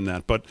not sure on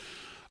that, but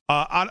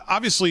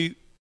obviously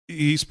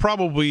he's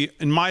probably,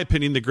 in my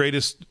opinion, the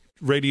greatest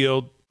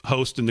radio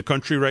host in the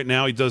country right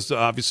now. He does,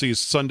 obviously, his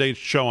Sunday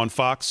show on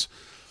Fox,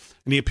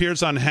 and he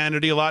appears on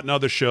Hannity a lot and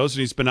other shows,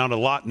 and he's been out a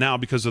lot now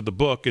because of the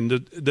book, and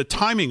the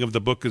timing of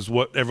the book is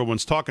what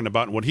everyone's talking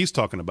about and what he's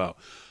talking about.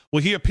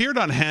 Well, he appeared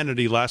on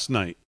Hannity last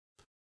night,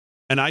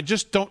 and I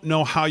just don't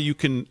know how you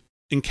can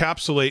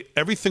encapsulate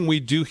everything we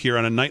do here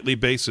on a nightly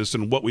basis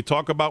and what we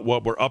talk about,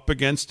 what we're up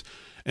against,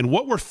 and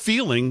what we're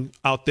feeling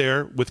out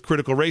there with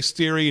critical race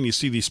theory, and you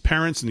see these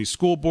parents and these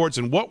school boards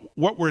and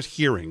what we're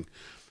hearing.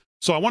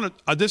 So I want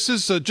to, this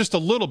is just a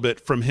little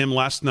bit from him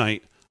last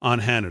night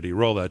on Hannity.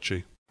 Roll that,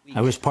 G. I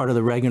was part of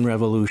the Reagan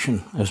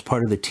Revolution. I was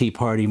part of the Tea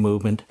Party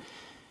movement.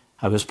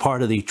 I was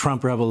part of the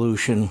Trump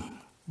Revolution.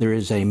 There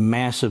is a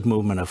massive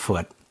movement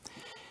afoot.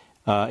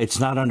 It's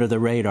not under the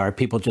radar.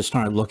 People just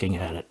aren't looking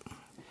at it.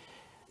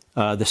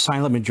 The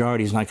silent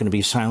majority is not going to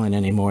be silent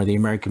anymore. The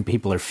American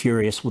people are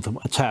furious with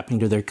what's happening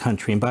to their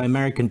country. And by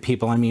American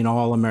people, I mean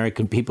all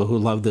American people who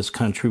love this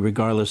country,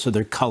 regardless of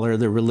their color,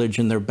 their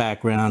religion, their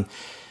background.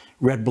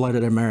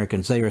 Red-blooded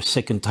Americans. They are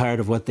sick and tired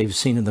of what they've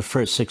seen in the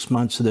first 6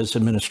 months of this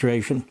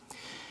administration.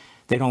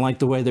 They don't like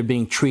the way they're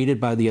being treated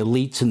by the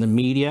elites in the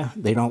media.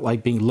 They don't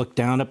like being looked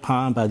down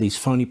upon by these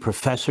phony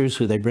professors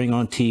who they bring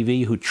on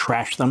TV who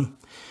trash them.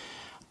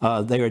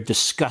 They are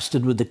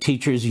disgusted with the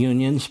teachers'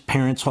 unions.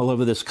 Parents all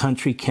over this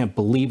country can't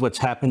believe what's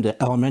happened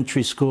to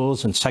elementary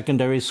schools and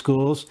secondary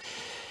schools.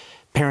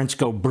 Parents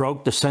go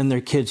broke to send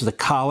their kids to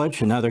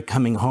college, and now they're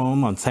coming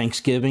home on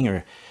Thanksgiving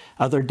or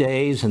other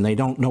days, and they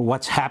don't know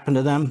what's happened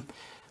to them.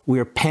 We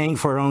are paying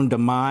for our own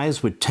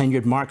demise with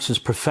tenured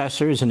Marxist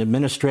professors and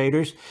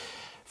administrators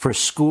for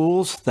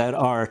schools that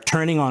are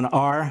turning on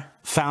our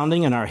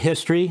founding and our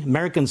history.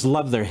 Americans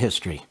love their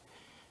history.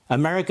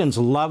 Americans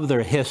love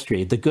their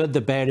history, the good, the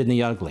bad, and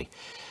the ugly.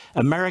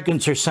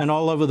 Americans are sent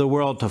all over the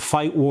world to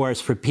fight wars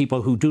for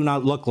people who do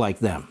not look like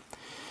them.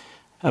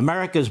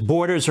 America's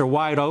borders are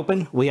wide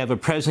open. We have a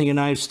president of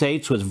the United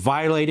States who is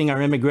violating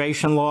our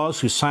immigration laws,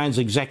 who signs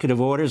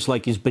executive orders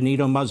like he's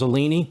Benito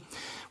Mussolini.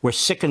 We're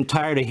sick and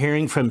tired of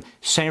hearing from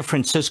San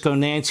Francisco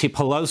Nancy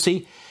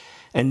Pelosi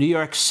and New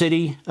York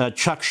City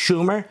Chuck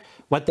Schumer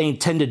what they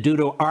intend to do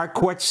to our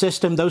court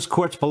system. Those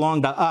courts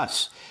belong to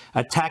us.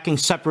 Attacking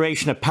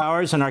separation of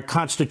powers and our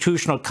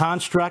constitutional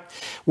construct.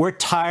 We're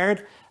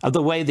tired of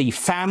the way the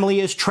family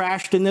is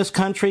trashed in this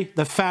country,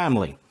 the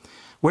family.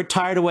 We're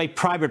tired of the way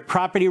private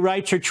property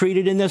rights are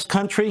treated in this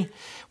country.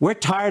 We're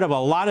tired of a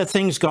lot of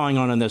things going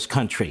on in this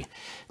country.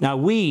 Now,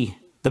 we,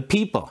 the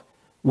people,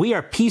 we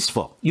are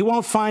peaceful. You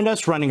won't find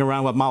us running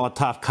around with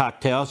Molotov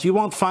cocktails. You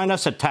won't find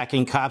us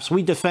attacking cops.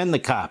 We defend the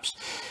cops.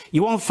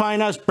 You won't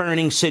find us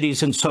burning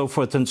cities and so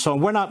forth and so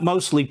on. We're not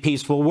mostly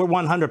peaceful. We're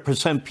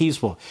 100%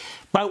 peaceful.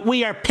 But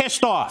we are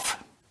pissed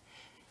off,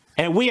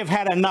 and we have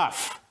had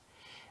enough,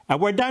 and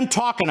we're done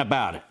talking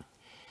about it.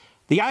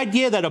 The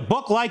idea that a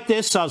book like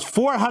this sells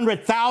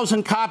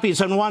 400,000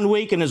 copies in 1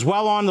 week and is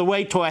well on the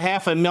way to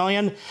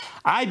 500,000,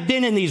 I've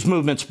been in these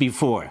movements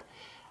before.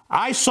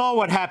 I saw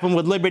what happened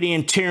with Liberty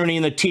and Tyranny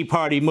in the Tea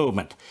Party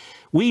movement.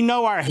 We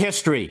know our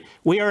history.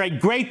 We are a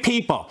great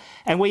people,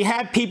 and we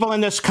have people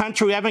in this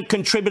country who haven't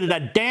contributed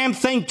a damn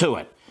thing to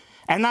it,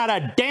 and not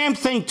a damn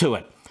thing to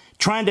it,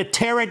 trying to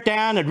tear it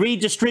down and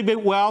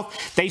redistribute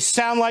wealth. They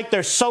sound like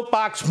they're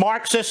soapbox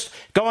Marxists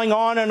going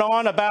on and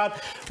on about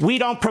we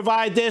don't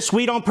provide this,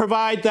 we don't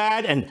provide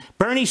that, and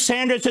Bernie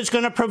Sanders is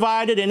going to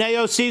provide it, and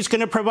AOC is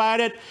going to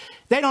provide it.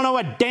 They don't know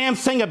a damn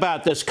thing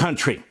about this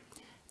country.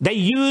 They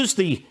use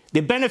the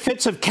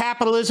benefits of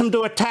capitalism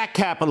to attack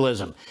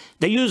capitalism.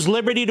 They use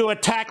liberty to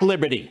attack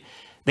liberty.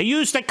 They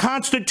use the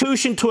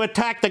Constitution to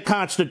attack the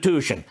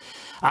Constitution.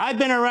 I've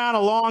been around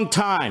a long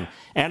time,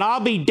 and I'll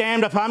be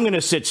damned if I'm going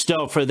to sit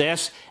still for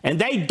this. And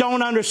they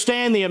don't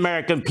understand the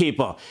American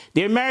people.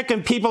 The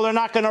American people are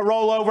not going to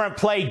roll over and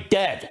play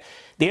dead.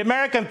 The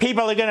American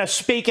people are going to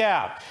speak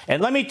out.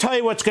 And let me tell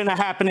you what's going to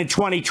happen in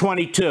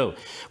 2022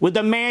 with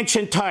the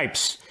Manchin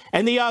types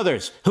and the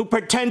others who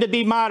pretend to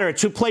be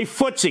moderates, who play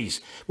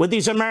footsies with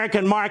these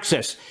American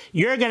Marxists.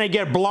 You're going to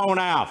get blown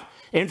out.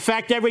 In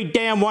fact, every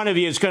damn one of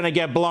you is going to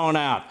get blown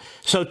out.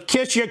 So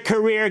kiss your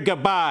career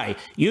goodbye.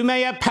 You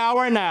may have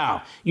power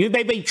now. You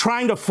may be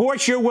trying to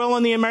force your will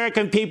on the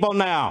American people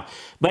now,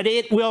 but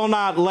it will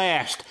not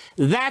last.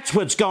 That's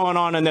what's going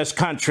on in this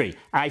country.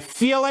 I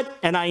feel it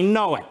and I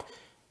know it.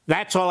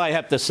 That's all I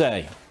have to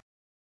say.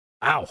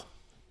 Ow.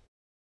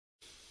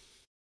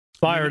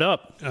 Fired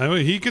up. I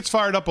mean, he gets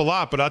fired up a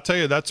lot, but I'll tell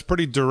you, that's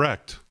pretty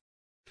direct.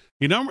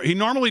 He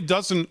normally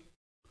doesn't.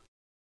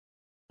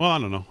 Well, I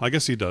don't know. I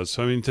guess he does.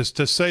 I mean,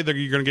 to say that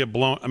you're going to get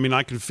blown, I mean,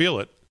 I can feel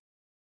it.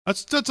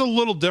 That's a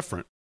little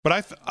different.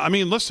 But I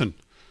mean, listen,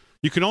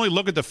 you can only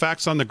look at the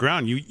facts on the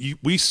ground.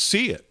 We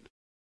see it.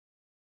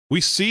 We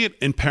see it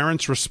in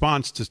parents'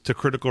 response to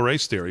critical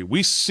race theory.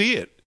 We see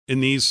it in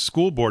these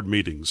school board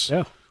meetings.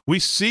 Yeah. We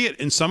see it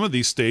in some of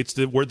these states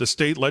where the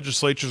state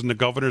legislatures and the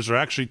governors are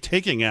actually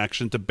taking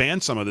action to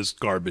ban some of this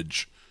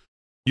garbage.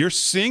 You're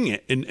seeing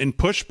it in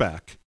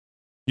pushback.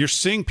 You're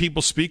seeing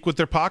people speak with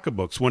their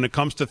pocketbooks when it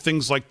comes to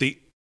things like the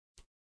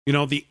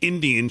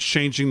Indians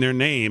changing their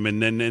name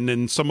and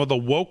then some of the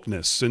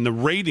wokeness and the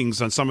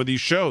ratings on some of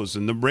these shows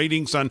and the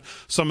ratings on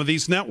some of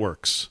these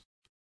networks.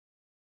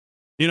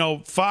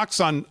 Fox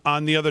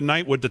on the other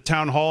night with the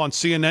town hall on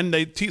CNN,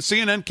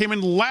 CNN came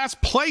in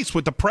last place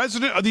with the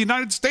president of the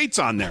United States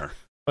on there.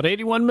 But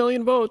 81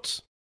 million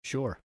votes.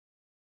 Sure.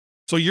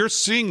 So you're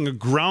seeing a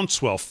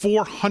groundswell,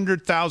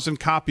 400,000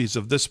 copies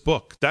of this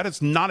book. That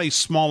is not a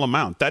small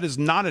amount. That is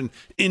not an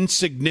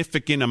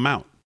insignificant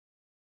amount.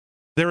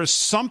 There is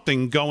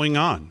something going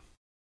on.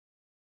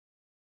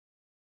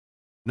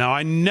 Now,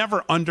 I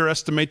never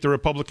underestimate the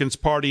Republican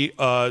Party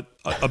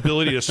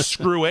ability to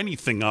screw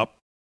anything up.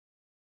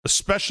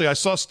 Especially, I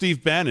saw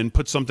Steve Bannon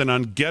put something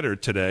on Getter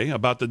today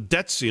about the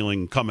debt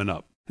ceiling coming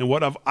up. And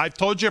what I've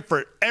told you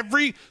for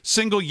every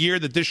single year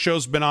that this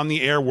show's been on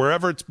the air,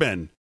 wherever it's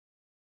been,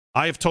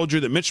 I have told you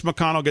that Mitch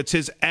McConnell gets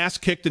his ass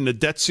kicked in the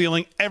debt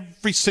ceiling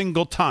every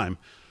single time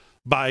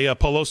by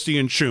Pelosi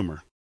and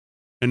Schumer.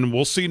 And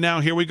we'll see now.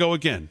 Here we go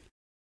again.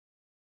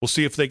 We'll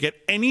see if they get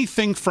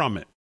anything from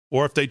it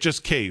or if they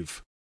just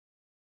cave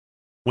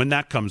when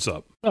that comes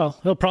up. Well,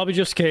 he'll probably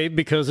just cave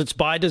because it's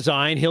by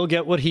design. He'll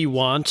get what he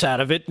wants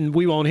out of it, and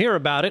we won't hear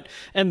about it,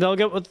 and they'll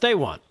get what they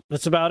want.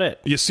 That's about it.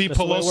 You see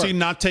Pelosi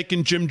not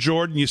taking Jim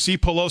Jordan. You see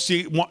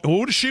Pelosi.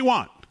 Who does she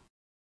want?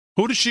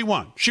 Who does she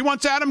want? She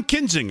wants Adam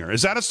Kinzinger.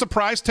 Is that a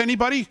surprise to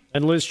anybody?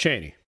 And Liz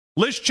Cheney.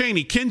 Liz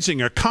Cheney,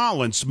 Kinzinger,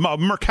 Collins,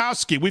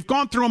 Murkowski. We've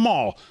gone through them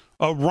all.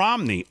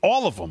 Romney,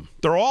 all of them.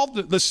 They're all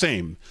the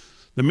same.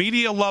 The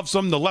media loves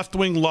them. The left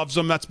wing loves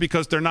them. That's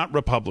because they're not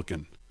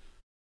Republican.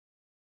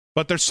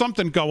 But there's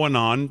something going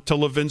on. To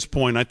Levin's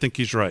point, I think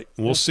he's right.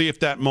 We'll see if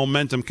that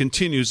momentum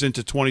continues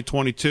into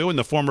 2022, and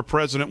the former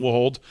president will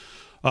hold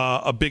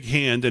a big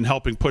hand in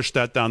helping push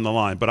that down the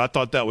line. But I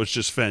thought that was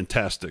just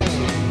fantastic.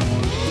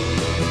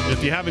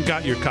 If you haven't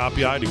got your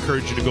copy, I'd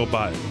encourage you to go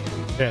buy it.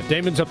 Yeah,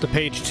 Damon's up to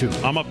page 2.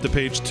 I'm up to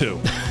page 2.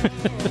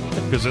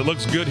 Because it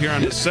looks good here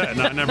on the set,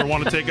 and I never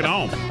want to take it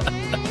home.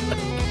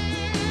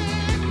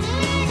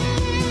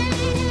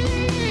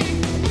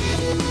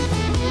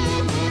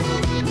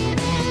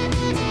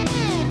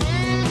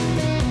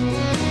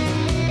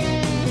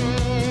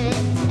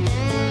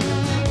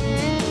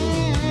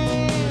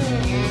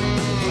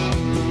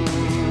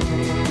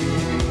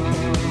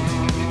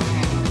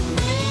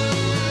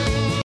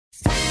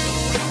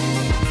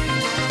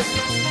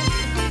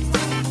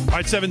 All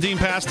right, 17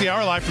 past the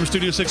hour, live from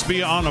Studio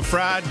 6B on a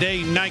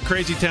Friday night.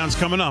 Crazy Town's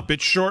coming up.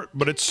 It's short,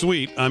 but it's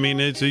sweet. I mean,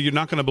 you're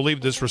not going to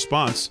believe this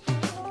response.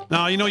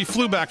 Now, he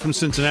flew back from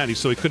Cincinnati,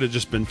 so he could have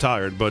just been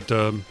tired. But,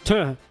 oh,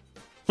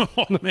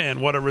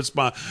 man, what a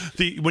response.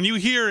 When you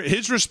hear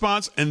his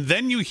response and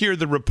then you hear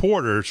the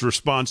reporter's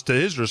response to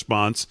his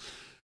response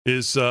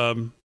is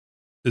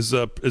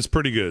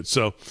pretty good.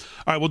 So, all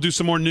right, we'll do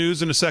some more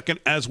news in a second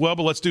as well,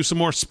 but let's do some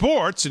more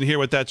sports and hear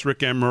what that's Rick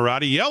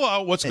Emirati.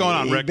 Yellow, what's going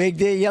on, Rick? Big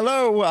day,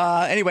 yellow.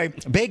 Anyway,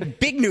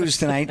 big news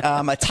tonight.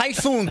 A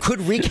typhoon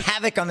could wreak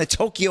havoc on the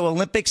Tokyo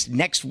Olympics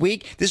next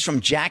week. This is from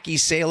Jackie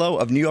Salo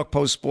of New York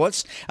Post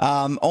Sports.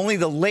 Only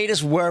the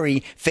latest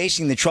worry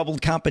facing the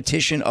troubled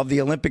competition of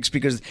the Olympics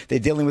because they're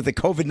dealing with the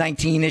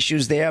COVID-19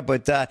 issues there.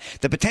 But the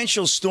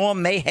potential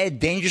storm may head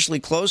dangerously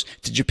close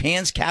to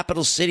Japan's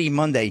capital city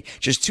Monday,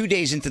 just 2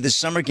 days into the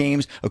summer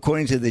games,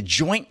 according to the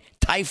Joint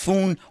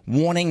Typhoon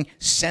Warning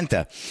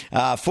Center.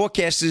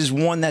 Forecasters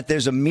warn that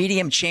there's a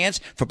medium chance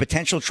for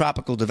potential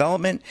tropical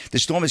development. The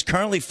storm is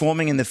currently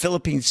forming in the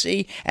Philippine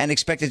Sea and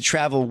expected to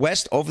travel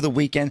west over the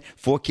weekend,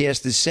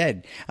 forecasters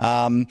said.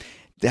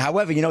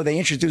 However, they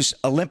introduced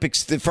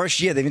Olympics the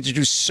first year. They've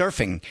introduced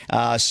surfing.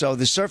 So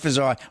the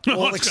surfers are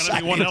all it's excited. It's going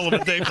to be one hell of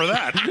a day for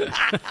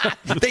that.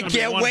 They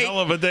can't wait. One hell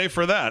of a day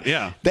for that,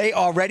 yeah. They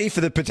are ready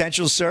for the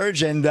potential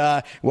surge, and,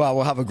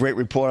 we'll have a great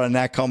report on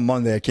that come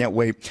Monday. I can't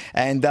wait.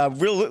 And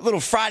real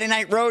little Friday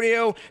night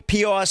rodeo,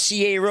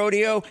 PRCA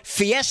rodeo,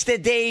 Fiesta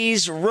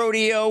Days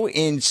rodeo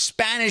in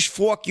Spanish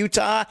Fork,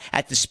 Utah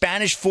at the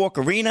Spanish Fork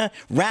Arena.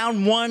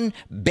 Round 1,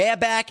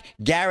 bareback,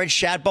 Garrett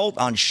Shadbolt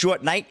on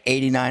short night,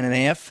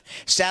 89.5.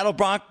 Saddle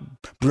Bronc,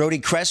 Brody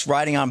Crest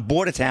riding on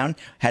Bordertown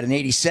had an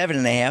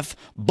 87.5.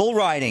 Bull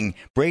riding,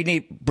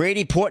 Brady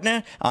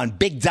Portner on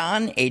Big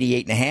Don,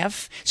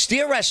 88.5.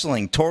 Steer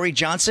wrestling, Tori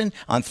Johnson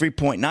on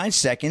 3.9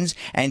 seconds.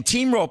 And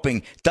team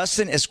roping,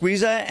 Dustin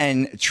Esquiza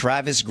and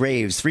Travis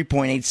Graves,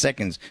 3.8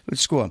 seconds. Good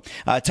score.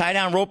 Tie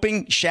down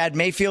roping, Shad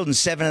Mayfield in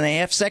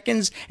 7.5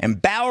 seconds.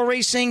 And bower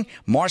racing,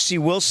 Marcy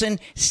Wilson,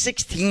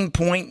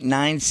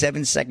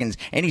 16.97 seconds.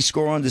 Any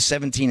score under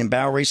 17 in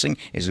bower racing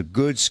is a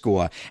good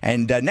score.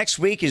 And next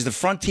week is the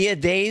Frontier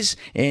Days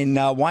in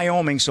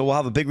Wyoming, so we'll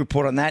have a big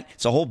report on that.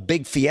 It's a whole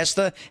big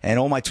fiesta, and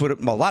a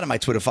lot of my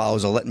Twitter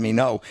followers are letting me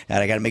know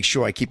that I got to make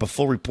sure I keep a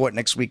full report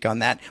next week on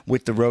that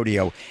with the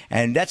rodeo.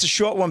 And that's a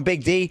short one,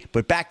 Big D,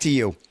 but back to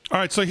you. All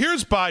right, so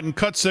here's Biden,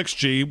 cut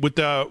 6G, with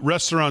the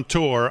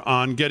restaurateur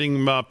on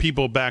getting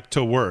people back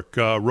to work.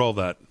 Roll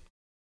that.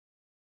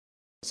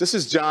 This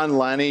is John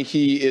Lanny.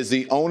 He is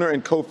the owner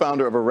and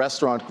co-founder of a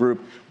restaurant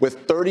group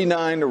with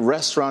 39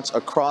 restaurants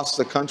across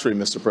the country,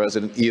 Mr.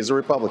 President. He is a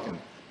Republican.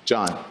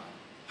 John.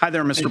 Hi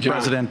there, Mr.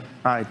 President.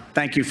 Hi.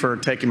 Thank you for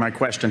taking my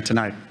question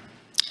tonight.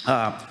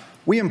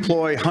 We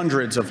employ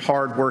hundreds of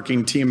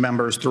hardworking team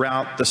members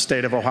throughout the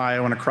state of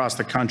Ohio and across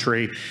the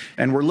country,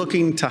 and we're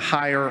looking to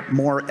hire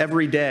more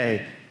every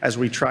day as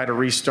we try to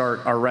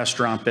restart our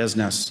restaurant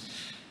business.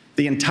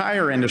 The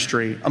entire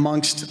industry,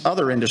 amongst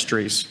other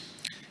industries,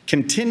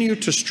 continue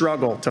to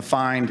struggle to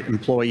find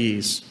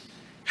employees.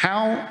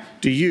 How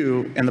do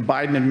you and the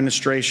Biden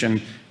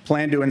administration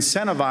plan to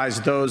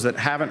incentivize those that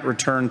haven't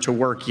returned to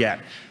work yet?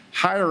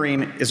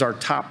 Hiring is our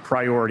top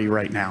priority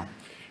right now.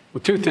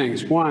 Well, two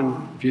things.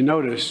 One, if you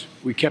notice,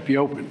 we kept you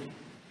open.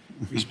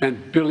 We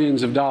spent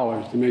billions of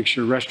dollars to make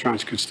sure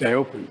restaurants could stay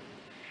open.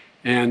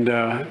 And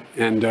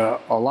a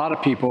lot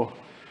of people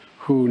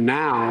who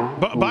now.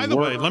 By the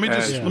way, let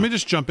me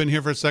just jump in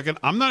here for a second.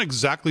 I'm not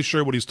exactly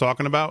sure what he's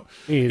talking about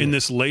in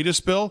this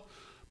latest bill,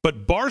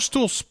 but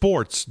Barstool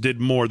Sports did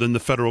more than the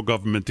federal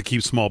government to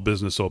keep small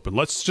business open.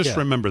 Let's just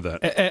remember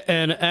that.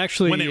 And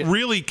actually, when it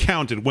really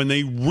counted, when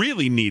they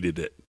really needed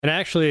it. And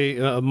actually,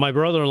 my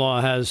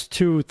brother-in-law has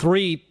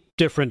 3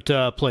 different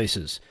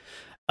places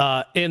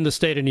in the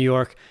state of New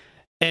York,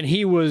 and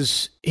he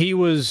was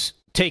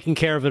taking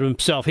care of it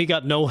himself. He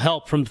got no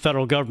help from the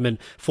federal government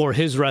for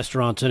his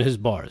restaurants and his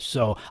bars.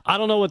 So I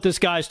don't know what this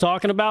guy's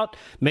talking about.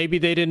 Maybe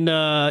they didn't,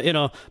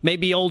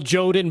 maybe old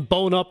Joe didn't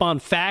bone up on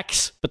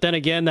facts, but then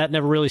again, that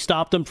never really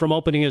stopped him from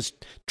opening his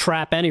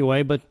trap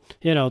anyway. But,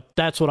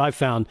 that's what I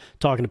found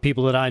talking to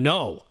people that I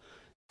know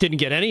didn't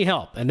get any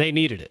help, and they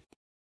needed it.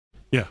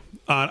 Yeah.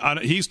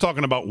 He's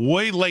talking about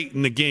way late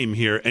in the game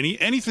here.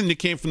 Anything that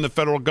came from the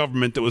federal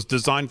government that was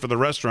designed for the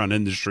restaurant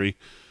industry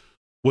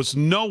was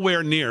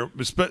nowhere near,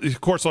 of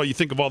course, all you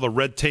think of all the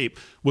red tape,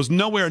 was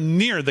nowhere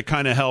near the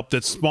kind of help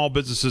that small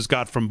businesses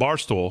got from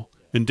Barstool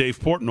and Dave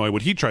Portnoy,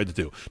 what he tried to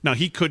do. Now,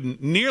 he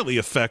couldn't nearly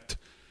affect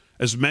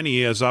as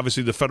many as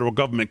obviously the federal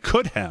government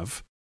could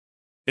have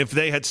if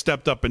they had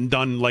stepped up and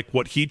done like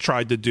what he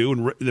tried to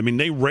do. And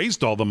they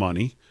raised all the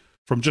money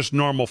from just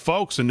normal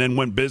folks and then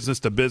went business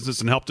to business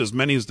and helped as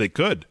many as they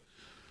could.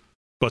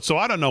 But so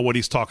I don't know what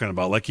he's talking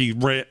about. Like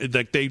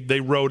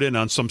they rode in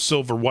on some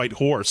silver white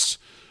horse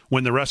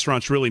when the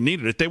restaurants really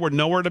needed it. They were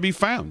nowhere to be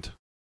found.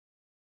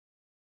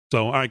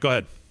 So, all right, go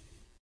ahead.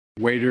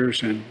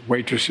 Waiters and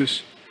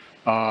waitresses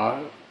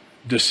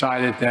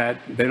decided that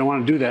they don't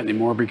want to do that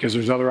anymore because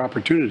there's other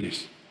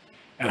opportunities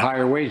at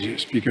higher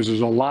wages, because there's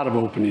a lot of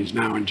openings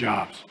now in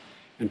jobs,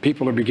 and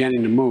people are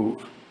beginning to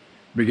move.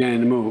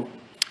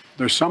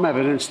 There's some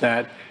evidence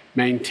that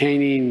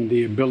maintaining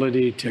the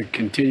ability to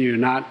continue to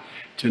not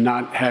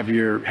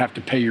have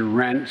to pay your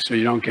rent so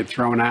you don't get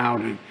thrown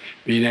out, and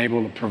being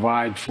able to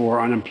provide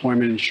for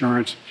unemployment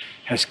insurance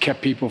has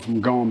kept people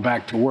from going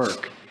back to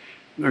work.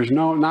 There's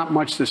not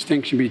much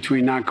distinction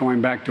between not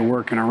going back to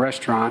work in a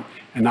restaurant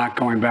and not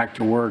going back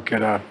to work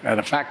at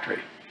a factory.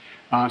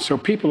 So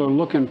people are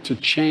looking to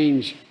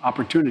change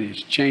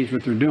opportunities, change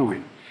what they're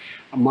doing.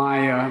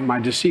 My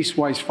deceased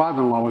wife's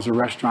father-in-law was a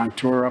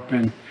restaurateur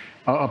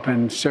up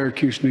in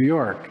Syracuse, New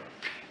York.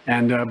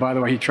 And by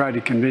the way, he tried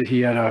to convince,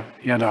 he had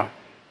a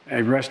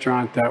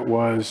restaurant that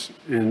was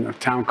in a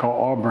town called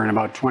Auburn,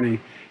 about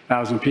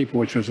 20,000 people,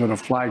 which was a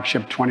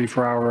flagship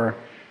 24-hour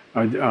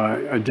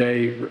a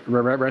day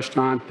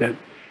restaurant that,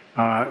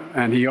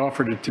 and he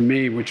offered it to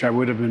me, which I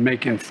would have been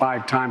making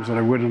 5 times what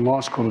I would in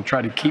law school, to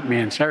try to keep me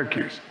in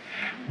Syracuse.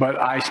 But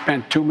I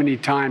spent too many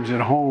times at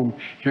home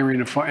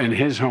hearing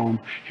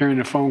hearing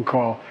a phone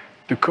call.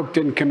 The cook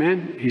didn't come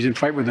in. He's in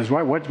fight with his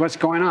wife. What's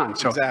going on?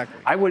 So exactly.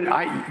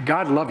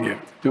 God love you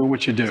doing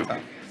what you do.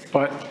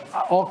 But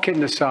all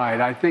kidding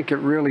aside, I think it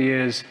really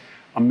is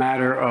a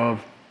matter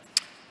of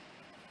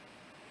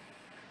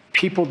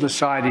people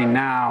deciding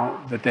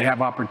now that they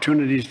have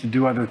opportunities to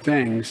do other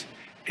things,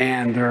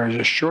 and there is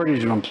a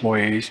shortage of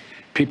employees.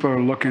 People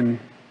are looking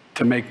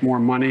to make more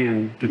money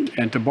and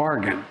to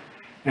bargain.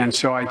 And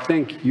so I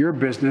think your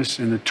business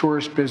and the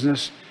tourist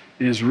business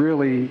is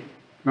really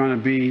going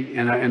to be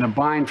in a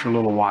bind for a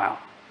little while.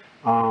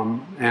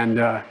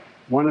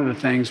 One of the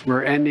things,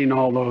 we're ending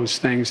all those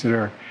things that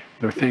are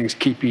There are things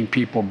keeping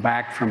people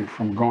back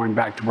from going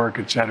back to work,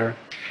 et cetera.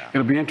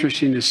 It'll be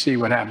interesting to see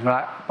what happens.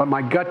 But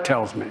my gut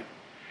tells me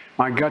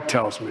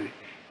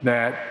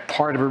that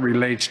part of it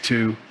relates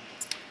to,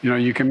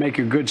 you can make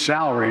a good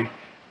salary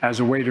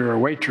as a waiter or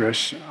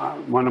waitress.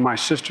 One of my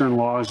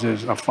sister-in-laws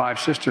of 5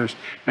 sisters,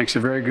 makes a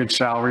very good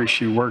salary.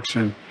 She works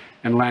in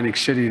Atlantic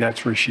City.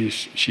 That's where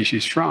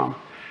she's from.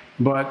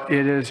 But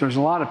there's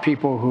a lot of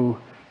people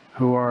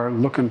who are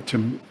looking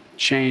to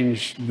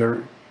change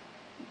their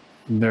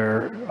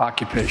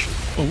occupation.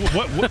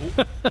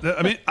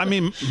 I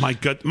mean, my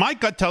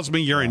gut tells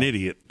me you're an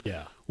idiot.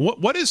 Yeah.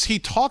 What is he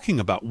talking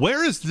about?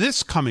 Where is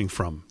this coming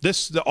from?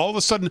 All of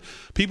a sudden,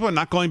 people are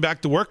not going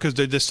back to work because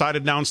they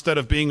decided now, instead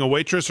of being a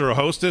waitress or a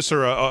hostess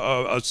or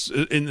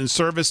in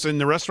service in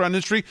the restaurant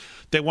industry,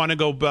 they want to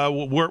go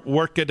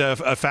work at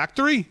a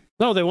factory?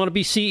 No, they want to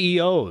be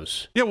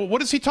CEOs. Yeah, well,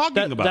 what is he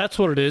talking about? That's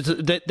what it is.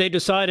 They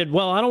decided,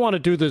 well, I don't want to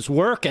do this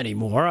work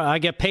anymore. I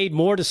get paid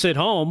more to sit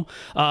home.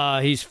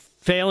 He's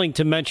failing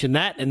to mention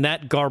that in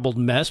that garbled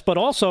mess, but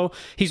also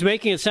he's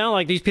making it sound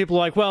like these people are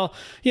like, well,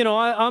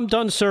 I'm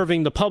done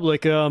serving the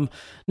public.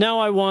 Now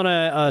I want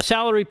a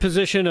salary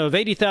position of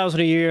 $80,000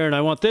 a year, and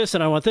I want this,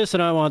 and I want this,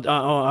 and I want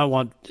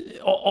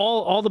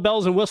all the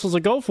bells and whistles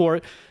that go for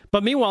it.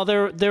 But meanwhile,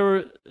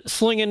 they're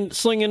slinging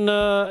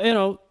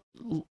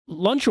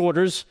lunch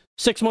orders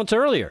 6 months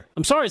earlier.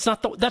 I'm sorry,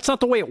 that's not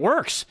the way it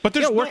works. But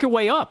you work your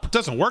way up. It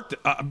doesn't work.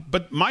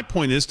 But my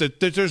point is that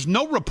there's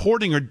no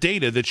reporting or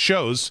data that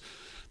shows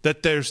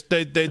that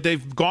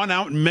they've gone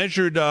out and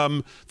measured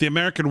the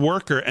American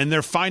worker, and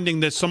they're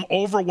finding that some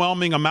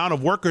overwhelming amount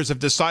of workers have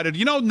decided,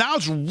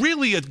 now's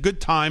really a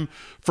good time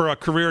for a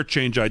career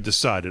change. I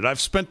decided.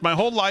 I've spent my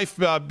whole life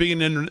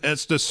being in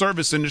the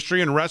service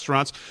industry and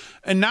restaurants,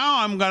 and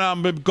now I'm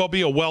going to go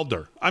be a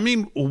welder. I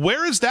mean,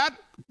 where is that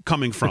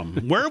coming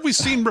from? Where have we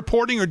seen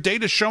reporting or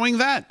data showing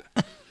that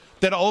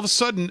all of a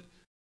sudden,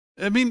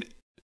 I mean,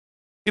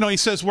 he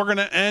says we're going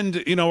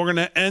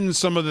to end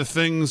some of the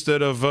things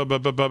that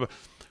have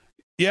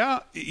yeah,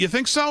 you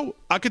think so?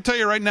 I could tell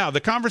you right now,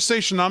 the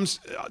conversations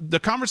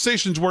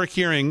we're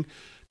hearing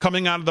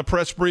coming out of the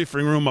press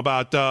briefing room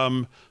about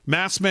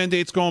mask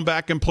mandates going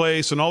back in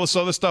place and all this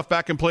other stuff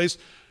back in place.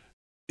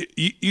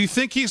 You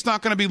think he's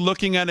not going to be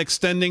looking at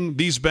extending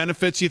these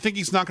benefits? You think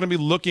he's not going to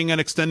be looking at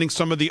extending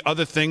some of the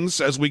other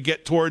things as we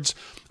get towards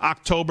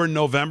October,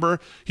 November?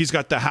 He's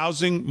got the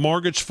housing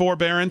mortgage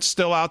forbearance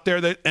still out there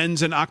that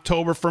ends in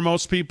October for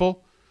most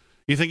people.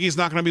 You think he's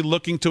not going to be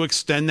looking to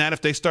extend that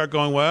if they start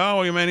going, well,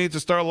 we may need to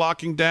start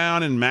locking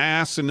down and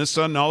masks and this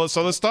and all this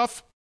other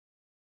stuff?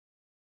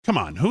 Come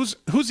on, who's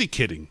he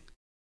kidding?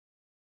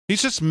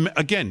 He's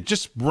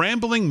just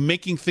rambling,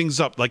 making things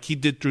up like he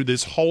did through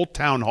this whole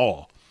town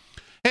hall.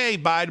 Hey,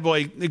 Biden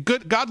boy,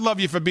 God love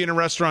you for being a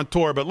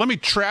restaurateur, but let me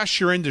trash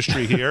your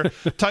industry here.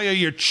 Tell you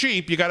you're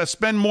cheap, you got to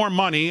spend more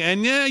money,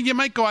 and yeah, you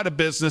might go out of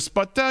business,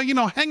 but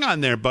hang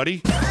on there,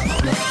 buddy.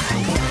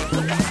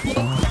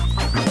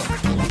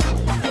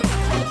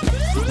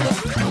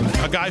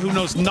 A guy who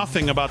knows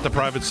nothing about the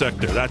private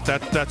sector.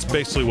 That's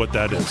basically what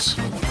that is.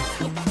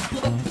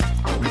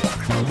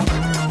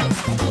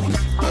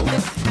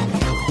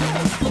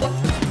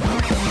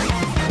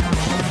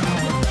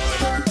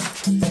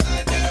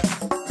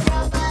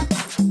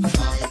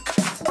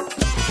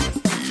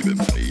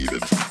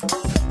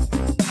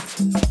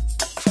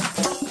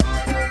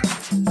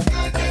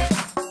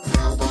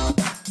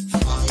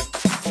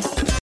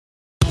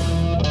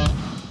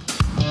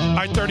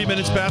 All right, 30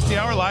 minutes past the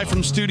hour, live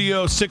from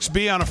Studio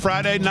 6B on a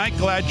Friday night.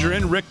 Glad you're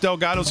in. Rick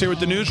Delgado's here with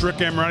the news.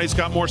 Rick Amorati's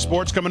got more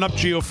sports coming up.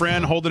 Gio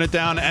Fran holding it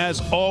down as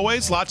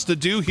always. Lots to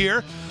do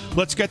here.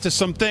 Let's get to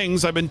some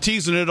things. I've been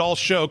teasing it all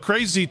show.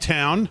 Crazy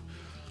town.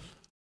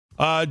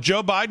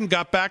 Joe Biden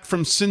got back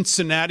from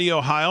Cincinnati,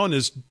 Ohio, in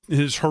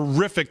his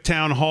horrific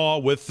town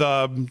hall with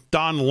Don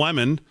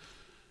Lemon,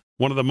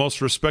 one of the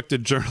most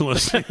respected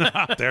journalists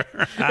out there.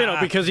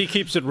 Because he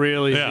keeps it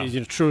real.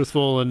 He's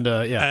truthful, and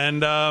yeah.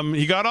 And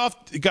he got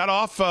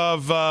off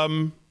of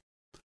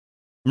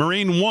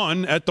Marine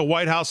One at the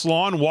White House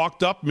lawn,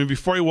 walked up, and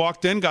before he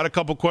walked in, got a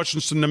couple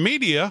questions from the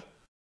media.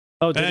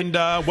 Oh,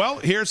 well,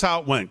 here's how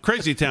it went.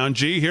 Crazy Town,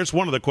 G. Here's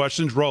one of the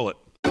questions. Roll it.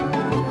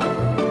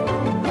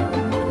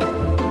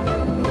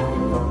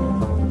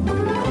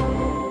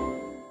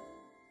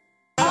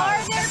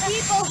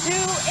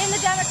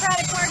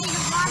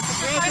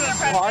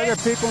 Are there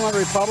people in the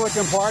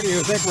Republican Party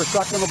who think we're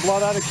sucking the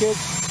blood out of kids?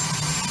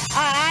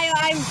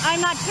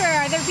 I'm not sure.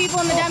 Are there people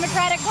in the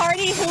Democratic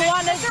Party who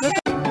want to...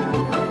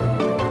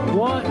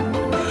 What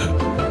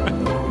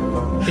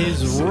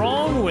is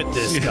wrong with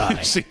this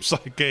guy? Seems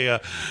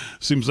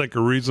like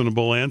a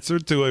reasonable answer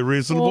to a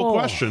reasonable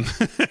question.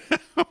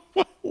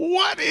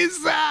 What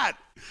is that?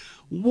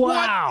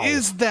 Wow. What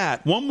is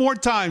that? One more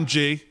time,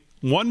 G.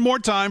 One more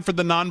time for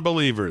the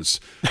non-believers.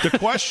 The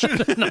question,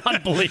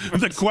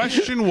 the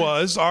question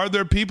was, are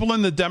there people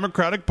in the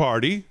Democratic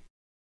Party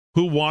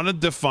who want to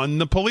defund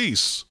the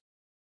police?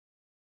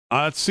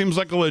 It seems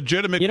like a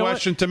legitimate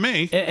question to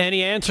me. And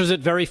he answers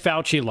it very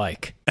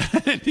Fauci-like.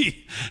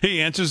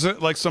 he answers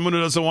it like someone who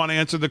doesn't want to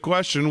answer the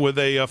question with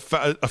a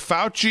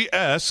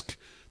Fauci-esque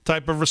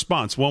type of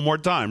response. One more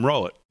time.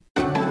 Roll it.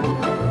 Are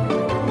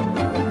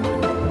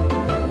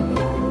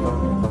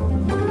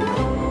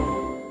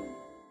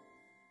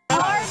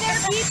there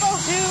people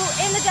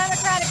who, in the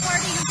Democratic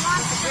Party, who want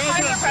to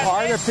retire the president?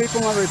 Are there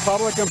people in the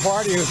Republican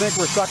Party who think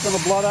we're sucking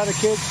the blood out of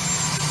kids?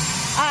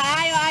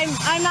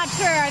 I'm not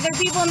sure. Are there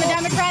people in the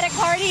Democratic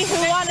Party who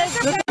want to...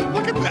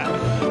 Look at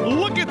that.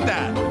 Look at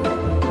that.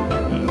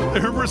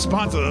 Her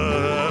response,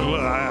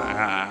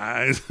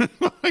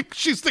 like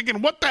she's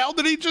thinking, what the hell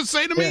did he just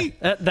say to me?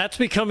 That's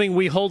becoming,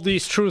 we hold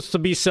these truths to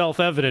be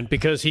self-evident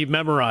because he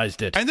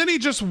memorized it. And then he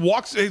just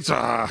walks, and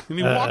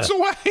he walks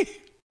away.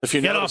 If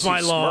you Get notice, off my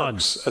he lawn.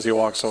 smirks as he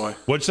walks away.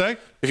 What'd you say?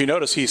 If you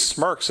notice, he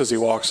smirks as he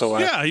walks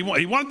away. Yeah,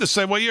 he wanted to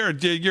say, well, you're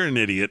an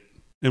idiot,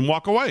 and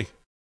walk away.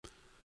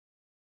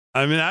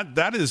 I mean,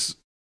 that is,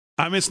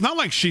 I mean, it's not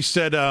like she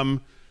said,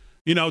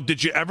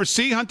 did you ever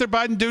see Hunter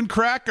Biden doing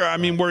crack? Or, I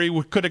mean, where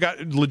he could have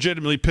got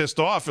legitimately pissed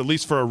off, at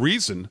least for a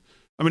reason.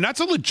 I mean, that's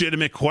a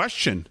legitimate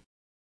question.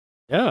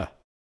 Yeah,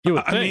 you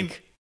would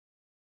think.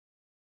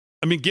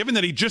 I mean, given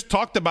that he just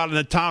talked about it in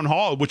the town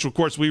hall, which, of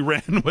course, we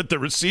ran with the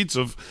receipts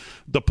of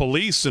the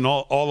police and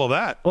all of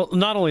that. Well,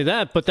 not only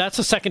that, but that's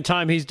the second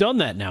time he's done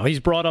that now. He's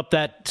brought up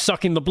that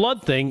sucking the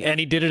blood thing, and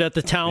he did it at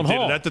the town hall. He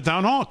did it at the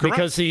town hall, correct.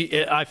 Because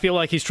I feel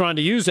like he's trying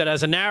to use that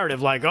as a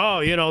narrative, like,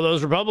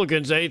 those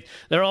Republicans,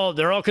 they're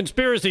all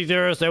conspiracy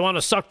theorists. They want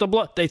to suck the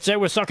blood. They say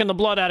we're sucking the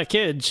blood out of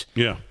kids.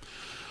 Yeah.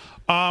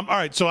 All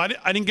right, so I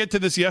didn't get to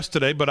this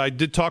yesterday, but I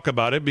did talk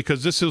about it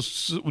because this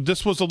was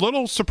a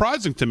little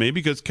surprising to me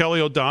because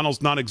Kelly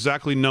O'Donnell's not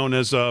exactly known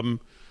as to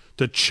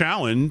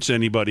challenge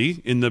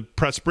anybody in the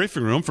press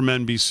briefing room from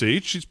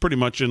NBC. She's pretty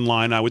much in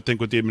line, I would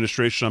think, with the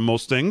administration on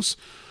most things.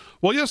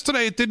 Well,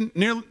 yesterday it didn't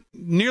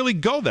nearly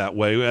go that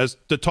way as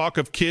the talk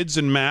of kids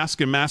and mask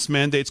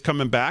mandates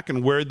coming back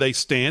and where they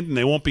stand, and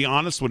they won't be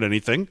honest with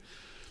anything.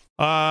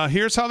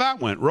 Here's how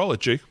that went. Roll it,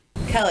 G.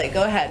 Kelly,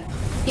 go ahead.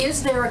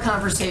 Is there a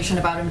conversation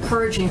about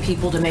encouraging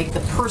people to make the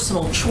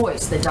personal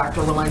choice that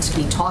Dr.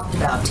 Walensky talked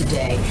about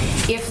today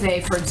if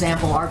they, for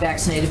example, are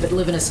vaccinated but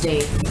live in a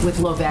state with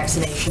low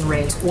vaccination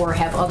rates or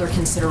have other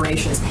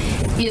considerations?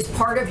 Is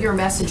part of your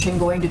messaging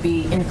going to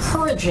be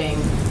encouraging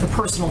the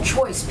personal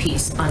choice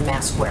piece on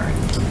mask wearing?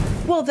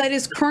 Well, that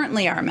is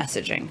currently our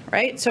messaging,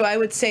 right? So I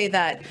would say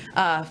that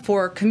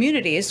for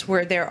communities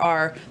where there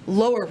are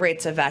lower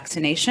rates of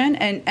vaccination,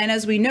 and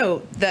as we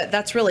know,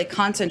 that's really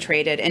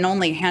concentrated in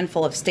only a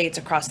handful of states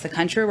across the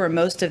country where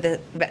most of the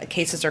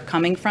cases are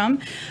coming from,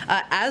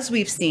 as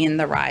we've seen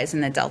the rise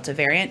in the Delta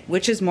variant,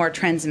 which is more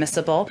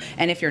transmissible,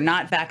 and if you're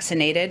not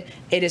vaccinated,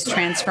 it is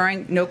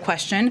transferring, no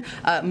question,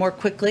 more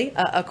quickly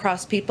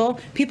across people.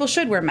 People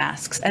should wear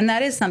masks, and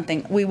that is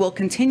something we will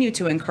continue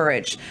to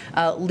encourage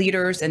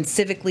leaders and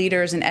civic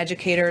leaders and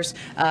educators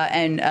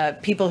and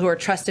people who are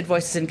trusted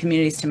voices in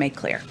communities to make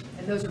clear.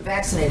 And those are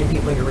vaccinated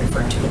people you're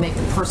referring to make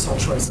the personal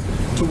choice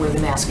to wear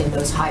the mask in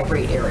those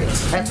high-rate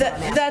areas.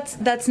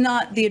 That's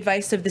not the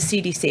advice of the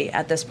CDC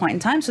at this point in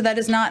time, so that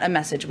is not a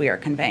message we are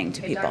conveying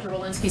to people. Dr.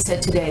 Walensky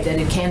said today that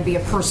it can be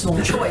a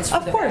personal choice for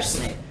the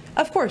vaccinated.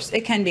 Of course,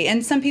 it can be.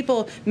 And some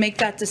people make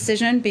that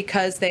decision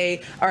because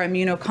they are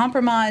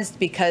immunocompromised,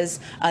 because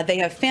they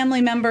have family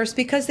members,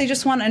 because they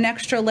just want an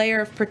extra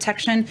layer of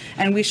protection,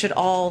 and we should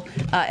all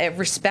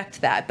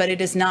respect that. But it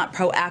is not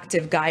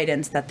proactive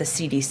guidance that the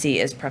CDC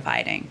is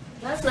providing.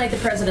 Last night, the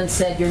president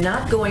said you're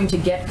not going to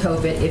get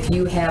COVID if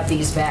you have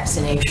these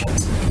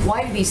vaccinations.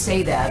 Why did he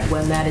say that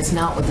when that is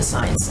not what the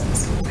science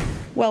says?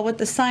 Well, what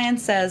the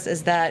science says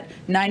is that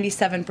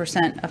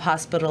 97% of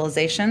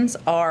hospitalizations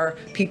are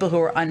people who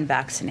are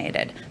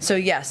unvaccinated. So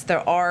yes,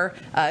 there are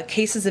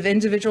cases of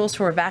individuals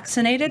who are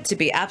vaccinated, to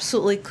be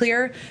absolutely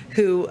clear,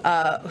 who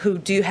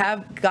do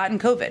have gotten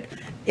COVID.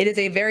 It is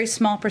a very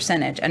small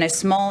percentage and a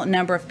small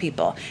number of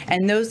people.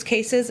 And those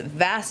cases,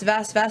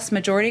 vast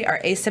majority are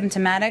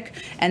asymptomatic,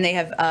 and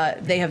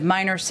they have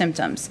minor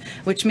symptoms,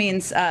 which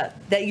means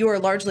that you are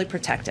largely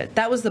protected.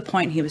 That was the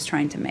point he was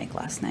trying to make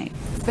last night.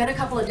 It's been a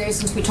couple of days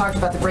since we talked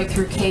about the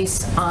breakthrough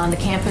case on the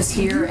campus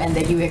here, and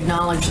that you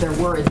acknowledged there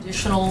were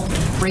additional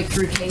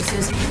breakthrough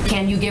cases.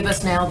 Can you give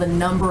us now the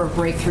number of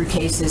breakthrough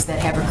cases that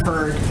have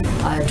occurred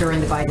during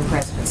the Biden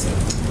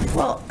presidency?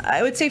 Well,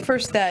 I would say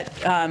first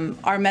that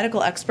our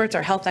medical experts,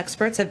 our health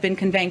experts, have been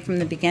conveying from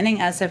the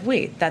beginning, as have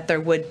we, that there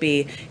would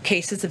be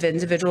cases of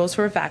individuals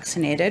who are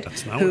vaccinated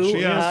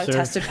who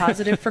tested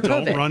positive for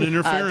COVID. Don't run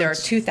interference. There are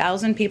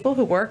 2,000 people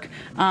who work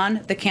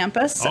on the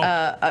campus.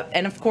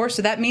 And of course,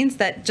 so that means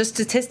that just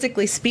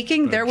statistically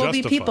speaking, there will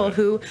be people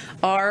who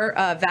are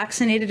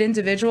vaccinated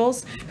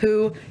individuals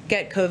who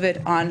get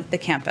COVID on the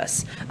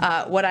campus.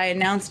 What I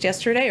announced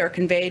yesterday or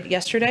conveyed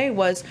yesterday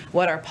was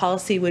what our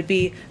policy would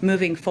be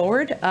moving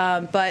forward.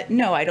 But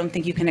no, I don't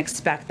think you can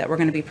expect that we're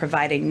going to be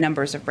providing numbers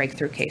numbers of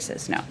breakthrough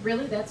cases. No.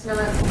 Really? That's not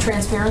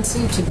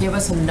transparency to give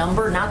us a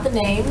number, not the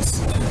names,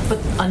 but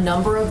a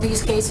number of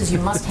these cases? You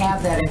must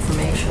have that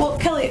information. Well,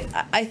 Kelly,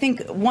 I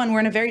think, one, we're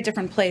in a very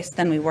different place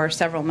than we were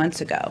several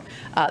months ago.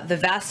 The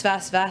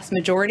vast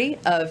majority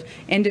of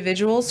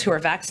individuals who are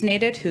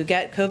vaccinated who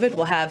get COVID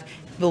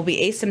will be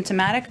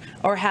asymptomatic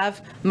or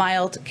have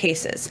mild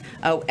cases.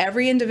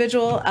 Every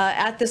individual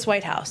at this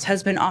White House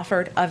has been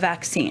offered a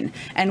vaccine,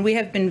 and we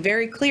have been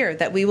very clear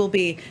that we will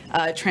be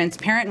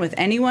transparent with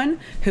anyone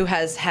who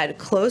has had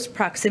close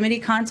proximity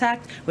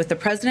contact with the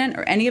president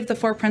or any of the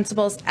 4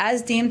 principals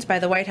as deemed by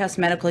the White House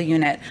Medical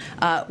Unit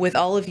with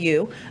all of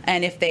you.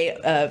 And if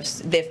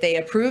they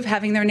approve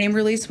having their name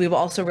released, we will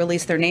also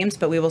release their names,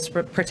 but we will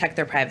protect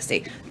their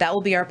privacy. That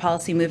will be our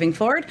policy moving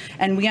forward,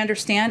 and we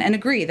understand and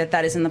agree that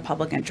that is in the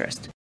public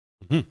interest.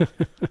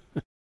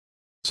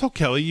 So,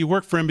 Kelly, you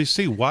work for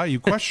NBC. Why are you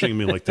questioning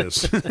me like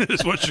this?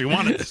 Is what she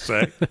wanted to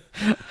say.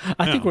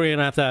 I think we're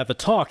going to have a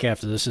talk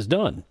after this is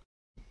done.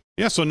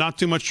 Yeah, so not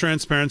too much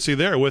transparency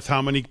there with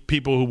how many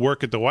people who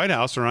work at the White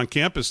House or on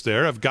campus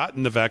there have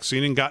gotten the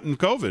vaccine and gotten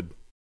COVID.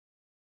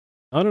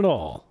 Not at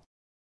all.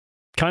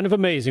 Kind of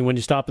amazing when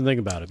you stop and think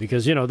about it,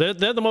 because, they're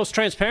the most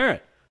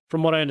transparent.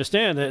 From what I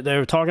understand, they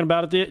were talking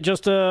about it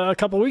just a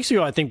couple of weeks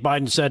ago. I think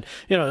Biden said,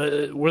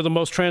 we're the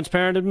most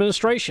transparent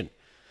administration.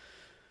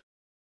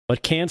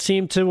 But can't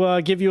seem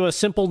to give you a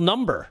simple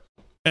number.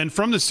 And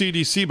from the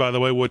CDC, by the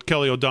way, what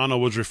Kelly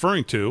O'Donnell was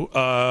referring to,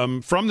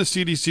 from the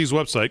CDC's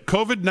website,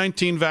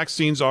 COVID-19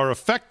 vaccines are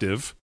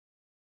effective.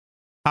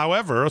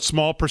 However, a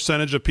small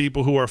percentage of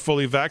people who are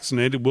fully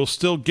vaccinated will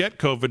still get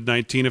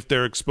COVID-19 if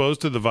they're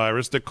exposed to the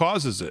virus that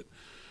causes it.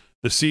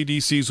 The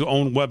CDC's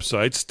own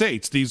website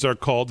states these are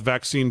called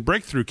vaccine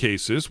breakthrough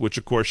cases, which,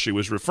 of course, she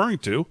was referring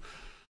to.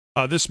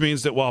 This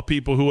means that while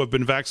people who have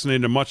been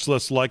vaccinated are much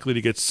less likely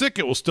to get sick,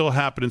 it will still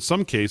happen in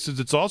some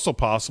cases. It's also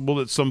possible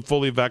that some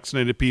fully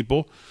vaccinated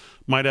people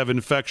might have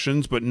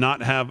infections but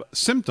not have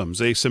symptoms,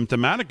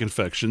 asymptomatic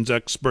infections.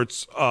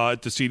 Experts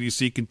at the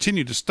CDC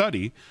continue to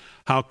study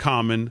how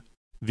common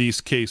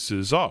these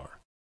cases are.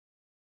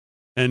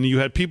 And you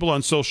had people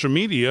on social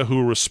media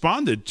who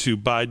responded to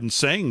Biden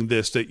saying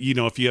this, that,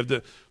 if you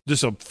have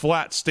just a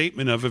flat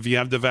statement of if you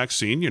have the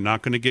vaccine, you're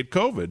not going to get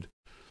COVID.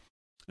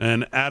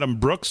 And Adam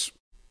Brooks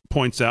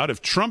points out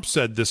if Trump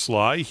said this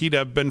lie, he'd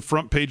have been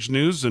front page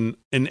news in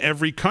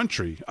every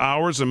country.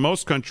 Ours and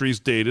most countries'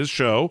 data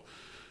show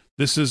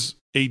this is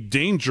a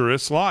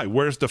dangerous lie.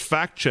 Where's the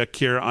fact check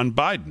here on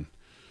Biden?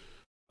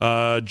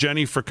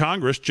 Jenny for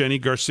Congress, Jenny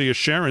Garcia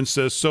Sharon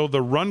says, so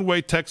the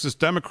runaway Texas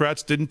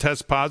Democrats didn't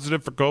test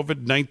positive for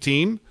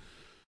COVID-19?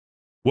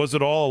 Was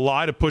it all a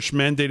lie to push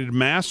mandated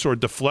masks or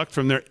deflect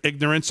from their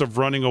ignorance of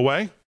running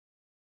away?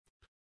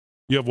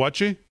 You have what,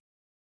 G?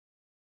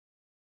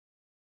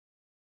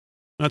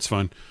 That's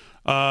fine.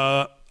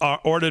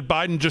 Or did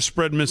Biden just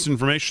spread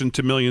misinformation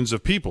to millions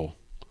of people?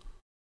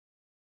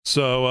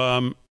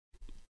 So,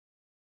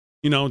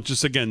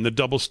 just again, the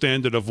double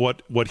standard of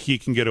what he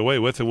can get away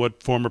with and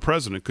what former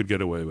president could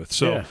get away with.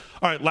 So, All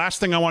right,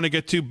 last thing I want to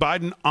get to,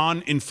 Biden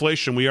on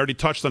inflation. We already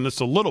touched on this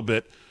a little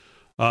bit,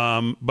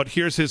 but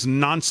here's his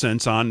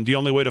nonsense on the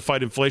only way to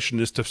fight inflation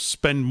is to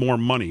spend more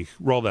money.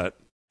 Roll that.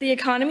 The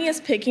economy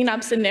is picking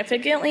up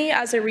significantly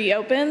as it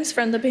reopens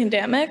from the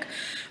pandemic.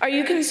 Are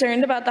you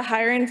concerned about the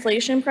higher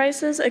inflation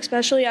prices,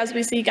 especially as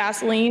we see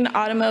gasoline,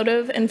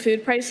 automotive, and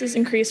food prices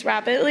increase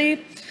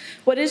rapidly?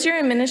 What is your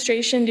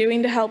administration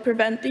doing to help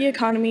prevent the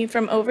economy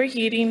from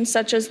overheating,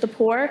 such as the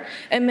poor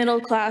and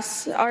middle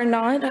class are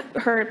not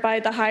hurt by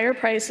the higher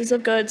prices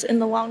of goods in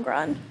the long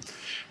run?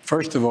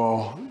 First of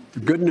all, the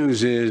good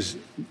news is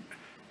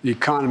the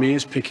economy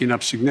is picking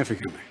up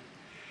significantly.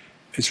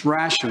 It's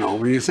rational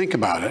when you think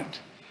about it.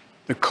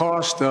 The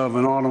cost of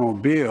an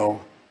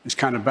automobile is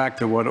kind of back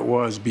to what it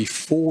was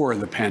before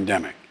the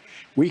pandemic.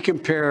 We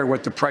compare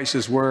what the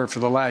prices were for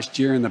the last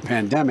year in the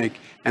pandemic,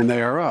 and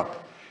they are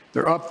up.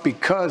 They're up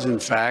because, in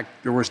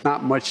fact, there was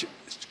not much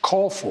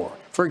call for.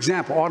 For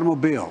example,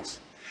 automobiles.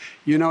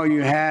 You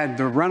had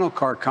the rental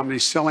car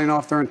companies selling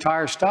off their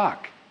entire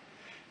stock.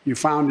 You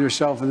found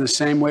yourself in the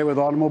same way with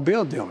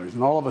automobile dealers.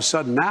 And all of a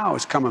sudden now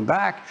it's coming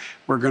back.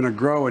 We're going to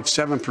grow at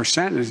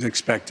 7% as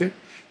expected.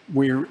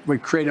 We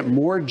created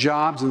more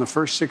jobs in the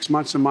first 6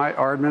 months of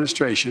our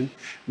administration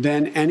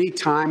than any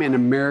time in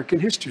American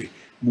history.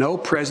 No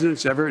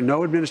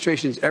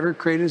administration has ever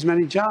created as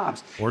many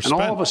jobs. And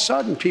all of a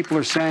sudden, people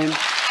are saying,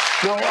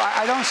 no,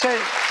 I don't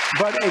say,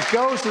 but it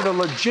goes to the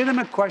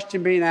legitimate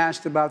question being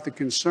asked about the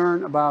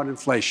concern about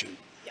inflation.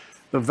 Yes.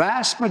 The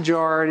vast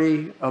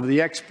majority of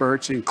the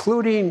experts,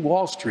 including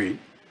Wall Street,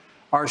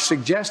 are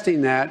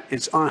suggesting that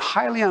it's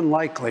highly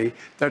unlikely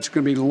that it's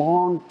going to be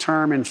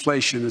long-term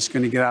inflation that's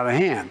going to get out of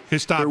hand. Hey,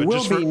 stop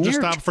it. Just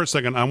stop for a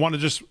second.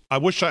 I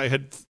wish I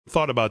had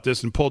thought about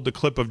this and pulled the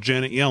clip of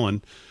Janet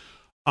Yellen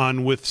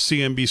on with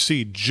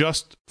CNBC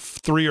just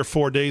 3 or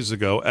 4 days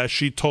ago, as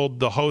she told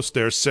the host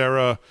there,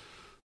 Sarah,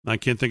 I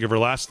can't think of her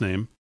last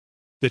name,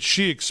 that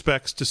she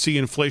expects to see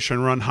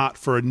inflation run hot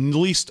for at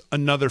least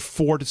another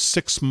 4 to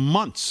 6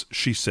 months,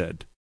 she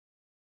said.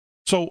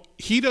 So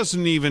he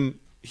doesn't even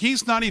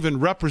he's not even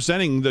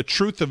representing the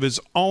truth of his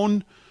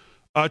own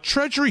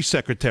Treasury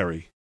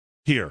Secretary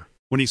here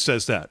when he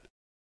says that.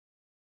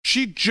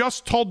 She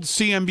just told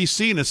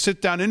CNBC in a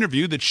sit-down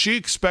interview that she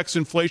expects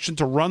inflation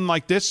to run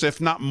like this,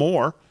 if not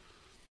more.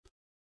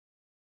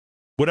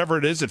 Whatever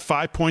it is, at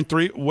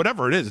 5.3,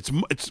 whatever it is,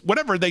 it's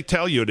whatever they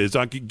tell you it is.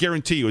 I can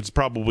guarantee you it's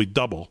probably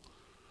double.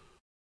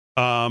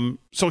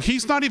 So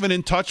he's not even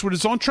in touch with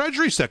his own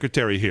Treasury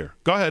Secretary here.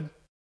 Go ahead.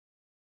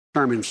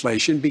 Term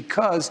inflation,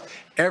 because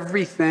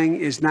everything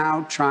is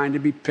now trying to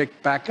be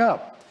picked back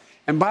up.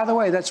 And by the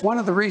way, that's one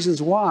of the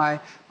reasons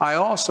why I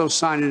also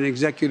signed an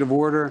executive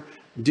order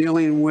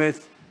dealing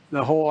with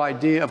the whole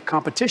idea of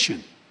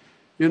competition.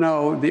 You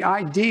know, the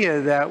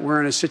idea that we're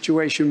in a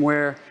situation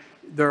where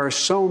there are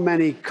so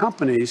many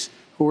companies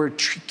who are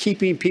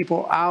keeping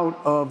people out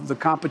of the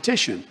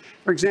competition.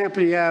 For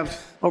example, you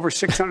have over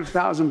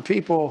 600,000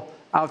 people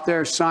out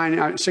there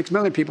signing, 6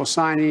 million people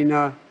signing,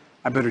 I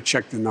better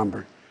check the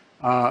number,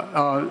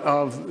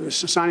 of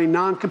signing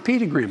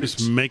non-compete agreements.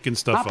 Just making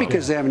stuff Not up.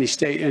 because they have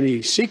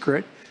any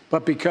secret,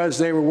 but because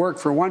they work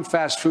for one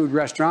fast food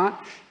restaurant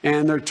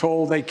and they're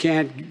told they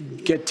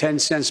can't get 10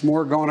 cents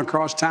more going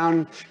across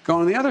town,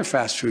 going to the other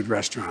fast food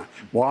restaurant.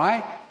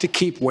 Why? To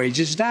keep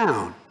wages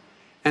down.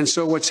 And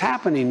so what's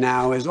happening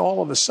now is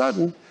all of a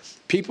sudden,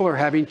 people are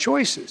having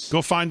choices.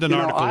 Go find an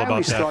article about that. I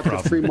always thought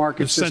the free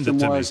market system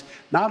was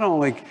not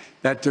only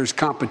that there's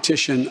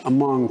competition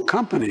among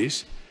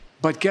companies,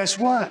 but guess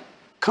what?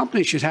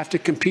 Companies should have to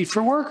compete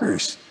for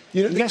workers.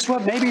 And guess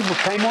what? Maybe we'll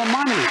pay more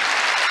money.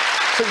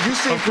 So you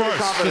seem pretty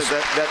confident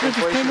that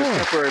inflation is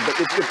temporary,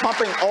 but if you're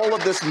pumping all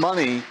of this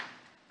money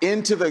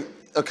into the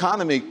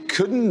economy,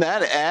 couldn't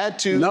that add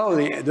to... No, look,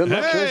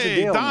 here's the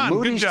deal. Don,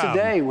 Moody's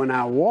today, when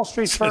a Wall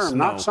Street firm,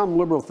 not some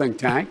liberal think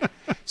tank,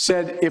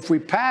 said if we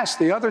pass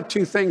the other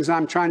two things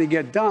I'm trying to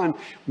get done,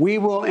 we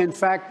will, in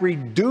fact,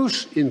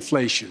 reduce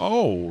inflation.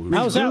 Oh,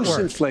 how's that work? Reduce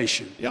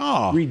inflation.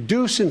 Yeah.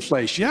 Reduce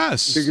inflation.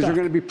 Yes. Because they're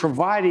going to be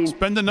providing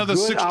Spend another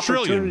good $6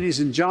 trillion. opportunities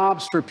and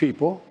jobs for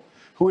people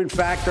who, in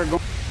fact, are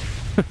going...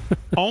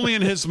 Only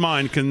in his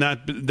mind can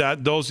that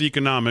those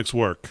economics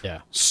work.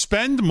 Yeah.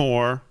 Spend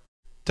more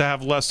to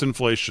have less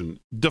inflation.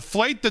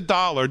 Deflate the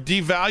dollar,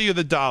 devalue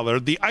the dollar.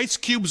 The ice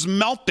cube's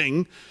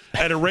melting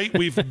at a rate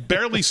we've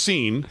barely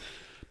seen.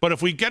 But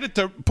if we get it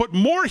to put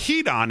more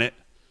heat on it,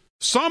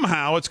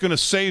 somehow it's going to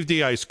save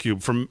the ice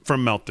cube from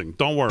melting.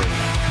 Don't worry.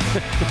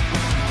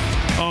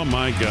 Oh,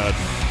 my God.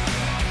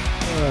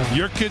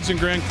 Your kids and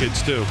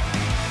grandkids, too.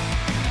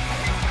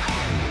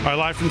 All right,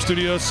 live from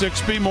Studio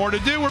 6B. More to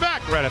do. We're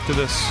back right after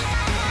this.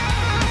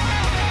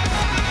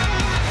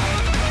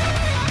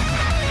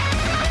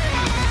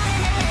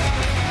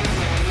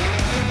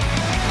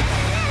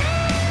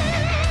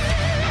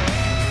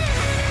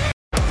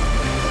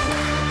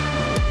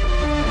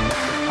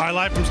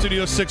 Live from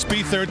Studio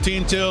 6B,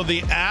 13 till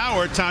the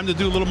hour. Time to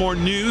do a little more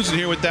news. And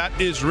here with that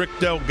is Rick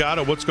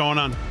Delgado. What's going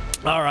on?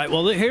 All right.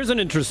 Well, here's an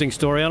interesting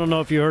story. I don't know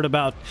if you heard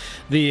about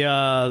the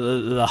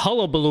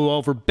hullabaloo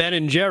over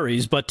Ben &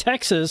 Jerry's, but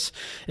Texas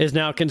is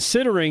now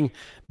considering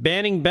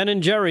banning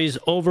Ben & Jerry's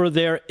over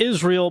their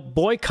Israel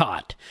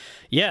boycott.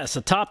 Yes,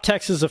 a top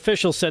Texas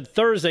official said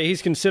Thursday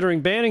he's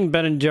considering banning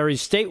Ben &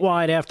 Jerry's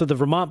statewide after the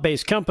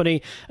Vermont-based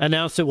company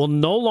announced it will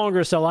no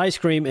longer sell ice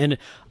cream in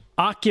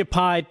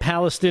occupied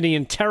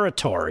Palestinian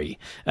territory,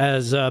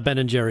 as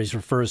Ben & Jerry's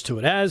refers to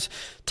it as.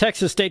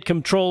 Texas State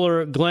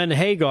Comptroller Glenn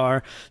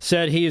Hagar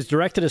said he has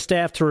directed a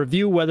staff to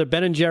review whether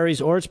Ben & Jerry's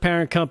or its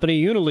parent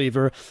company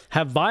Unilever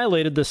have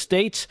violated the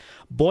state's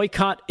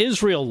boycott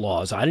Israel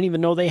laws. I didn't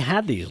even know they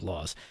had these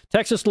laws.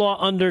 Texas law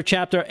under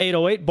Chapter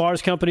 808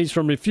 bars companies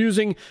from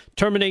refusing,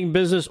 terminating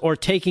business, or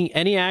taking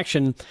any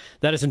action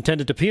that is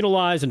intended to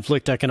penalize,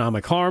 inflict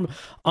economic harm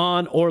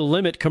on, or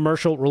limit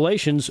commercial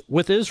relations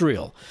with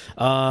Israel.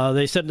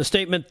 They said in a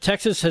statement,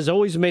 Texas has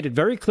always made it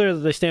very clear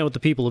that they stand with the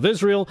people of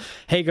Israel,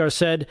 Hagar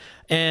said,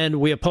 and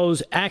we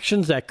oppose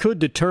actions that could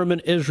determine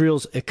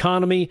Israel's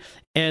economy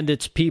and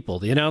its people.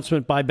 The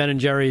announcement by Ben &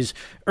 Jerry's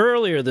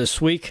earlier this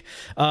week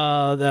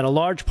that a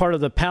large part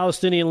of the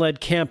Palestinian-led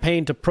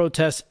campaign to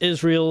protest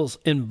Israel's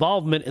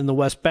involvement in the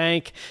West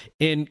Bank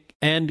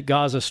and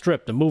Gaza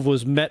Strip. The move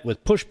was met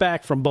with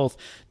pushback from both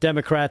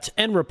Democrats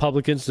and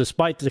Republicans,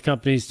 despite the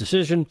company's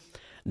decision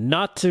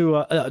not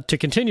to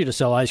continue to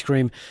sell ice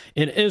cream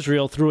in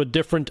Israel through a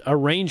different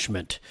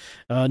arrangement.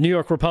 New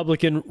York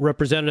Republican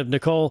Representative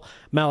Nicole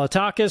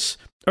Malliotakis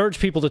urged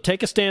people to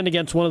take a stand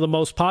against one of the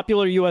most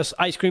popular U.S.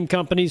 ice cream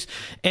companies,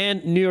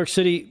 and New York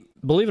City,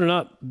 believe it or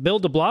not, Bill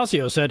de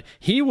Blasio said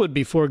he would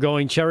be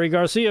foregoing Cherry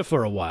Garcia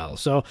for a while.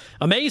 So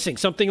amazing,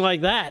 something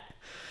like that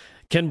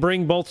can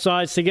bring both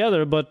sides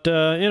together, but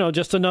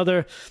just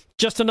another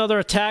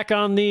attack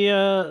on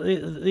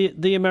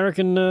the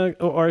American,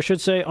 or I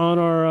should say, on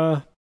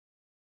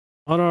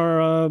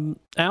our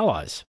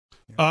allies.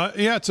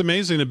 Yeah, it's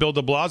amazing that Bill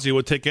de Blasio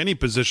would take any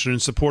position in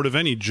support of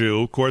any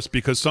Jew, of course,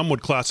 because some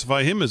would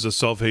classify him as a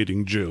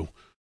self-hating Jew,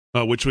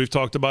 which we've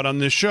talked about on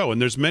this show,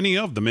 and there's many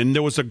of them. And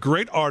there was a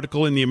great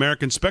article in the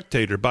American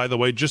Spectator, by the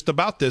way, just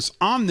about this,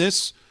 on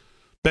this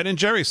Ben &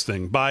 Jerry's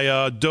thing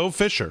by Dove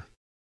Fisher.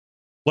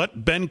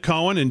 Let Ben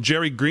Cohen and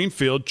Jerry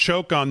Greenfield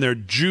choke on their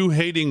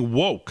Jew-hating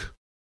woke.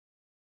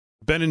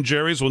 Ben and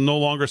Jerry's will no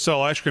longer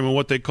sell ice cream in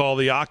what they call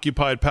the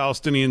occupied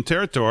Palestinian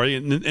territory.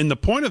 And the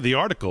point of the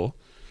article,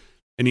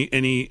 and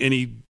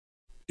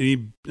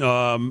he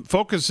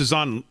focuses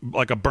on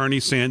like a Bernie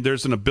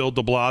Sanders and a Bill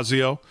de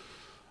Blasio,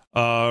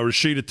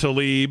 Rashida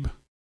Tlaib,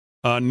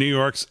 New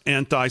York's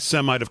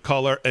anti-Semite of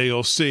color,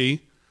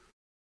 AOC.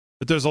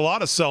 But there's a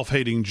lot of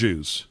self-hating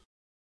Jews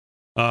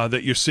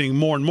that you're seeing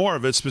more and more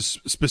of it,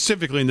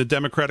 specifically in the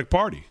Democratic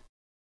Party.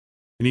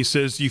 And he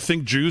says, you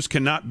think Jews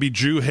cannot be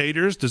Jew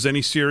haters? Does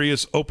any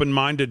serious,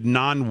 open-minded,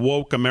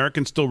 non-woke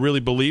American still really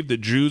believe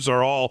that Jews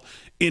are all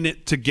in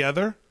it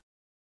together?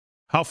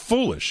 How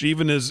foolish,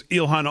 even as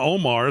Ilhan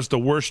Omar is the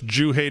worst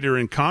Jew hater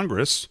in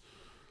Congress,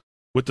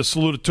 with the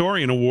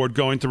salutatorian award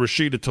going to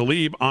Rashida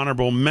Tlaib,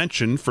 honorable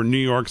mention for New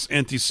York's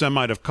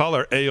anti-Semite of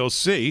color,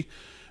 AOC,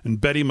 and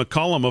Betty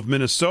McCollum of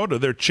Minnesota,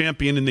 their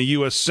champion in the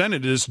U.S.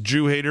 Senate is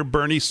Jew hater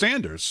Bernie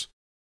Sanders.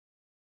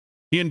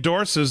 He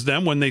endorses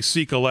them when they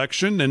seek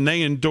election, and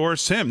they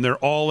endorse him. They're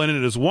all in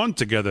it as one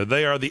together.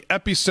 They are the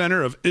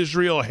epicenter of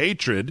Israel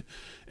hatred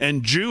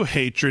and Jew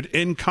hatred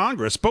in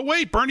Congress. But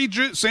wait, Bernie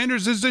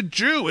Sanders is a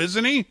Jew,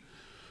 isn't he?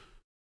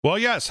 Well,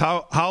 yes.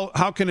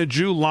 How can a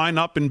Jew line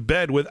up in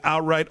bed with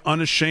outright,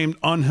 unashamed,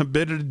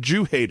 uninhibited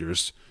Jew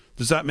haters?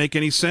 Does that make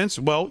any sense?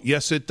 Well,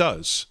 yes, it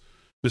does,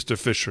 Mr.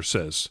 Fisher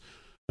says.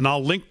 And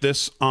I'll link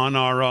this on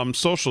our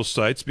social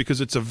sites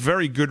because it's a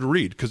very good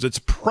read, because it's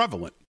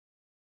prevalent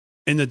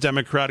in the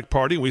Democratic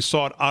Party. We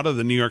saw it out of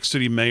the New York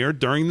City mayor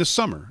during the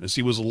summer as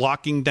he was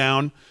locking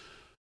down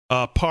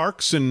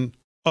parks and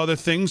other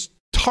things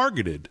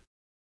targeted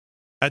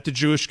at the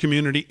Jewish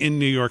community in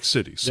New York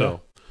City.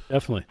 So, yeah,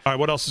 definitely. All right,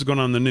 what else is going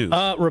on in the news?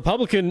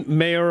 Republican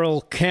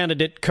mayoral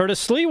candidate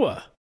Curtis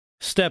Sliwa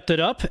stepped it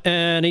up,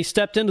 and he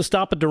stepped in to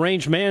stop a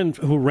deranged man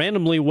who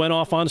randomly went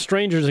off on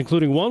strangers,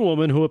 including one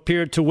woman who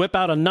appeared to whip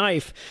out a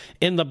knife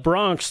in the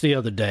Bronx the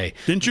other day.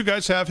 Didn't you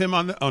guys have him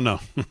on the... Oh, no.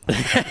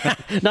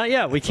 Not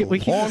yet. We keep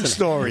Long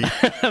story.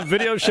 A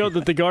video showed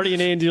that the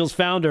Guardian Angels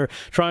found her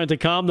trying to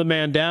calm the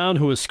man down,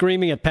 who was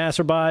screaming at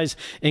passerbys,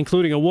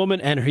 including a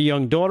woman and her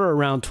young daughter,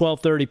 around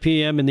 12:30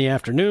 p.m. in the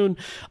afternoon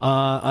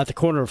at the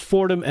corner of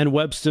Fordham and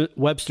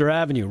Webster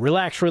Avenue.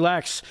 Relax,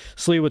 relax,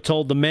 Sliwa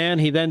told the man.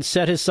 He then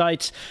set his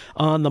sights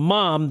on the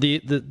mom,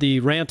 the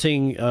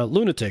ranting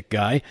lunatic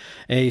guy.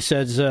 And he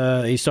says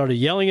he started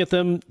yelling at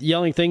them,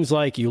 yelling things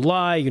like, "You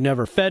lie, you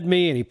never fed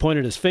me," and he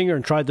pointed his finger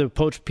and tried to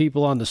approach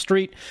people on the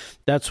street.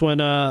 That's when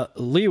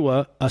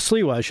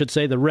Sliwa, I should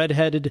say, the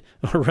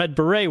red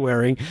beret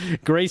wearing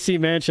Gracie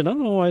Mansion, I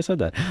don't know why I said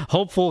that,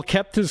 hopeful,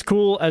 kept his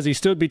cool as he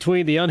stood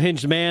between the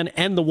unhinged man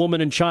and the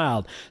woman and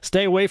child.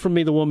 "Stay away from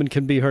me," the woman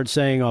can be heard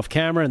saying off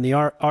camera, and the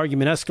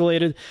argument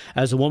escalated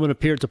as the woman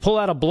appeared to pull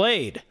out a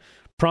blade,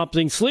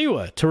 prompting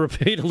Sliwa to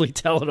repeatedly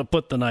tell her to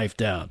put the knife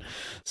down.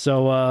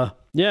 So,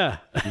 yeah,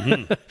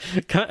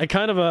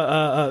 kind of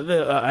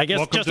I guess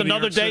welcome just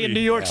another day in New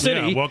York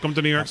City. Yeah, welcome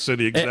to New York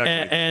City,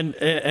 exactly.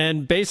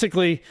 And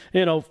basically,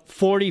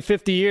 40,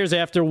 50 years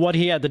after what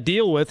he had to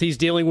deal with, he's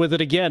dealing with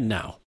it again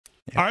now.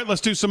 All right,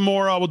 let's do some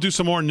more. We'll do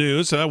some more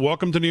news.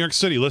 Welcome to New York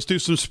City. Let's do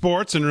some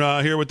sports. And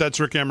here with that's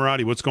Rick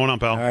Amorati. What's going on,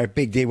 pal? All right,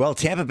 big deal. Well,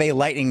 Tampa Bay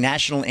Lightning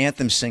national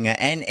anthem singer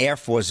and Air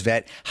Force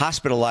vet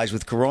hospitalized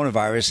with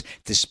coronavirus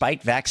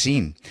despite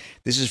vaccine.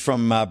 This is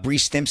from Bree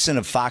Stimson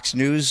of Fox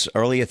News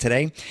earlier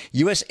today.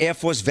 U.S. Air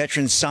Force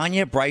veteran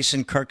Sonia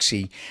Bryson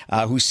Kirksey,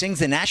 who sings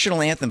the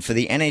national anthem for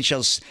the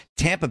NHL's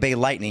Tampa Bay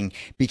Lightning,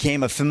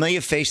 became a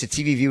familiar face to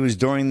TV viewers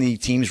during the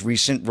team's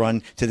recent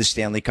run to the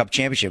Stanley Cup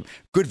Championship.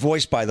 Good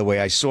voice, by the way.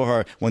 I saw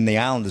her when the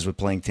Islanders were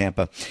playing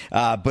Tampa.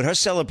 But her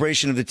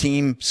celebration of the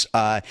team's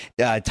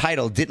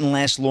title didn't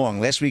last long.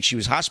 Last week, she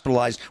was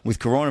hospitalized with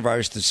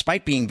coronavirus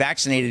despite being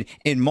vaccinated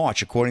in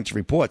March, according to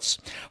reports.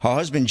 Her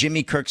husband,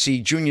 Jimmy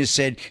Kirksey Jr.,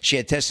 said she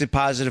had tested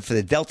positive for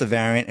the Delta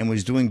variant and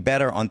was doing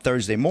better on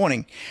Thursday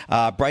morning.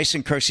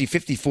 Bryson Kirksey,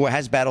 54,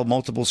 has battled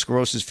multiple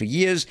sclerosis for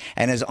years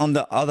and has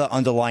other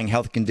underlying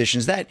health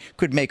conditions that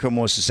could make her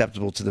more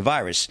susceptible to the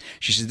virus.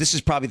 She said, "This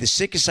is probably the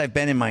sickest I've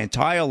been in my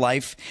entire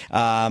life."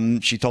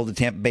 She told the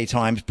Tampa Bay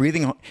Times,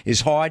 "Breathing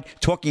is hard.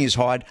 Talking is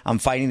hard. I'm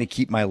fighting to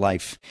keep my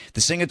life."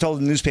 The singer told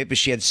the newspaper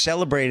she had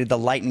celebrated the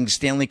Lightning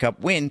Stanley Cup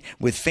win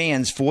with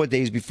fans 4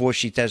 days before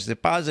she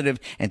tested positive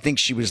and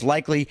thinks she was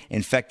likely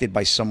infected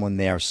by someone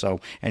there.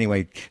 So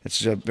anyway,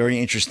 it's a very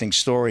interesting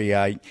story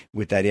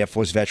with that Air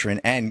Force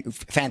veteran and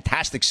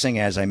fantastic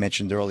singer, as I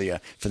mentioned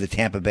earlier, for the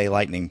Tampa Bay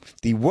Lightning,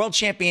 the world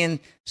champion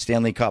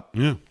Stanley Cup.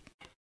 Yeah.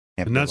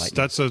 And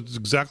that's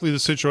exactly the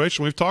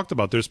situation we've talked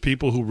about. There's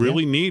people who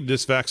really need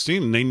this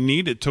vaccine, and they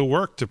need it to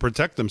work to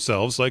protect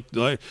themselves. Like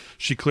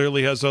she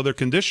clearly has other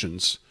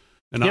conditions.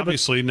 And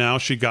obviously now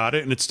she got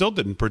it, and it still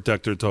didn't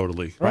protect her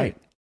totally. Right.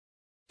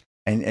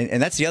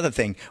 And that's the other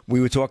thing.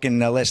 We were talking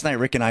last night,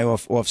 Rick and I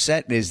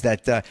offset, is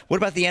that what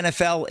about the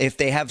NFL if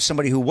they have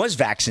somebody who was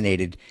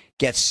vaccinated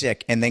gets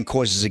sick and then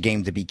causes a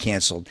game to be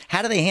canceled?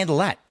 How do they handle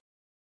that?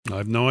 I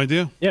have no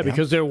idea. Yeah,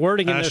 because they're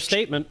wording in their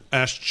statement.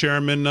 Ask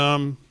Chairman...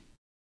 not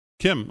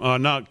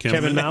Kim.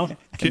 Chairman Mao?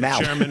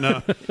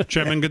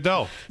 Chairman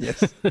Goodell.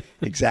 Yes,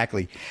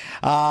 exactly.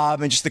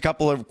 And just a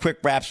couple of quick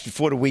wraps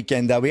before the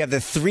weekend. We have the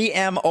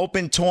 3M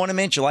Open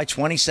Tournament, July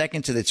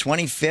 22nd to the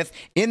 25th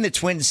in the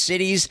Twin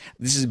Cities.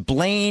 This is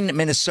Blaine,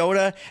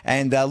 Minnesota,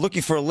 and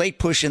looking for a late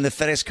push in the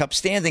FedEx Cup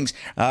standings.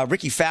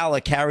 Ricky Fowler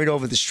carried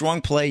over the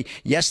strong play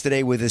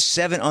yesterday with a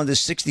 7 under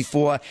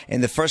 64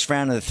 in the first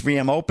round of the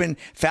 3M Open.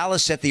 Fowler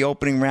set the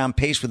opening round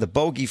pace with a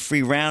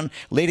bogey-free round,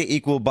 later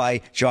equaled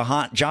by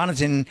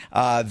Jonathan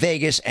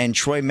Vegas and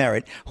Troy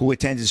Merritt, who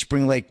attended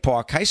Spring Lake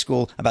Park High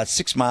School about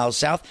 6 miles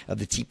south of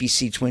the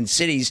TPC Twin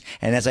Cities.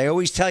 And as I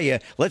always tell you,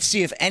 let's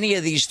see if any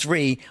of these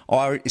three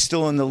are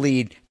still in the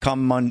lead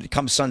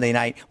come Sunday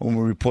night when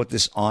we report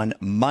this on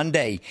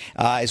Monday.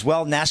 As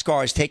well,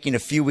 NASCAR is taking a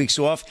few weeks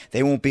off.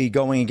 They won't be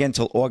going again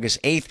until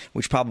August 8th,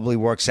 which probably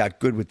works out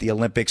good with the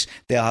Olympics.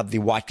 They'll have the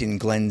Watkins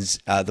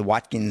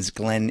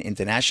Glen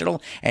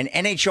International. And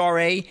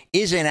NHRA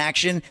is in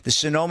action. The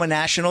Sonoma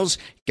Nationals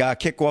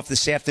kick off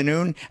this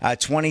afternoon,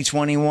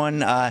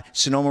 2021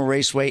 Sonoma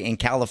Raceway in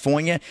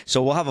California.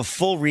 So we'll have a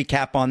full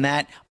recap on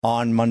that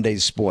on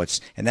Monday's Sports.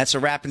 And that's a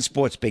wrap in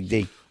sports, Big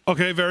D.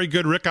 Okay, very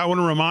good, Rick. I want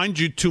to remind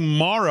you,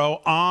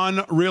 tomorrow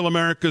on Real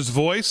America's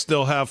Voice,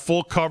 they'll have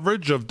full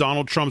coverage of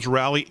Donald Trump's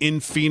rally in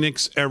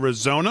Phoenix,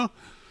 Arizona.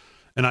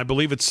 And I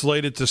believe it's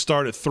slated to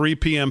start at 3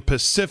 p.m.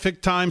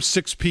 Pacific time,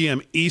 6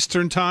 p.m.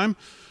 Eastern time.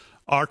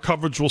 Our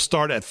coverage will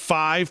start at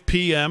 5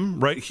 p.m.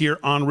 right here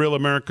on Real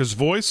America's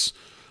Voice.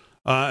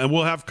 And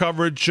we'll have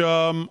coverage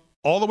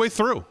all the way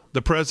through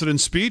the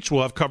president's speech.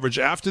 We'll have coverage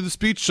after the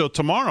speech. So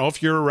tomorrow,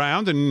 if you're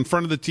around and in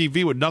front of the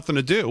TV with nothing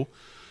to do,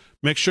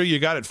 make sure you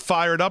got it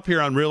fired up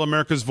here on Real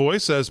America's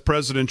Voice, as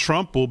President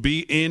Trump will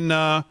be in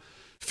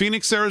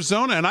Phoenix,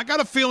 Arizona. And I got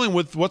a feeling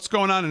with what's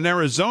going on in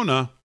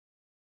Arizona,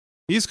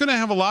 he's going to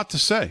have a lot to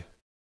say.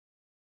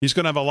 He's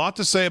going to have a lot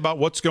to say about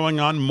what's going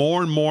on.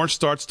 More and more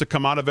starts to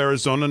come out of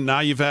Arizona. Now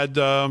you've had,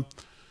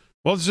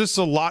 there's just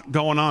a lot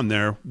going on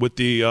there with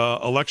the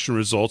election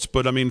results.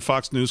 But, I mean,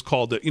 Fox News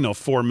called it,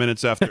 4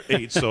 minutes after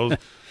 8. So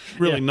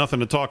really nothing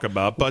to talk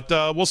about. But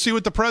we'll see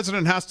what the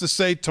president has to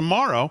say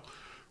tomorrow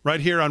right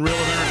here on Real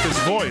America's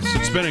Voice.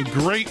 It's been a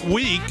great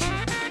week.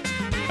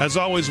 As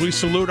always, we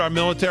salute our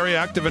military,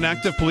 active and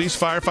active, police,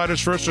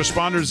 firefighters, first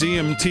responders,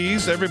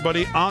 EMTs,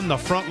 everybody on the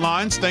front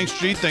lines. Thanks,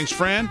 G. Thanks,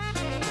 Fran.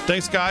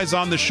 Thanks, guys,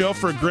 on the show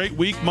for a great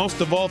week.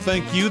 Most of all,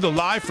 thank you, the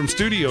Live from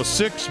Studio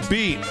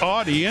 6B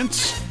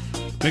audience.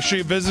 Make sure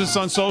you visit us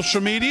on social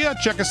media.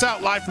 Check us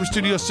out,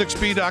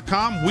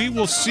 livefromstudio6b.com. We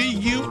will see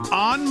you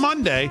on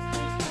Monday.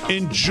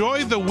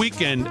 Enjoy the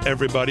weekend,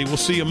 everybody. We'll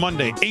see you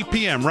Monday, 8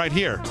 p.m. right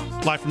here,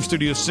 live from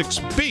Studio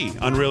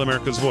 6B on Real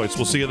America's Voice.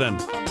 We'll see you then.